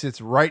he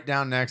sits right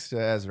down next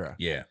to Ezra.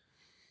 Yeah.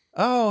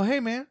 Oh, hey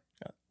man.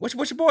 What's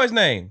your boy's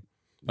name?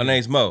 My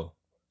name's Mo,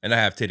 and I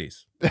have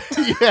titties.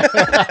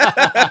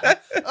 Yeah.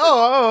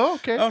 Oh,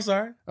 okay. I'm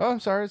sorry. Oh, I'm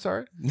sorry.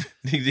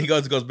 He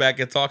goes back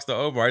and talks to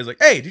Omar. He's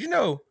like, "Hey, did you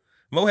know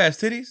Mo has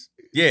titties?"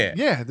 Yeah.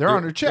 Yeah, they're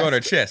on her chest. They're on her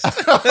chest.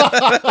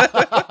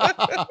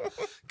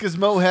 Because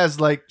Mo has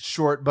like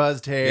short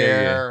buzzed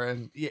hair,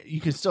 and you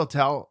can still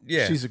tell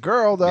she's a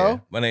girl though. Yeah.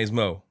 My name's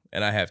Mo,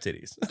 and I have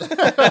titties.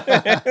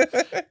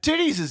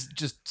 Titties is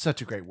just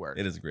such a great word.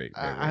 It is a great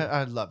word.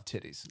 I love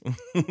titties.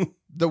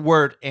 The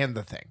word and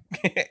the thing.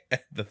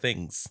 The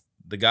things.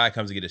 The guy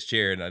comes to get his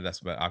chair, and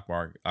that's when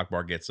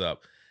Akbar gets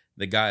up.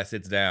 The guy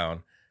sits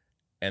down,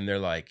 and they're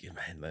like,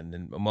 man, and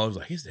then Mo's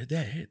like,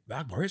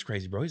 Akbar is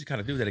crazy, bro. He's the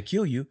kind of dude that'll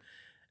kill you.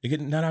 You get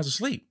 9 hours of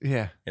sleep.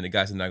 Yeah. And the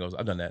guy sitting there goes,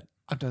 I've done that.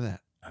 I've done that.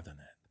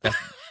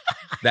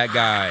 That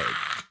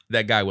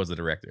guy was the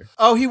director.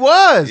 Oh, he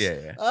was?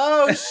 Yeah.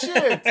 Oh,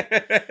 shit.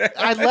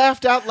 I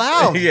laughed out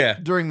loud Yeah.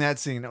 during that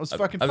scene. It was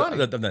fucking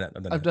funny. I've done that.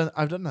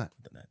 I've done that.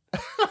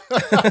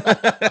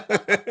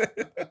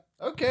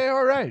 Okay,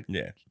 all right.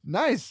 Yeah.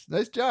 Nice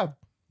job.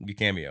 Good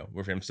cameo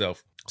with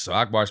himself. So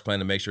Akbar's planning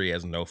to make sure he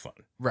has no fun.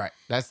 Right.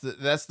 That's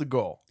the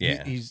goal.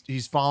 Yeah.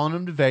 He's following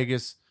him to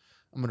Vegas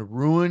I'm gonna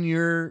ruin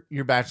your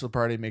bachelor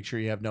party. Make sure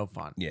you have no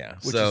fun. Yeah,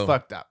 which is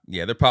fucked up.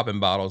 Yeah, they're popping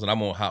bottles, and I'm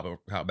gonna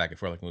hop back and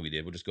forth like we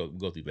did. We'll just go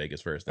through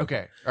Vegas first.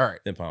 Okay, all right.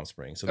 Then Palm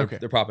Springs. So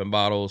they're popping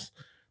bottles.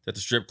 At the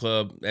strip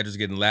club, they're just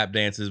getting lap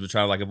dances, but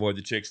trying to like avoid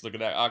the chicks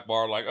looking at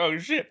Akbar like, oh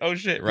shit,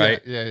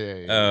 right?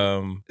 Yeah.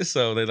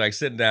 So they're like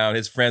sitting down.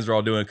 His friends are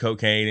all doing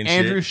cocaine and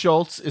Andrew shit.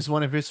 Schultz is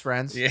one of his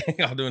friends. Yeah,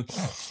 all doing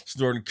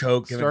snorting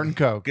coke.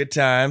 Coke. Good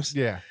times.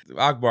 Yeah.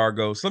 Akbar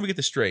goes, so let me get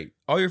this straight.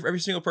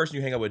 Every single person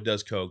you hang out with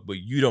does coke, but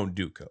you don't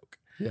do coke.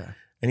 Yeah.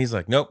 And he's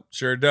like, nope,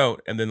 sure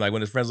don't. And then like when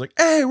his friends like,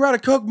 hey, we're out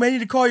of coke, man. You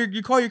need to call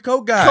your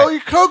coke guy. Call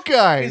your coke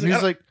guy. He's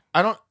like,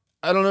 I don't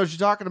know what you're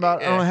talking about.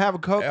 Yeah. I don't have a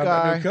coke I'm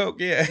guy. not doing coke,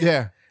 yeah.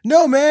 Yeah.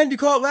 No, man, you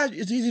call it last.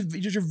 It's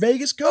your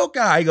Vegas coke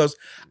guy. He goes,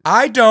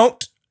 I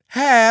don't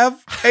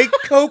have a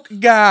coke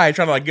guy.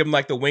 Trying to like give him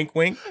like the wink.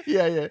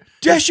 Yeah.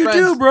 Yes, you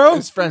do, bro.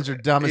 His friends are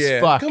dumb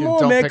as fuck. Come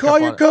on, man, call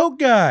your coke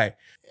guy.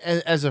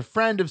 As a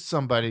friend of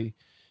somebody,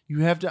 you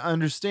have to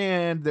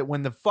understand that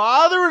when the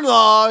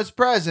father-in-law is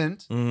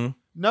present,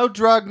 no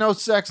drug, no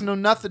sex, no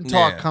nothing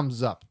talk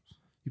comes up.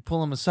 You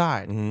pull him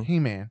aside. Hey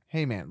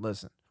man,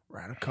 listen. We're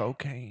out of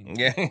cocaine.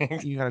 Yeah.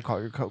 You gotta call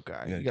your coke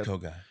guy.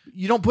 Coke guy.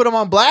 You don't put him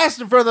on blast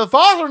in front of the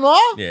father-in-law.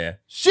 Yeah.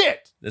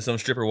 Shit. Then some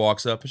stripper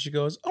walks up and she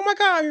goes, oh my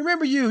God, I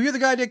remember you. You're the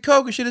guy that did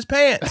coke and shit his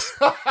pants.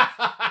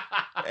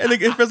 And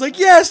the friend's like,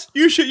 yes,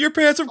 you shit your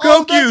pants from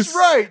coke use. That's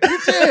right. You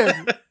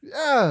did.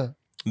 Yeah.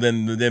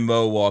 Then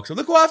Mo walks up.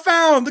 Look what I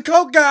found, the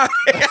coke guy.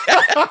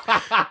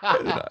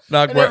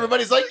 And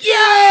everybody's like,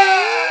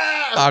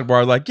 yeah.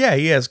 Akbar's like, yeah,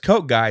 he has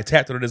coke guy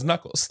tapped on his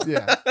knuckles.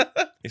 Yeah.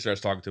 He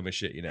starts talking to him and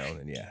shit,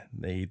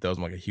 and he throws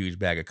him like a huge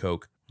bag of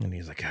coke, and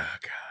he's like, oh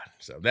God.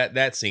 So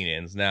that scene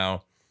ends.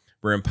 Now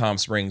we're in Palm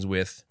Springs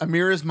with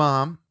Amira's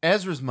mom,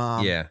 Ezra's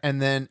mom, yeah,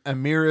 and then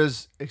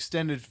Amira's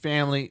extended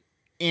family,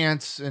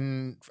 aunts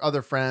and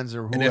other friends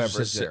or whoever. And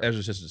Ezra's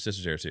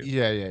sister's there too.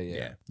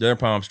 Yeah. They're in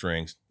Palm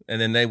Springs,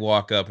 and then they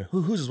walk up, and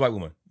who's this white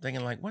woman?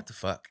 Thinking like, what the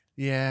fuck?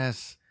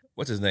 Yes.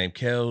 What's his name?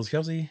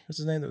 Kelsey? What's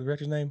his name? The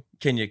director's name?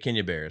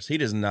 Kenya Barris. He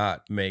does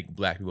not make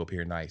black people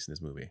appear nice in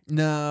this movie.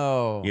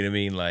 No. You know what I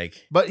mean?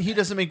 Like, but he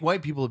doesn't make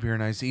white people appear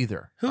nice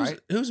either.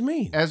 Who's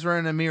mean? Ezra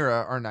and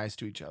Amira are nice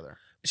to each other.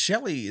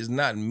 Shelley is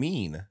not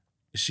mean.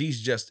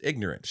 She's just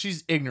ignorant.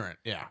 She's ignorant.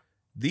 Yeah.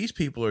 These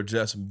people are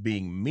just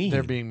being mean.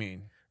 They're being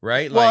mean.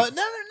 Right? Well, like,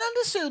 not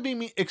necessarily being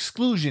mean.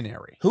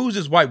 Exclusionary. Who's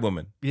this white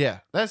woman? Yeah,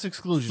 that's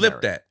exclusionary.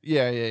 Flip that.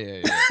 Yeah.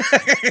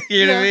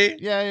 You know what I mean?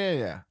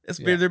 Yeah.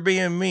 They're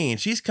being mean.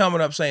 She's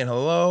coming up saying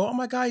hello. Oh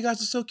my God, you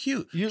guys are so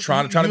cute.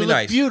 Trying to be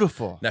nice.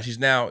 Beautiful. Now she's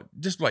now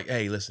just like,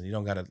 hey, listen, you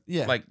don't gotta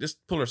like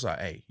just pull her aside.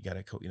 Hey, you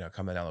gotta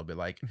come down a little bit.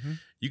 Like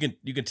you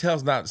can tell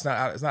it's not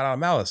out of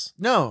malice.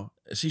 No.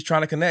 She's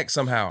trying to connect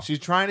somehow. She's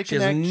trying to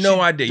connect. She has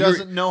no idea.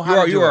 Doesn't know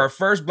how to do you it. are her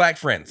first black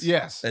friends.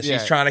 Yes. And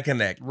she's trying to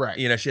connect. Right.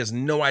 She has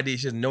no idea.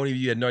 She has no idea.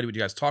 You had no idea what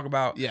you guys talk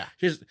about. Yeah.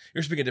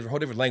 You're speaking a whole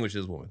different language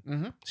to this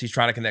woman. She's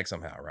trying to connect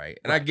somehow, right?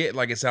 And I get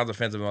like it sounds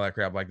offensive and all that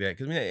crap like that.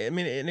 Because and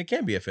it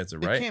can be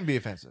offensive, right? It can be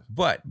offensive.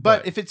 But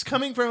if it's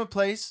coming from a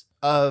place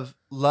of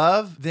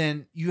love,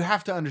 then you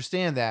have to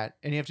understand that,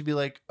 and you have to be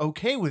like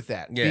okay with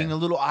that being a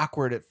little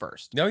awkward at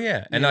first. Oh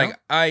yeah, and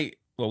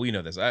well, we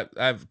know this.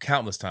 I've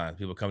countless times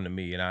people come to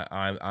me, and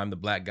I'm the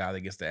black guy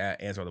that gets to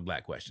answer all the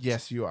black questions.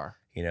 Yes, you are.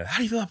 How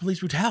do you feel about police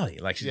brutality?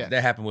 Like that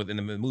happened in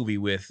the movie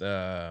with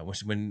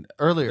when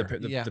earlier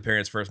the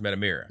parents first met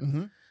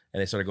Amira. And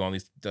they started going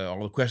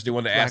all the questions they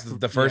wanted to ask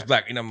the first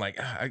black. And I'm like,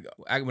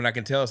 when I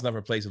can tell it's not from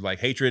a place of like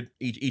hatred,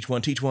 each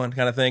one teach one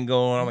kind of thing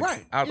going on. I'm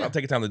like, I'll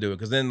take the time to do it.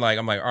 Because then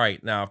I'm like, all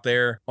right, now if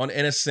they're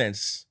in a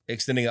sense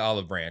extending an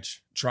olive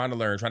branch, trying to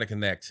learn, trying to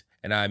connect,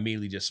 and I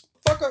immediately just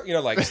fuck up,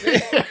 like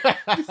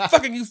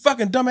you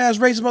fucking dumbass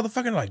racist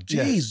motherfucker. Like,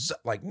 jeez,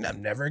 like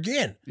never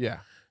again. Yeah.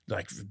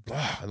 Like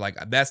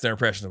that's their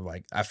impression of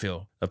like I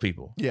feel of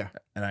people. Yeah.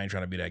 And I ain't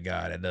trying to be that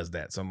guy that does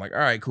that. So I'm like, all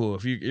right, cool.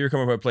 If you're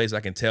coming from a place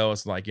I can tell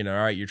it's like, all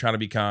right, you're trying to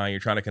be kind,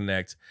 you're trying to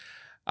connect.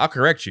 I'll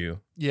correct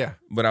you. Yeah.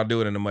 But I'll do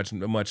it in a much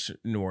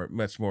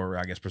more,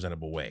 I guess,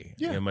 presentable way.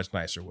 Yeah. In a much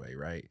nicer way,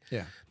 right?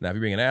 Yeah. Now if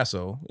you're being an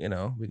asshole, we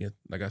can,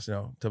 like I said,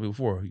 tell people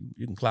before,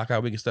 you can clock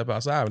out, we can step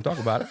outside and talk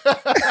about it.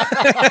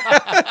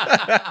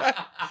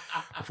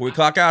 Before we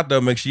clock out,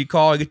 though, make sure you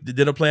call, get the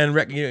dinner plan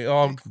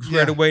all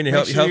squared away, and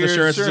health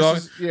insurance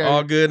is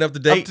all good and up to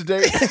date.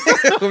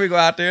 When we go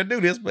out there and do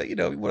this, but we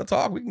want to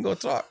talk, we can go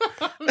talk.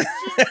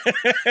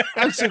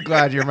 I'm so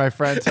glad you're my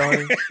friend,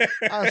 Tony.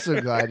 I'm so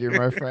glad you're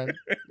my friend.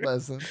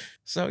 Listen.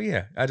 So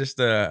yeah, I just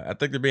I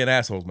think they're being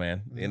assholes,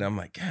 man. And I'm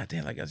like, God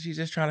damn, like she's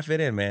just trying to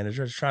fit in, man. They're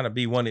just trying to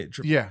be one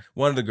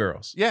of the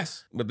girls.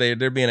 Yes. But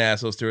they're being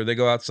assholes to her. They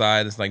go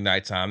outside. It's like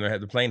nighttime. They're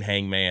playing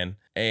hangman,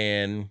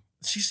 and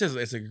she says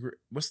it's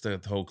what's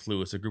the whole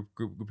clue? It's a group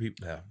of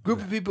people.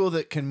 Group of people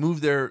that can move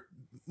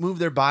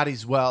their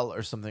bodies well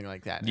or something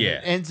like that. And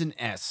it ends in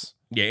S.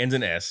 Yeah, ends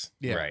in S.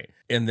 Yeah. Right.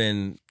 And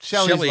then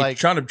Shelley's like,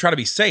 trying to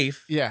be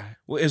safe. Yeah.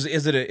 Well, is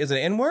it an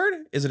N word?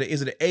 Is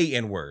it a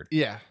N word?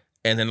 Yeah.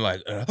 And then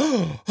like,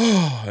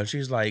 and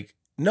she's like,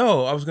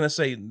 no, I was gonna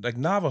say like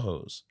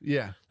Navajos.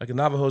 Yeah. Like the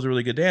Navajos are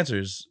really good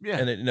dancers. Yeah.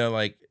 And they're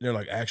like,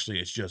 actually,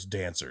 it's just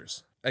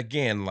dancers.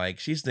 again, like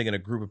she's thinking a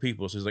group of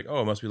people. So she's like,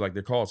 oh, it must be like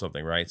they're called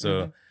something, right?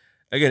 So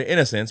again,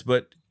 innocence,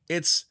 but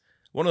it's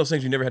one of those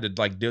things you never had to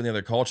like deal in the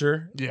other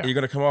culture. Yeah. You're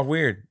gonna come off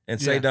weird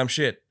and say dumb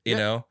shit, you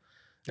know,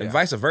 and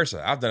vice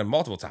versa. I've done it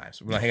multiple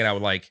times when I hang out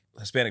with like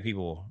Hispanic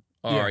people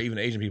or even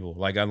Asian people.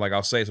 Like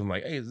I'll say something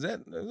like, hey, is this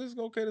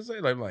okay to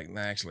say? Like, I'm like,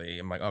 nah, actually,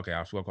 I'm like, okay,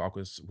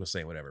 we'll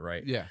say whatever,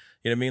 right? Yeah.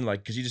 You know what I mean?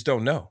 Like, because you just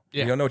don't know.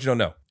 Yeah. You don't know what you don't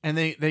know. And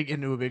they get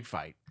into a big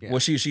fight. Yeah. Well,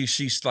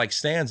 she like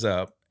stands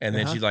up and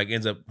then she like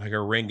ends up like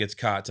her ring gets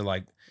caught to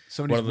like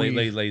Somebody's one of the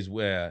weave. ladies.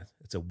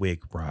 It's a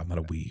wig, Rob, not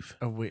a weave.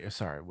 A wig.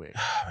 Sorry, wig.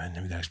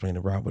 Man, we gotta explain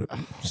to Rob.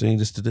 See,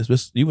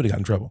 this you would have got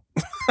in trouble.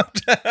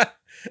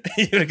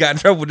 You would have got in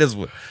trouble with this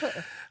one.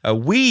 A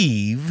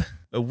weave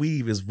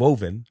is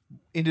woven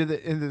into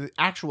the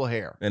actual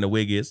hair, and a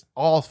wig is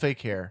all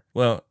fake hair.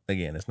 Well,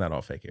 again, it's not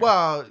all fake hair.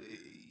 Well,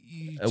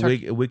 a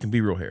wig can be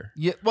real hair.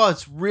 Yeah, well,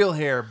 it's real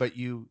hair, but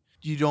you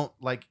don't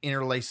like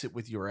interlace it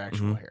with your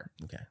actual hair.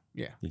 Okay,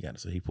 yeah, you got it.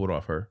 So he pulled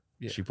off her.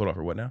 Yeah. She pulled off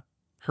her what now?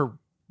 Her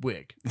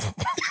wig.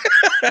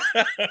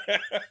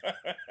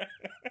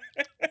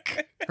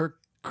 Her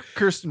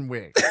Kirsten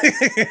wig.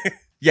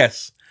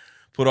 Yes,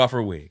 put off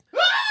her wig.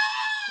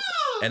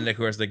 And of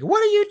course, they go,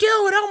 what are you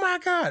doing? Oh my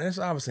God. It's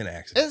obviously an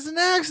accident. It's an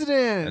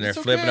accident. And they're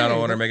flipping out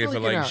on her, making her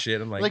feel like shit.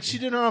 I'm like she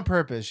did it on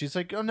purpose. She's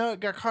like, oh no, it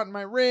got caught in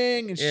my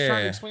ring. And she's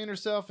trying to explain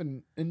herself,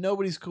 and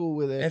nobody's cool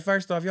with it. And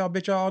first off, y'all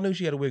all knew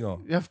she had a wig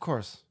on. Yeah, of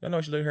course. Y'all know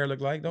what her hair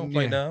looked like. Don't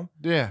play dumb.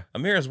 Yeah.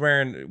 Amira's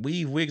wearing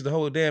wigs the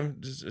whole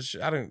damn,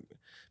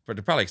 but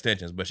they're probably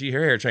extensions, but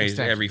her hair changed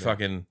every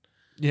fucking,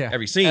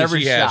 every scene.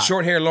 She had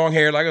short hair, long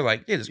hair. Like, I was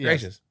like, goodness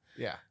gracious.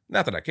 Yeah.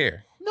 Not that I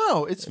care.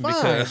 No, it's fine.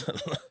 Because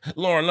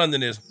Lauren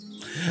London is.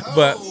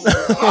 But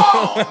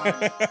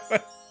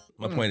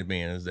my point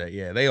being is that,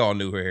 they all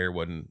knew her hair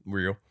wasn't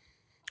real.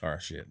 Or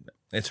shit.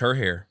 It's her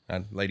hair.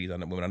 Ladies,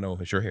 women, I know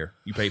it's your hair.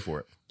 You pay for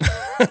it.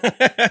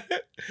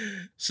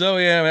 So,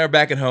 they're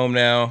back at home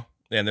now.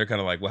 And they're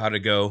kind of like, well, how'd it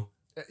go?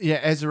 Yeah,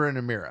 Ezra and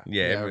Amira.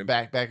 Yeah.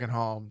 Back at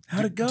home.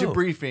 How'd it go?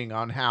 Debriefing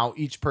on how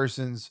each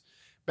person's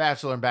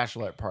bachelor and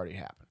bachelorette party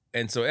happened.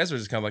 And so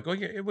Ezra's just kind of like, oh,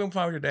 yeah, it went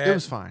fine with your dad. It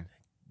was fine.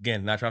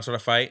 Again, not trying to start a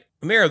fight.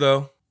 Amira,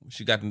 though,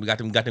 she got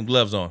them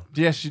gloves on.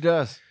 Yes, she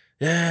does.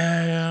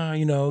 Yeah,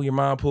 your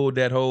mom pulled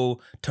that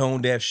whole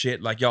tone deaf shit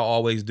like y'all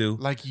always do.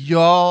 Like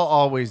y'all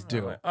always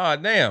do. Like, oh,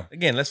 damn.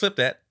 Again, let's flip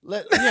that.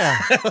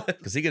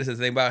 Because he could have said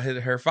something about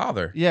her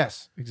father.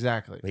 Yes,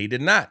 exactly. But he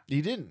did not.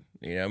 He didn't.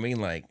 You know what I mean?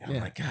 Like, oh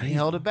my God. He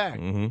held it back.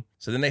 Mm-hmm.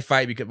 So then they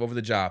fight over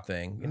the job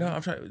thing.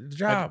 I'm trying the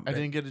job. I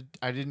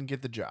didn't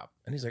get the job.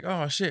 And he's like,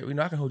 oh shit,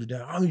 I can hold you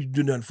down. I don't need you to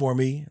do nothing for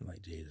me. I'm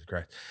like, Jesus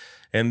Christ.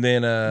 And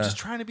then I'm just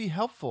trying to be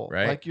helpful.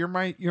 Right? Like you're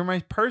my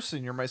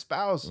person, you're my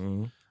spouse.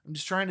 Mm-hmm. I'm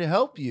just trying to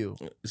help you.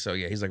 So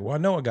he's like, well, I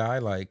know a guy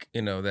like,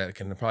 that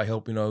can probably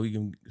help, you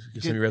can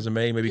send your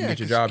resume, maybe you can get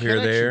your job here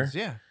or there.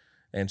 Yeah.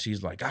 And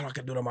she's like, I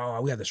can do them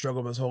all. We had to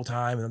struggle this whole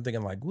time. And I'm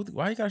thinking like,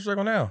 why you gotta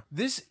struggle now?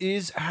 This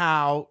is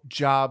how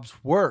jobs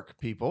work,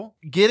 people.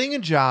 Getting a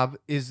job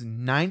is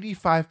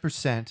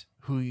 95%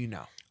 who you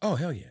know. Oh,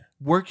 hell yeah.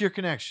 Work your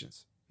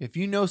connections. If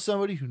you know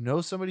somebody who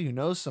knows somebody who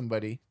knows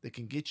somebody that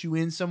can get you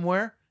in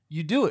somewhere,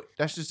 you do it.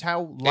 That's just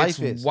how life is.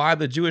 It's why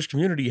the Jewish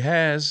community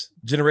has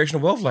generational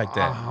wealth like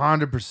that.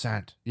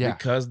 100%. Yeah.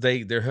 Because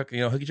they're hook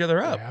each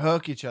other up. They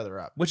hook each other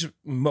up. Which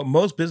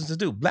most businesses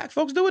do. Black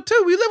folks do it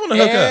too. We live on the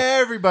hookup.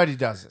 Everybody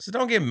does it. So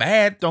don't get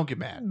mad. Don't get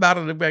mad. About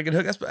it. Get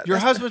hooked. Your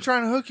husband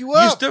trying to hook you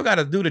up. You still got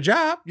to do the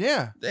job.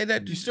 Yeah.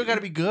 You still got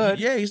to be good.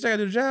 Yeah, you still got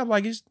to do the job.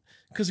 Like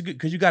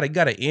because you got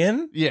to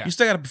end. Yeah. You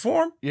still got to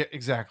perform. Yeah,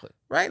 exactly.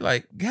 Right?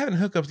 Like having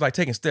hookups like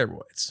taking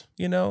steroids.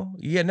 Yeah.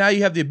 Now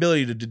you have the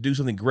ability to do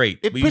something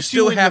great, but you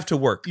still have to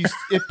work.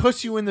 It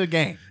puts you in the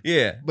game.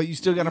 Yeah. But you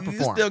still got to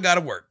perform. You still got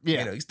to work.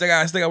 Yeah. You still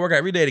got to work out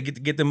every day to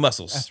get them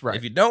muscles. That's right.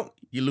 If you don't,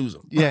 you lose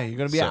them. Yeah, you're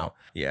gonna be out.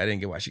 Yeah, I didn't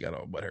get why she got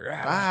all but her.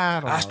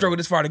 I struggled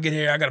this far to get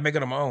here. I got to make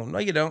it on my own. No,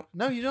 you don't.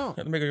 No, you don't. You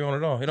have to make it your own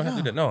at all. You don't have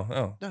to do that.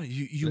 No. No,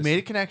 you made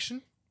a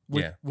connection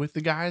with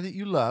the guy that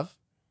you love.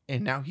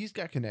 And now he's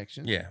got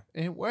connections. Yeah.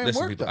 And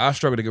listen, people, I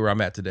struggle to get where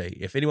I'm at today.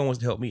 If anyone wants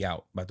to help me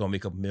out by throwing me a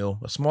couple mil,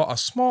 a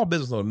small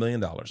business loan, $1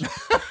 million,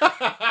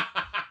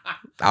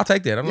 I'll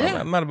take that.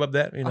 I'm not above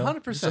that.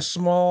 100%. It's a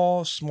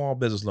small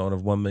business loan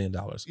of $1 million.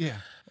 Yeah.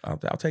 I'll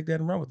take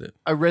that and run with it.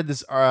 I read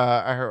this.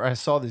 I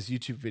saw this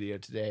YouTube video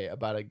today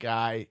about a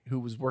guy who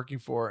was working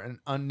for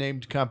an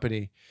unnamed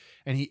company,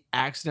 and he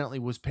accidentally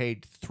was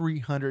paid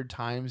 300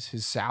 times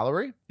his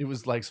salary. It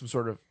was like some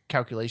sort of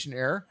calculation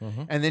error,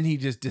 and then he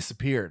just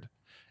disappeared.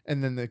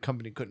 And then the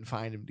company couldn't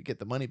find him to get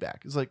the money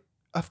back. It's like,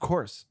 of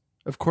course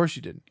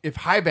you didn't. If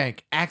High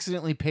Bank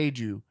accidentally paid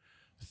you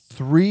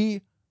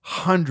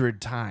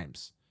 300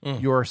 times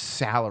your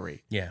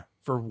salary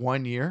for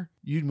 1 year,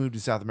 you'd move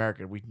to South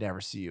America and we'd never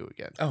see you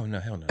again. Oh,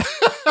 no, hell no.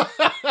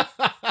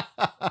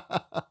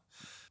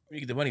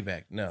 You get the money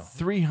back. No.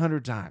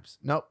 300 times.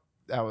 Nope.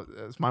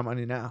 That's my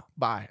money now.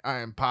 Bye. I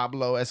am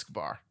Pablo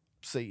Escobar.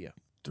 See ya.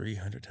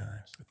 300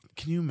 times.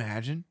 Can you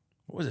imagine?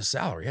 What was his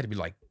salary? It had to be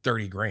like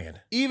 $30,000.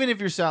 Even if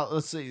your salary,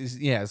 let's say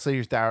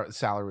your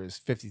salary is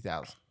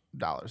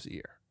 $50,000 a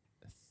year,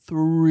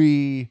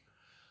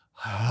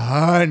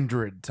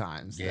 100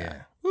 times Yeah.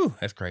 that. Woo,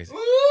 that's crazy.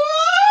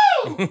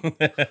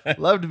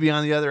 Love to be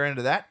on the other end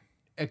of that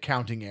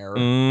accounting error.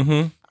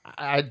 Mm-hmm.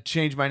 I'd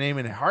change my name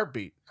in a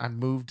heartbeat. I'd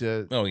move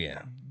to Oh,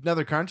 yeah.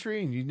 another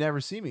country and you'd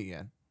never see me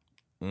again.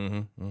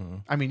 Mm-hmm. Mm-hmm.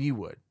 I mean, you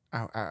would.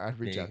 I'd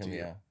reach Yeah, out to you.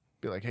 yeah.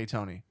 Be like, hey,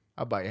 Tony,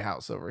 I'll buy you a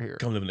house over here.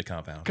 Come live in the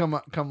compound.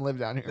 Come live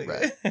down here,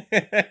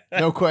 bro.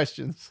 No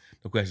questions.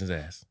 No questions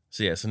asked.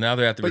 So, yeah. So now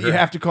they're at the But you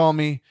have to call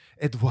me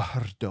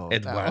Eduardo.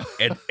 now.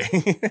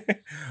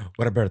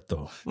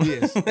 Roberto.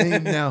 Yes.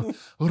 Name now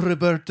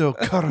Roberto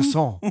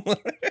Corazon.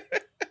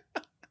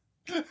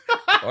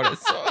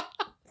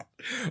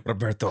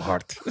 Roberto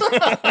Hart.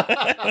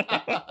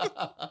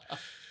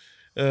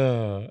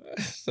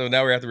 So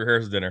now we're at the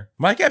rehearsal dinner.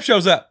 Mike Epps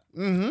shows up.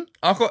 Mm-hmm.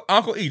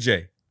 Uncle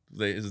EJ,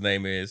 his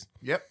name is.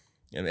 Yep.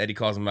 And Eddie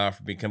calls him out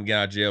for coming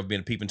out of jail,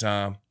 being a peeping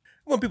Tom.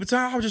 When peeping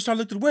Tom, I was just trying to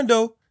look through the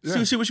window,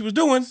 see what she was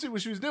doing. See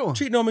what she was doing.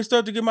 Cheating on me,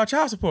 started to get my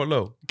child support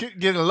low. Get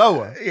it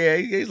lower. Yeah,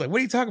 he's like, what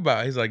are you talking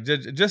about? He's like,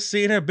 just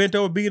seeing her bent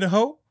over being a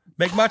hoe,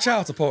 make my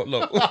child support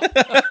low.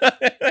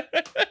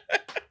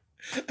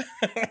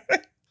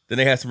 Then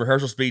they had some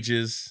rehearsal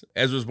speeches.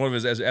 One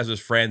of Ezra's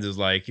friends is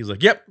like, he's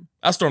like, yep,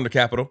 I stormed the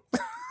Capitol.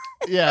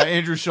 Yeah,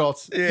 Andrew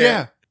Schultz.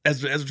 Yeah.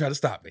 Ezra tried to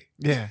stop me.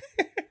 Yeah.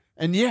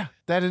 And yeah,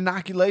 that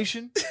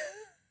inoculation,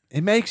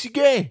 it makes you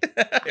gay.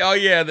 Oh,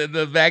 yeah,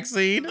 the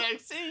vaccine.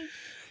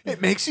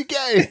 It makes you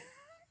gay.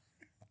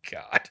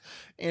 God.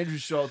 Andrew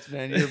Schultz,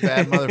 man, you're a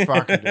bad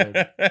motherfucker,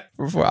 dude.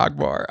 Before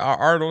Akbar,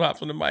 Arnold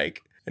hops on the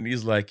mic, and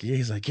he's like,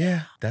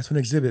 yeah, that's when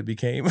Exhibit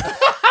became.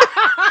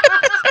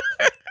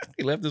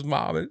 He left his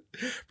mom and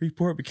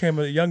Freeport, became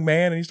a young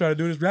man, and he started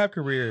doing his rap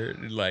career.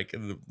 And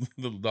the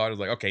little daughter's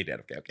like, okay,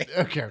 Dad,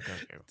 okay.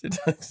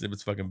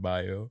 Exhibit's fucking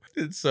bio.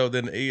 And so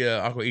then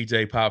Uncle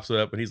EJ pops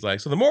up, and he's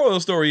like, so the moral of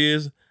the story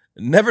is,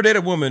 never date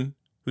a woman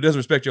who doesn't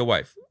respect your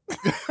wife.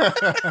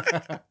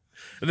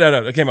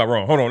 No, that came out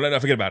wrong. Hold on, no,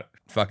 forget about it.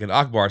 Fucking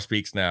Akbar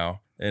speaks now.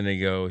 And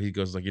he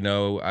goes like,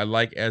 I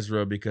like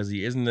Ezra because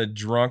he isn't a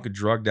drunk,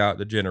 drugged out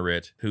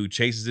degenerate who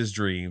chases his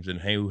dreams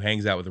and who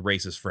hangs out with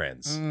racist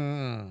friends.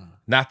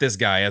 Not this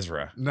guy,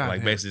 Ezra.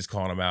 Basically just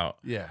calling him out.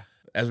 Yeah.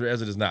 Ezra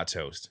does not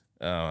toast.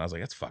 I was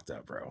like, that's fucked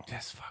up, bro.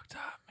 That's fucked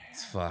up, man.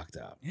 It's fucked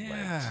up.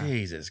 Yeah. Like,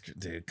 Jesus,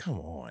 dude, come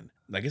on.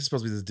 Like, it's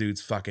supposed to be this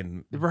dude's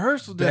fucking the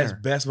rehearsal dinner.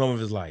 Best moment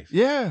of his life.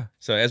 Yeah.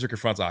 So Ezra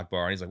confronts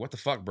Akbar and he's like, what the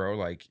fuck, bro?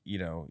 Like, you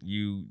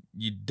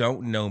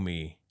don't know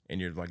me. And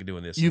you're like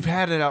doing this. You've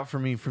had it out for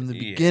me from the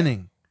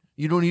beginning.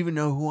 You don't even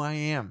know who I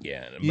am.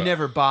 Yeah. You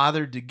never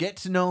bothered to get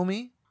to know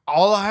me.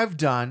 All I've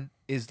done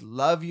is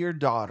love your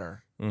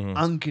daughter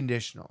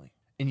unconditionally.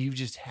 And you've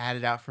just had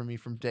it out for me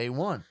from day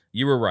one.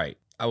 You were right.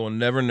 I will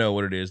never know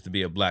what it is to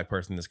be a black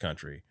person in this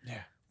country.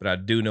 Yeah. But I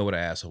do know what an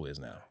asshole is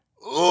now.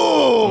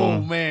 Oh,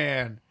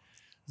 man.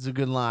 It's a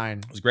good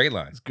line. It's a great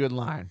line. It's a good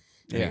line.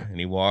 Yeah. And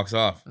he walks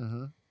off.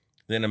 Mm-hmm.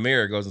 Then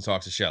Amira goes and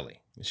talks to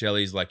Shelly. And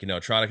Shelly's like,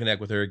 trying to connect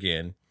with her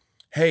again.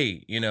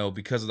 Hey,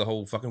 because of the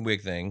whole fucking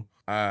wig thing,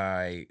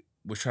 I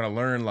was trying to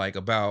learn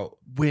about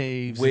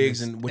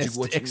wigs and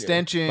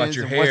extensions about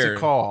your and hair. What's it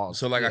called?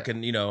 So I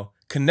can,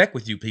 connect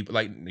with you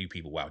people, you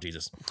people. Wow,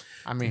 Jesus.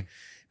 I mean,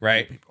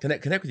 right?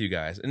 Connect with you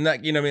guys. And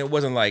not, it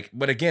wasn't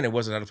but again, it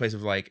wasn't out of place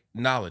of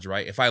knowledge,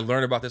 right? If I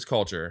learn about this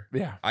culture,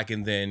 I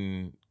can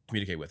then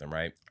communicate with them,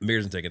 right? Amir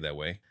doesn't take it that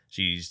way.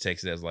 She just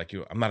takes it as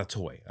I'm not a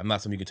toy. I'm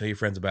not something you can tell your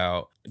friends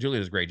about. Julia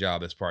does a great job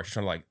this part. She's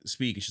trying to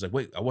speak, and she's like,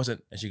 "Wait, I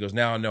wasn't." And she goes,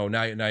 "Now you're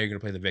gonna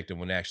play the victim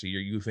when actually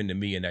you offended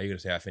me, and now you're gonna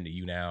say I offended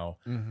you now."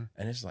 Mm-hmm.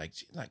 And it's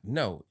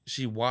no.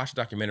 She watched a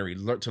documentary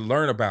to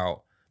learn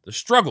about the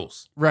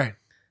struggles, right?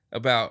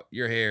 About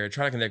your hair,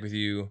 trying to connect with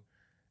you.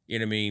 You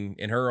know what I mean?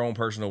 In her own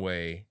personal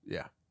way,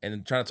 yeah.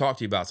 And trying to talk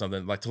to you about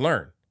something to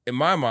learn. In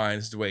my mind,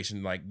 the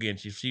situation again,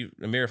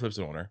 Amira flips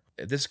it on her.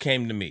 If this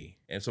came to me,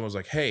 and someone's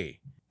like,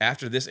 "Hey."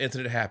 After this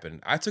incident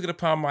happened, I took it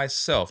upon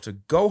myself to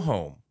go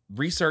home,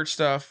 research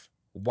stuff,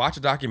 watch a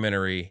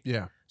documentary,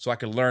 so I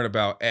could learn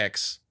about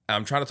X.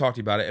 I'm trying to talk to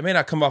you about it. It may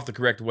not come off the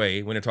correct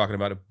way when they're talking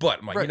about it, but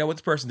I'm like, what?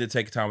 This person did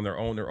take time on their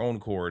own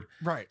accord,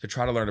 to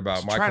try to learn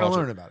about my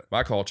culture.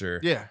 My culture.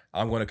 Yeah,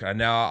 I'm going to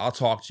now. I'll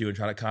talk to you and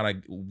try to kind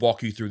of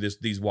walk you through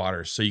these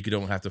waters, so you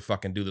don't have to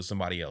fucking do this to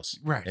somebody else,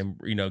 right? And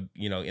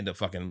end up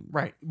fucking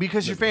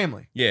because you're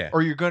family,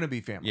 or you're going to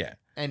be family, yeah.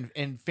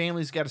 And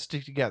families got to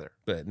stick together.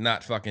 But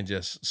not fucking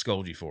just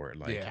scold you for it.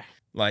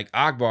 Like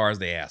Akbar is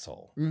the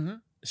asshole. Mm-hmm.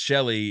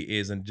 Shelly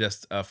isn't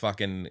just a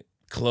fucking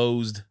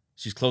closed.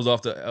 She's closed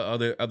off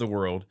the other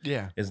world.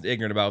 Yeah. Is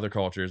ignorant about other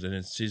cultures.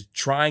 And she's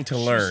trying to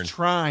learn.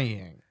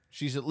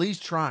 She's at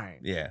least trying.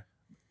 Yeah.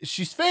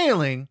 She's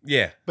failing.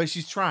 Yeah. But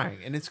she's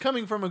trying. And it's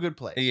coming from a good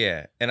place.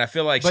 Yeah. And I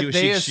feel like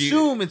they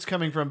assume it's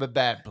coming from a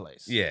bad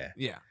place. Yeah.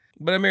 Yeah.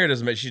 But Amira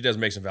does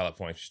make some valid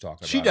points. She's talking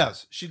about. She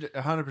does. She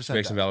 100%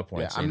 makes some valid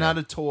points. Yeah, I'm not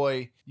a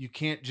toy. You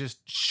can't just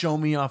show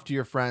me off to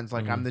your friends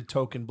like I'm the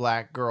token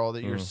black girl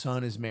that your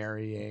son is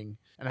marrying.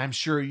 And I'm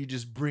sure you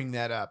just bring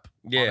that up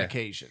on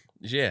occasion.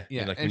 Yeah.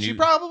 Yeah. And she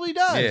probably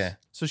does. Yeah.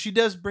 So she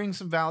does bring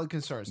some valid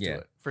concerns to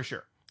it, for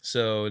sure.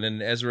 So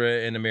then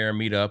Ezra and Amira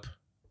meet up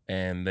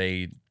and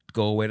they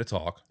go away to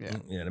talk. Yeah.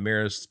 And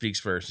Amira speaks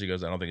first. She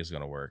goes, I don't think it's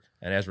going to work.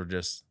 And Ezra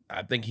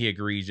I think he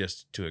agrees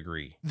just to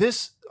agree.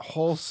 This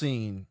whole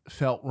scene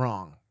felt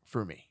wrong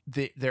for me.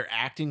 Their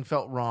acting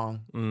felt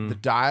wrong. The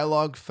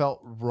dialogue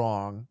felt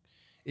wrong.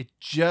 It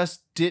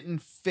just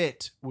didn't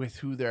fit with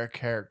who their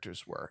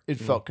characters were. It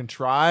felt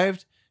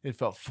contrived. It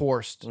felt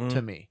forced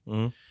to me.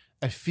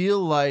 I feel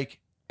like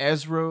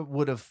Ezra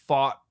would have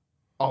fought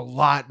a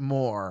lot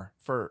more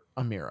for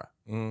Amira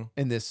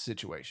in this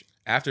situation.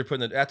 After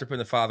putting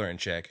the father in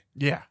check.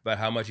 Yeah. About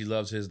how much he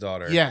loves his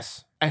daughter.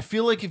 Yes. I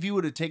feel like if you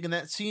would have taken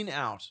that scene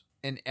out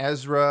and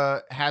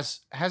Ezra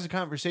has a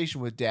conversation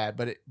with Dad,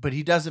 but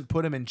he doesn't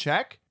put him in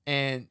check,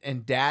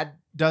 and Dad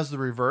does the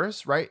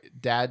reverse, right?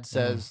 Dad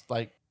says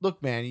like,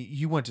 look, man,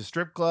 you went to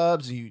strip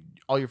clubs, and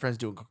all your friends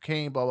doing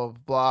cocaine, blah, blah, blah,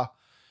 blah.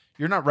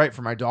 You're not right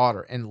for my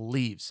daughter, and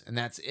leaves. And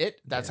that's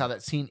it. That's how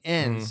that scene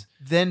ends.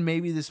 Then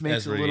maybe this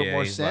makes a little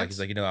more sense. He's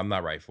like, I'm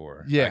not right for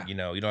her. Yeah. Like, you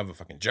don't have a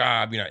fucking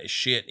job. You're not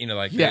shit.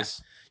 Like Yes.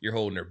 this. You're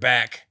holding her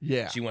back.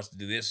 Yeah. She wants to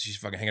do this. She's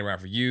fucking hanging around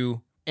for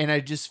you. And I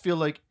just feel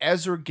like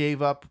Ezra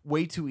gave up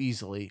way too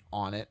easily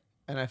on it.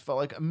 And I felt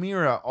like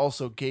Amira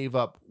also gave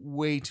up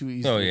way too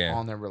easily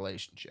on their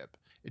relationship.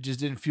 It just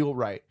didn't feel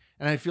right.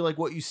 And I feel like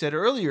what you said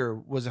earlier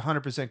was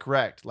 100%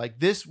 correct. Like,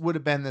 this would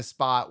have been the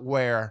spot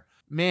where,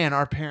 man,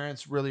 our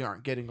parents really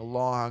aren't getting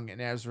along.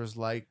 And Ezra's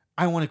like,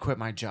 I want to quit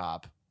my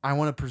job. I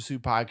want to pursue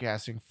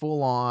podcasting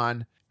full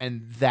on.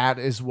 And that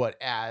is what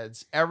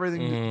adds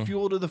everything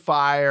fuel to the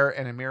fire.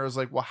 And Amira's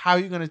like, well, how are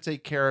you going to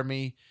take care of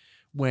me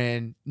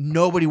when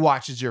nobody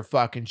watches your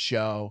fucking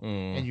show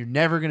and you're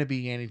never going to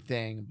be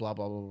anything, blah,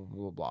 blah, blah, blah,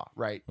 blah, blah,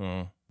 right?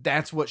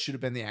 That's what should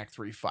have been the Act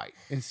 3 fight.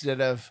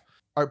 Instead of,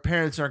 our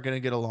parents aren't going to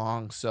get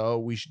along, so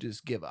we should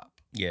just give up.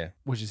 Yeah.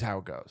 Which is how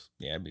it goes.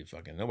 Yeah, it'd be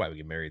fucking, nobody would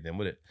get married then,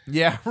 would it?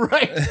 Yeah,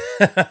 right.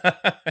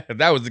 If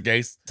that was the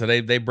case. So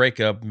they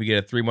break up, and we get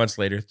it 3 months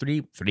later.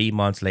 Three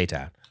months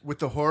later. With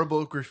the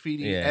horrible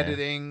graffiti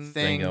editing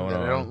thing that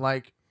I don't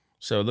like.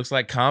 So it looks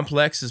like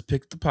Complex has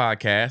picked the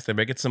podcast. They're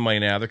making some money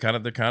now. They're kind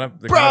of big.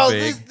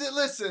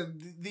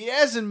 Listen, the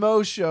Az and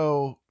Mo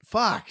show.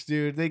 Fuck,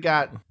 dude. They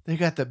got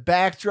the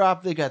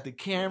backdrop. They got the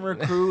camera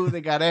crew.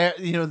 They got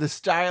the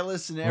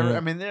stylists and everything. I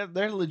mean,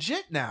 they're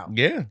legit now.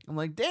 Yeah. I'm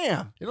like,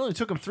 damn. It only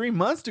took them 3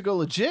 months to go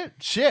legit.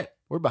 Shit.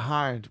 We're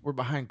behind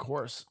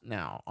course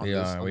now. We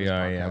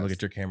are. Yeah. Look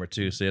at your camera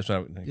too. So that's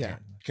what.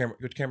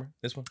 Which camera?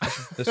 This one.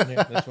 This one.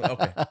 Here. This one.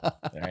 Okay.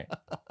 All right.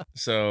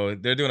 So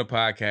they're doing a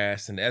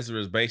podcast, and Ezra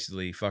is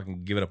basically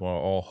fucking giving up on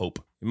all hope.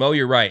 Mo,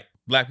 you're right.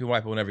 Black people, white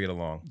people never get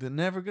along. They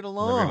never get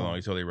along.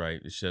 You're totally right.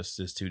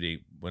 It's too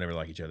deep. We'll never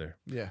like each other.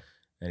 Yeah.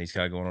 And he's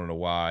kind of going on to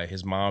why.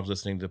 His mom's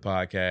listening to the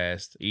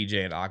podcast.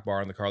 EJ and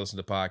Akbar in the car listen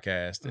to the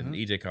podcast. And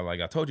EJ kind of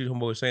like, I told you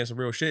homeboy was saying some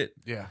real shit.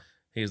 Yeah.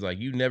 He's like,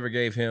 you never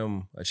gave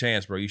him a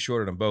chance, bro. You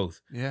shorted them both.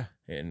 Yeah.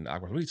 And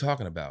Akbar, what are you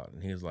talking about?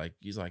 And he's like,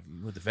 you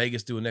went to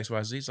Vegas doing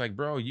XYZ. He's like,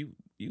 bro, you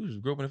was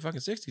grew up in the fucking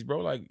 60s,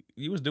 bro. Like,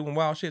 you was doing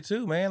wild shit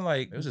too, man.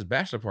 Like, it was his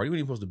bachelor party. You weren't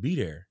even supposed to be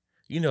there.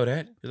 You know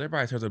that. Because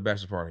everybody turns to the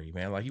bachelor party,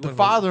 man. Like, the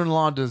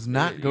father-in-law does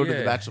not go to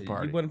the bachelor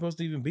party. You wasn't supposed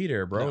to even be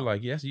there, bro. No.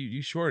 Like, yes,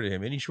 you shorted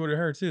him. And he shorted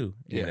her too.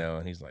 You Yeah. know,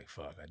 and he's like,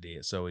 fuck, I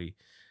did. So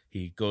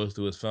he goes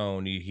through his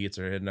phone. He hits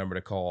her head number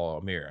to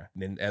call Amira.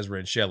 And then Ezra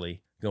and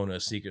Shelly going to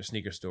a secret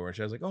sneaker store, and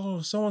she was like, oh,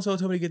 so-and-so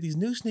told me to get these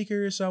new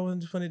sneakers, so I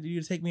wanted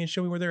you to take me and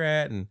show me where they're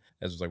at. And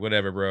Ezra's like,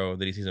 whatever, bro.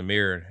 Then he sees a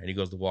mirror, and he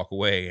goes to walk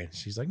away, and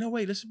she's like, no,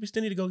 wait, we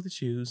still need to go get the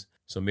shoes.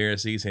 So Mira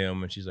sees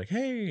him, and she's like,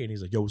 hey, and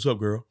he's like, yo, what's up,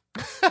 girl?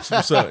 What's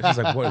up? She's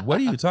like, what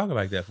are you talking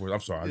like that for?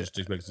 I'm sorry, I just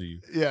expected to see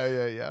you.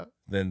 Yeah.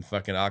 Then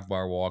fucking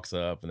Akbar walks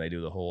up, and they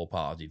do the whole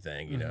apology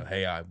thing. You know,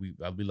 hey, we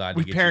lied to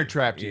we get you. We parent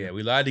trapped you. Yeah,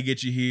 we lied to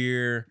get you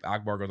here.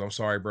 Akbar goes, I'm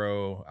sorry,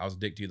 bro. I was a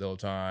dick to you the whole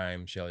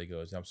time. Shelly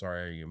goes, I'm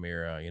sorry,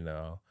 Mira, you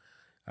know.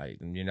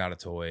 You're not a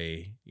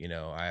toy, you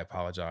know. I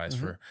apologize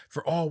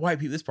for all white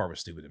people. This part was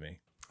stupid to me.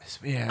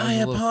 Yeah, I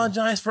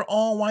apologize for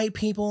all white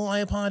people. I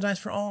apologize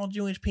for all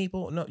Jewish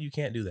people. No, you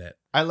can't do that.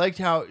 I liked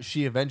how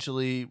she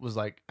eventually was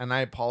like, and I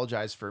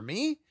apologize for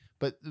me,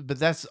 but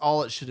that's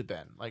all it should have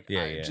been. Like,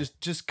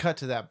 just cut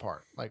to that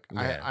part. Like,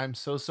 I'm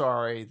so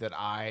sorry that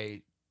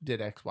I did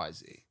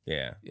XYZ.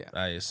 Yeah.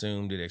 I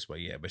assumed did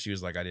XY. Yeah, but she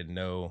was like, I didn't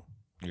know,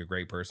 you're a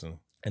great person.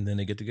 And then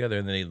they get together,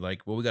 and then they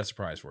like, well, we got a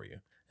surprise for you.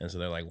 And so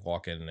they're like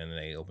walking, and then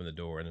they open the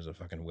door, and there's a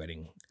fucking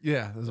wedding.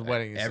 Yeah, there's a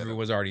wedding.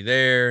 Everyone's already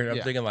there. And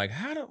I'm thinking like,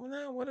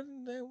 what did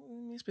they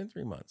spend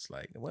 3 months?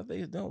 Like, what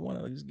they don't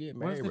want to just get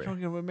married? What if they don't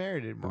get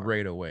married anymore?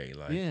 Right away.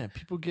 Like, yeah,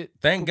 people get.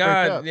 Thank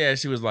God. Yeah,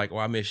 she was like,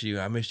 well, I miss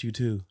you. I missed you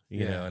too.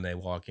 You know, and they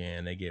walk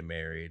in, they get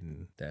married,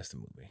 and that's the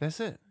movie.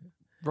 That's it.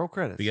 Roll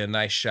credits. We got a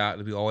nice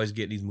shot. We always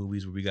get in these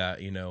movies where we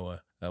got, you know,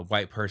 a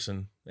white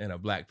person and a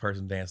black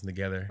person dancing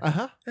together.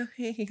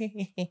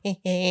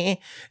 It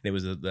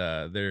was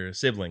their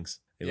siblings.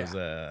 It was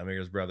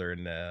Amira's brother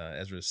and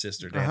Ezra's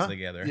sister dancing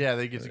together. Yeah,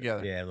 they get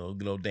together. Yeah,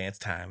 little dance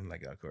time.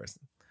 Like, of course,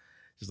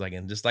 just like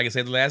I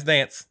said, The Last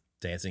Dance.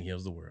 Dancing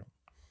heals the world.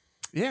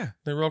 Yeah,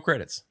 the roll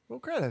credits. Roll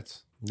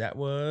credits. That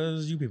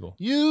was You People.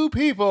 You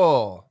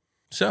People.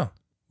 So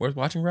worth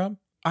watching, Rob?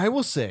 I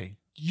will say,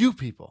 You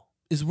People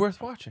is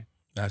worth watching.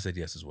 I said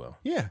yes as well.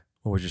 Yeah.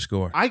 What was your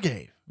score? I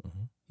gave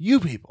you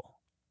people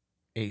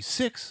a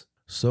 6.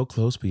 So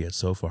close, but yet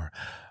so far.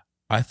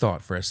 I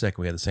thought for a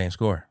second we had the same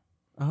score.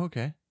 Oh,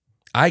 okay.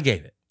 I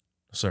gave it.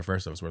 So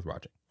first, it was worth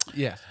watching.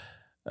 Yes.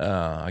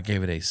 I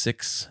gave it a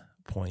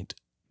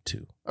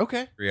 6.2.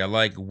 Okay. I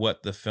like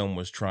what the film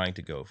was trying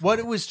to go for. What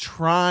it was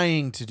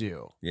trying to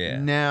do. Yeah.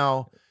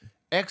 Now,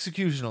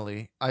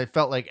 executionally, I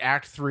felt like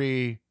Act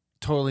 3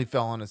 totally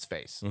fell on its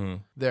face.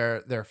 Mhm.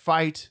 Their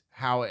fight,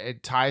 how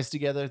it ties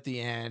together at the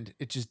end,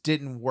 it just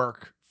didn't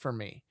work for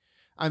me.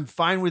 I'm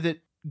fine with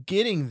it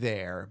getting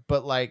there,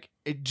 but like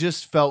it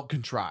just felt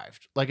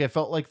contrived. Like I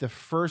felt like the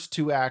first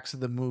 2 acts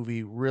of the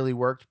movie really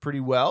worked pretty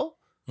well,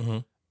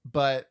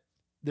 but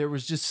there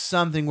was just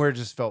something where it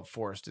just felt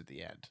forced at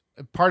the end.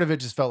 Part of it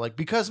just felt like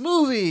because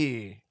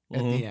movie at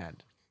the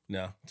end.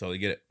 No, totally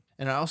get it.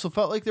 And I also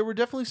felt like there were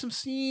definitely some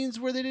scenes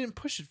where they didn't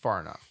push it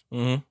far enough.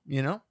 You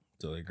know?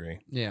 Totally agree.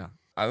 Yeah.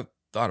 I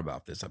thought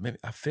about this.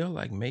 I feel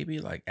like maybe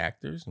like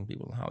actors and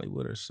people in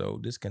Hollywood are so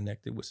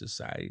disconnected with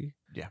society.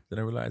 Yeah. That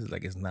I realize it's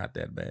like it's not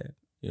that bad.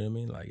 You know what I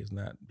mean? Like it's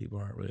not. People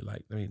aren't really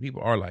like. I mean,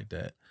 people are like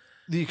that.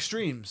 The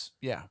extremes.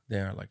 Yeah. They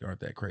aren't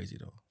that crazy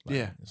though. Like,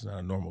 yeah. It's not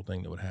a normal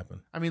thing that would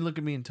happen. I mean, look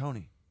at me and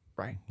Tony,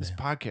 right? This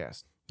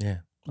podcast. Yeah.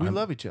 We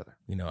love each other.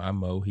 You know, I'm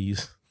Mo.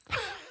 He's.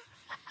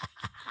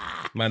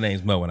 My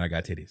name's Mo, and I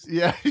got titties.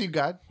 Yeah, you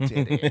got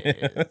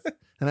titties.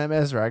 And I'm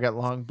Ezra. I got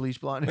long bleach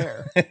blonde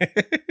hair.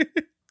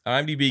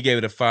 IMDb gave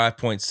it a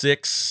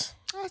 5.6.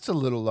 That's a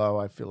little low,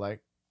 I feel like.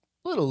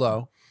 A little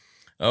low.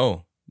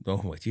 Oh,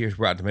 wait. Here's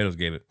Rotten Tomatoes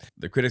gave it.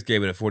 The critics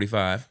gave it a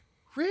 45.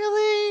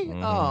 Really?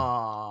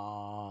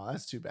 Oh,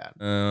 that's too bad.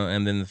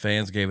 And then the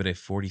fans gave it a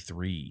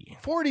 43.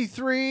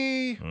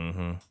 43?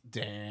 Mm-hmm.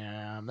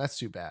 Damn, that's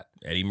too bad.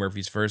 Eddie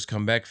Murphy's first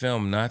comeback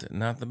film, not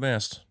the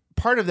best.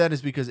 Part of that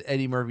is because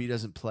Eddie Murphy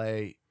doesn't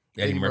play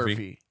Eddie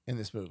Murphy in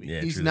this movie.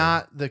 Yeah, he's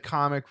not the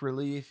comic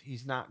relief.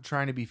 He's not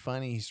trying to be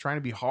funny. He's trying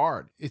to be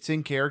hard. It's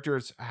in character.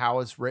 It's how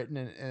it's written,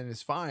 and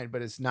it's fine,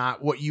 but it's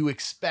not what you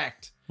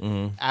expect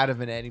out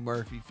of an Eddie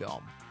Murphy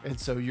film. And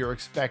so you're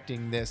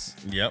expecting this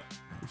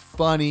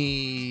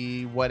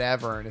funny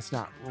whatever, and it's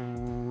not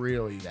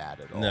really that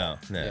at all. No.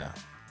 Yeah.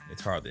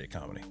 It's hardly a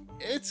comedy.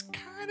 It's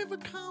kind of a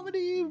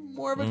comedy,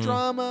 more of a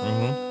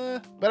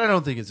drama, but I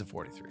don't think it's a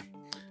 43.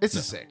 It's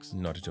a 6.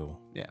 Not at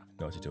all. Yeah.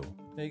 Not at all.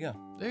 There you go.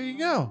 There you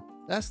go.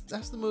 That's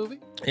the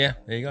movie. Yeah,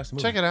 there you go. It's the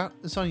movie. Check it out.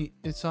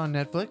 It's on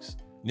Netflix.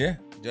 Yeah.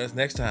 Join us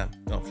next time.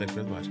 Don't flick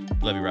for watch.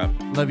 Love you, Rob.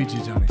 Love you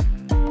too, Tony.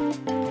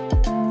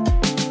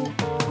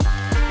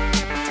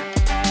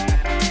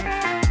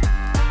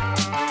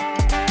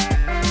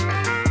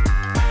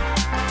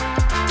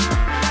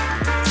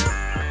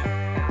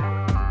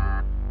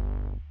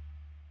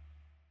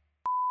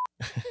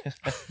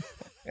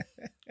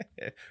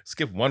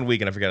 Skip 1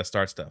 week and I forgot to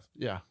start stuff.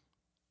 Yeah.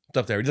 What's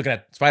up there? Are you looking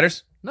at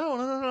spiders? No.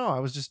 I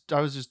was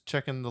just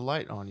checking the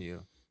light on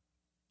you.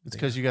 It's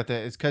because you got the.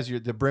 It's because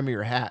the brim of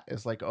your hat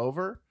is like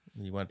over.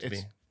 You want it to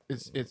be?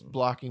 It's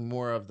blocking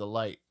more of the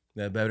light.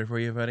 That better for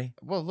you, buddy?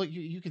 Well, look,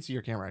 you can see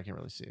your camera. I can't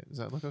really see it. Does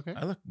that look okay?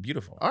 I look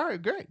beautiful. All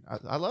right, great.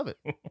 I love it.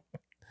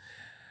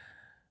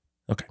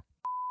 Okay.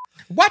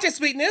 Watch it,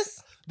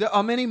 sweetness. There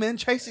are many men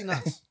chasing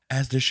us.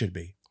 As there should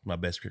be. My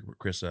best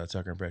Chris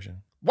Tucker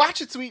impression.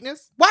 Watch it,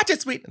 sweetness. Watch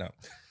it, sweet. No.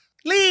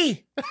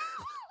 Lee.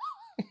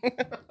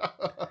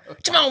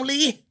 Come on,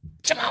 Lee.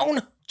 Come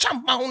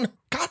on.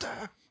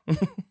 Carter.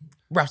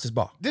 Rouse's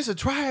ball. This is a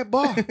triad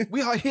bar.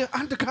 We are here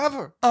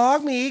undercover.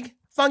 Og mig.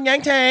 Fung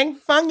yang tang.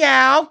 Fung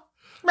yao.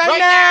 Right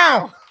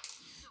now.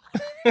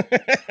 You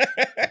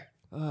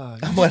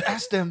just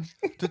ask them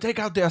to take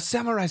out their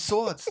samurai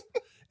swords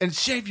and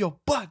shave your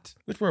butt.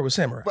 Which word was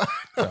samurai?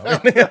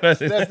 That's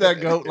that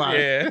goat line.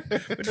 Yeah.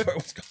 Which word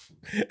was goat?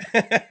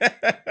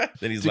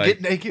 Then he's to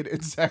get naked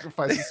and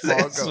sacrifice a small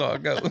goat. Small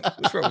goat.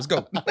 Which word was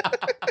goat?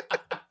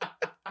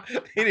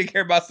 He didn't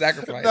care about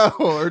sacrifice. No,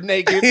 or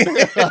naked.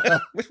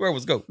 Which word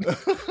was goat?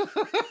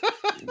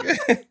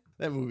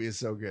 That movie is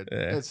so good.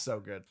 Yeah. It's so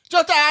good.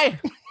 Jotai!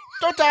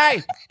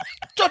 Jotai!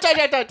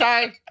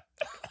 Jotai!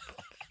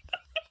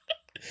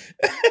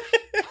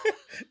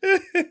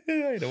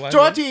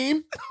 Jotai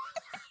team!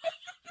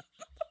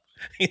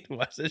 You need to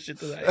watch this shit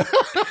tonight.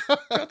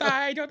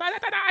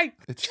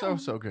 It's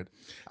so good.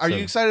 Are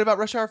you excited about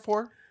Rush Hour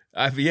 4?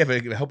 Yeah, but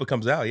I hope it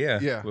comes out.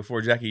 Yeah.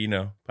 Before Jackie,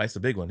 fights the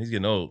big one. He's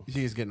getting old.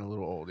 He's getting a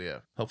little old, yeah.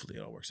 Hopefully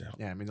it all works out.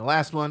 Yeah, I mean, the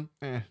last one,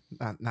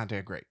 not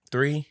that great.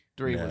 3?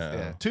 3 was,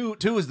 yeah. 2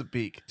 was the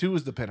peak. 2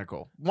 was the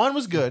pinnacle. 1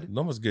 was good.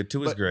 1 was good. 2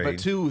 was great. But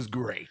 2 was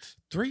great.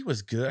 3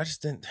 was good. I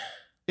just didn't.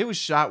 It was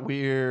shot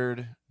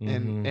weird,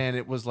 and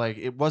it was like,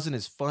 it wasn't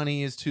as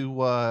funny as 2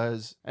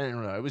 was. I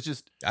don't know. It was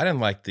just. I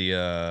didn't like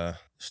the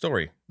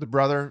story. The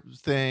brother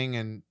thing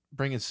and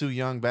bringing Sue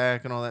Young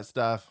back and all that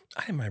stuff.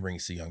 I didn't mind bringing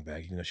Sue Young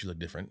back, even though she looked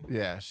different.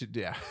 Yeah, she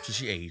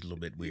aged a little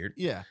bit weird.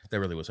 Yeah. That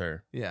really was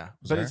her. Yeah.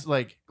 Was It's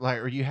like,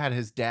 or you had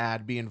his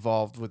dad be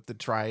involved with the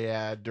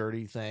triad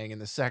dirty thing in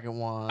the second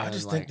one. I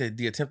just think that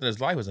the attempt in his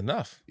life was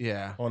enough.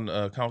 Yeah. On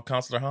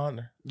Counselor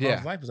Hahn. Yeah.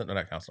 His life was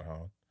not Counselor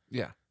Hahn.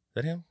 Yeah. Is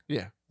that him?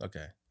 Yeah.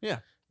 Okay. Yeah.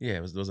 Yeah,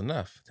 it was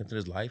enough. Tempted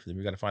his life. Then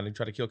we got to finally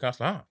try to kill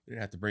Constant. We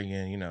didn't have to bring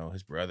in,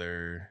 his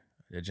brother.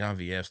 The John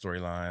V.F.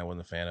 storyline I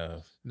wasn't a fan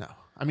of. No.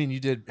 I mean, you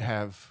did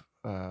have,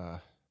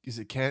 is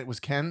it Ken?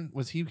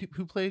 Was he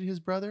who played his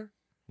brother?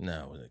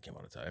 No, it wasn't Kim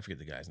on the top. I forget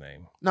the guy's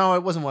name. No,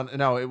 it wasn't one.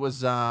 No, it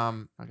was,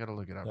 I got to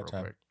look it up real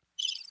quick.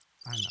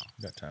 I know.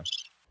 Got time.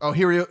 Oh,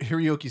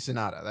 Hiroyuki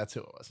Sanada. That's who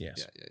it was.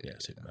 Yes.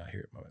 Yes. Yeah.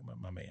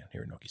 My man,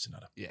 Hiroyuki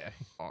Sanada. Yeah.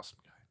 Awesome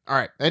guy. All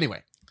right.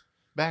 Anyway,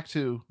 back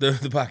to the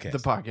podcast. The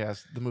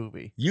podcast, the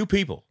movie. You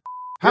people.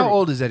 How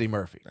old is Eddie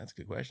Murphy? That's a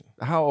good question.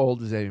 How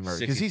old is Eddie Murphy?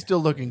 Because he's still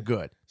looking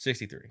good.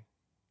 63.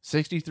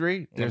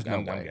 63? There's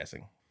no way. I'm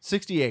guessing.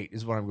 68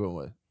 is what I'm going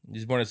with.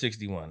 He's born in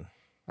 61.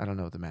 I don't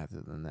know what the math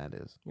is than that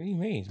is. What do you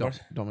mean?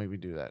 Don't make me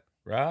do that.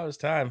 Rob, it's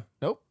time.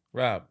 Nope.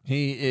 Rob.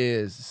 He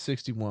is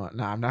 61.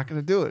 No, I'm not going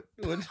to do it.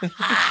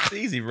 It's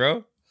easy,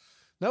 bro.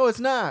 No,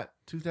 it's not.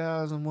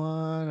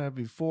 2001, I'd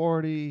be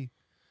 40.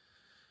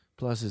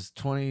 Plus his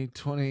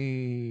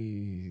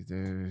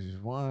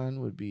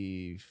 2021 would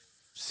be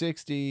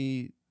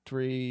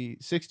 63,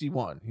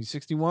 61. He's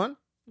 61?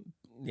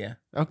 Yeah.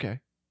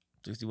 Okay.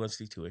 61,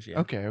 62-ish, yeah.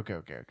 Okay.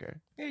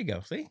 There you go,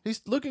 see?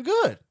 He's looking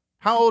good.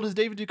 How old is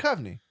David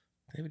Duchovny?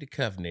 David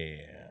Duchovny.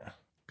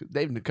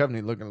 David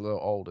Duchovny looking a little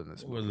old in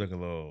this movie. We're looking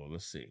a little,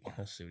 let's see what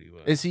he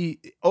was. Is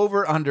he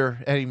over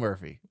under Eddie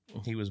Murphy?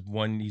 He's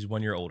 1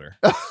 year older.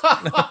 He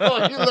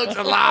looks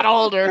a lot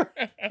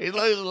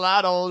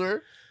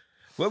older.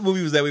 What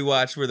movie was that we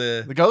watched for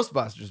the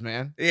Ghostbusters,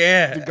 man?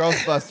 Yeah. The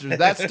Ghostbusters.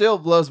 That still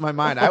blows my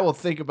mind. I will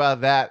think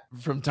about that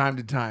from time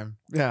to time.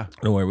 Yeah.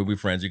 Don't worry, we'll be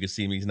friends. You can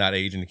see me. He's not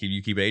aging.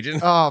 You keep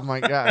aging. Oh, my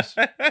gosh.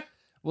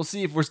 We'll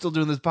see if we're still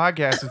doing this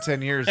podcast in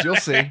 10 years. You'll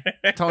see.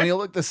 Tony, you'll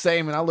look the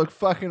same and I'll look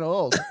fucking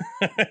old.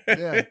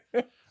 Yeah.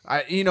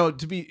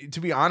 To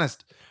be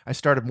honest, I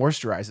started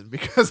moisturizing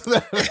because of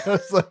that. I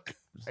was like,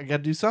 I got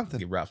to do something.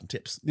 Give Rob some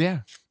tips.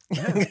 Yeah.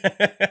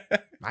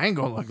 I ain't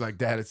going to look like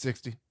that at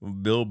 60.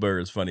 Bill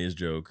Burr's funniest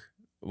joke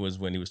was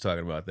when he was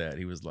talking about that.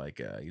 He was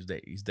like, he's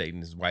dating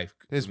his wife.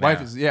 His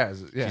wife is, yeah.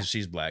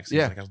 She's black. So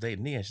he's like, I was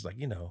dating Nia. She's like,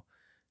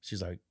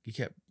 she's like,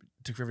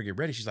 took forever to get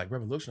ready. She's like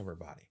rubbing lotion over her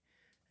body.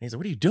 And he's like,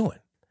 what are you doing?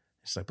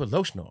 She's like, put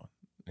lotion on.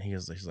 And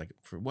she's like,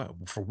 for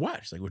what? For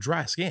what? She's like, with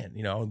dry skin,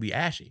 I'll be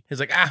ashy. He's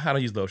like, I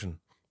don't use lotion.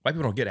 White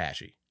people don't get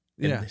ashy.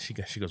 And yeah. she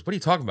goes, what are you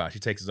talking about? She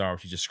takes his arm.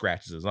 She just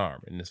scratches his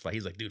arm. And it's like,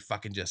 he's like, dude,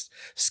 fucking just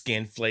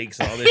skin flakes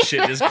and all this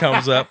shit just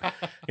comes up.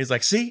 He's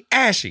like, see,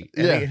 ashy.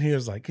 And he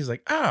was like,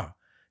 oh.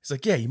 He's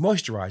like, yeah, you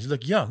moisturize. You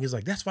look young. He's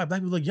like, that's why black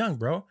people look young,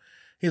 bro.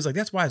 He was like,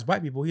 that's why it's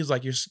white people. He was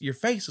like, your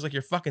face is like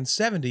you're fucking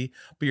 70,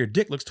 but your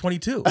dick looks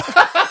 22.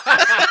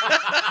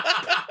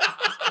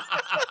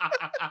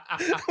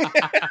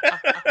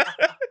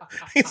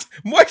 He's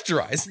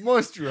moisturized.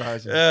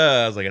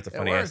 I was like, that's a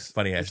funny ass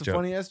it's joke. A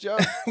funny ass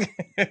joke.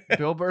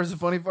 Bill Burr's a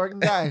funny fucking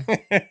guy.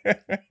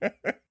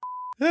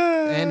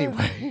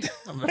 Anyway,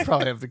 I'm gonna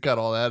probably have to cut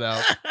all that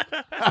out.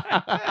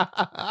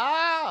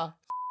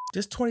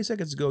 Just 20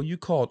 seconds ago, you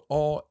called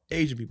all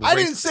Asian people I racist.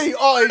 didn't say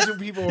all Asian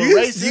people were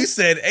racist. You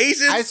said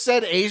Asians? I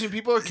said Asian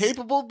people are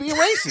capable of being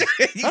racist.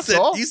 You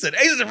said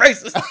Asians are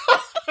racist.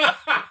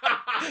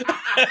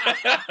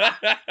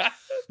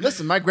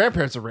 Listen, my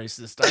grandparents are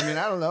racist. I mean,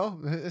 I don't know.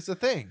 It's a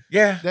thing.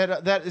 Yeah.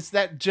 That it's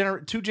that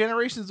 2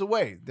 generations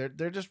away.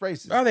 They're just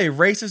racist. Are they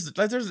racist?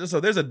 Like,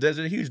 there's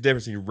a huge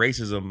difference in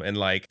racism and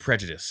like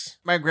prejudice.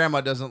 My grandma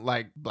doesn't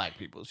like black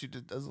people. She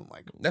just doesn't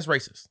like them. That's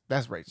racist.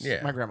 That's racist.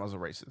 Yeah. My grandma's a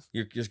racist.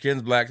 Your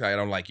skin's black, I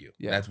don't like you.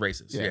 Yeah. That's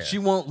racist. Yeah. Yeah. She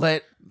won't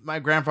let my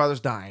grandfather's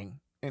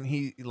dying and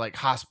he like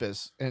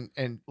hospice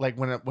and like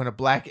when a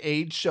black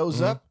aide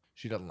shows up,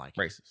 she doesn't like it.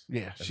 Racist.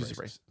 Yeah, That's she's racist.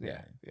 a racist.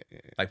 Yeah.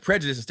 Like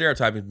prejudice and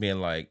stereotyping being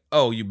like,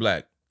 oh, you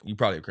black, you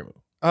probably a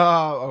criminal.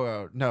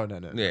 Oh, no.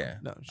 Yeah.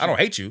 No. I don't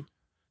hate you.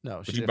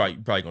 No, But you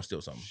probably gonna steal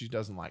something. She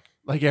doesn't like it.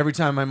 Like every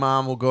time my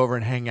mom will go over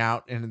and hang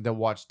out and they'll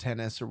watch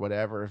tennis or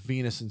whatever, if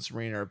Venus and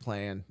Serena are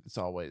playing, it's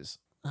always,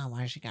 oh,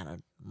 why is she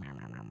gotta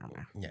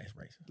Yeah, it's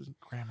racist.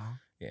 Grandma?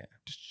 Yeah.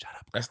 Just shut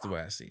up. That's the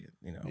Grandma. way I see it.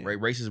 Yeah.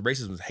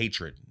 Racism is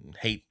hatred.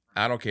 Hate.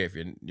 I don't care if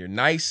you're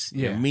nice,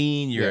 Yeah. you're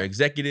mean, you're Yeah.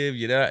 executive,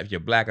 if you're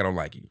black, I don't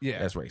like you. Yeah.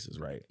 That's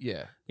racist, right?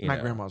 Yeah. You My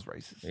know. grandma's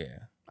racist. Yeah.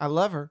 I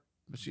love her,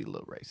 but she's a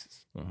little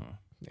racist. Mm-hmm.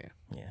 Yeah.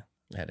 Yeah.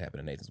 It had to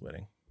happen at Nathan's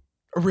wedding.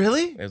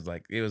 Really?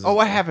 It was. Oh,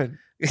 what happened?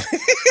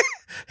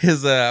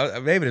 His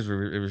maybe his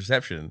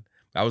reception.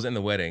 I was in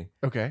the wedding.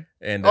 Okay.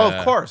 And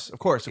of course.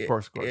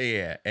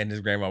 Yeah. And his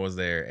grandma was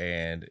there,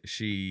 and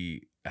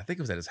I think it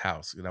was at his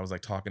house, and I was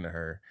like talking to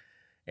her,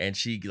 and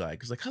she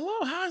was like,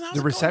 "Hello, how's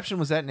The reception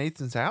was at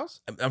Nathan's house?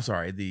 I'm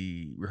sorry,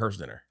 the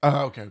rehearsal dinner."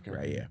 Oh, okay.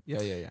 Right,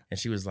 yeah. Yeah. And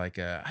she was like,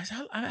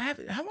 how long have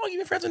you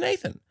been friends with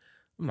Nathan?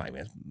 I'm like,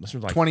 man, this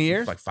was like 20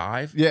 years? Like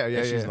 5. Yeah.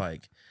 And she's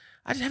like,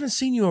 I just haven't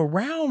seen you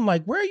around.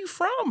 Like, where are you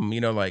from?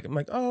 Like, I'm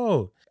like,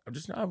 oh,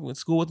 I went to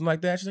school with him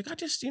like that. She's like, I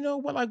just,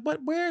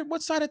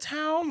 what side of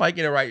town? Like,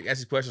 right,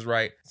 asking questions,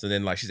 right? So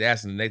then, like, she's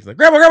asking Nathan, like,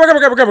 grandma.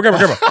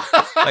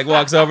 Like,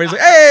 walks over. He's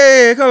like,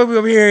 hey, come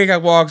over here. He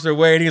walks her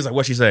way. And he's like,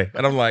 what'd she say?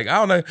 And I'm like, I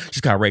don't know.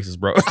 She's kind of racist,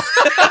 bro.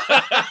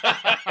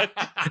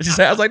 She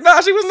said, I was like,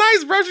 nah, she was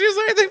nice, bro. She didn't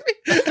say anything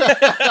to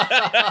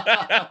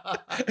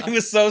me. He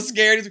was so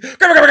scared. He's like,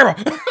 grandma.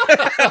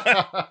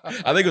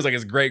 I think it was like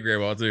his great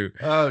grandma too.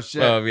 Oh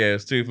shit. Yeah,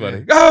 it's too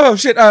funny. Oh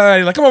shit.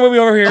 He's like, come on with me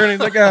over here. And he's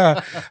like,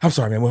 I'm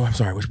sorry, man. Well, I'm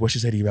sorry. What she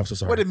say to you? I'm so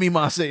sorry. What did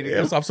Mima say to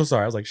you? I'm so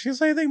sorry. I was like, she didn't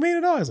say anything mean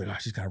at all. I was like, oh,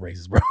 she's kind of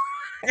racist, bro.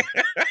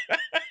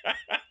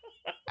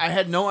 I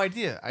had no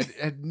idea. I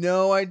had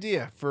no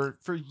idea for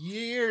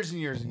years and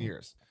years and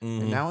years.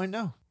 Mm-hmm. And now I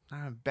know.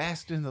 I'm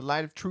basked in the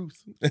light of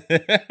truth.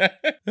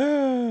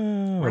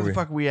 Where Where the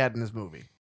fuck are we at in this movie?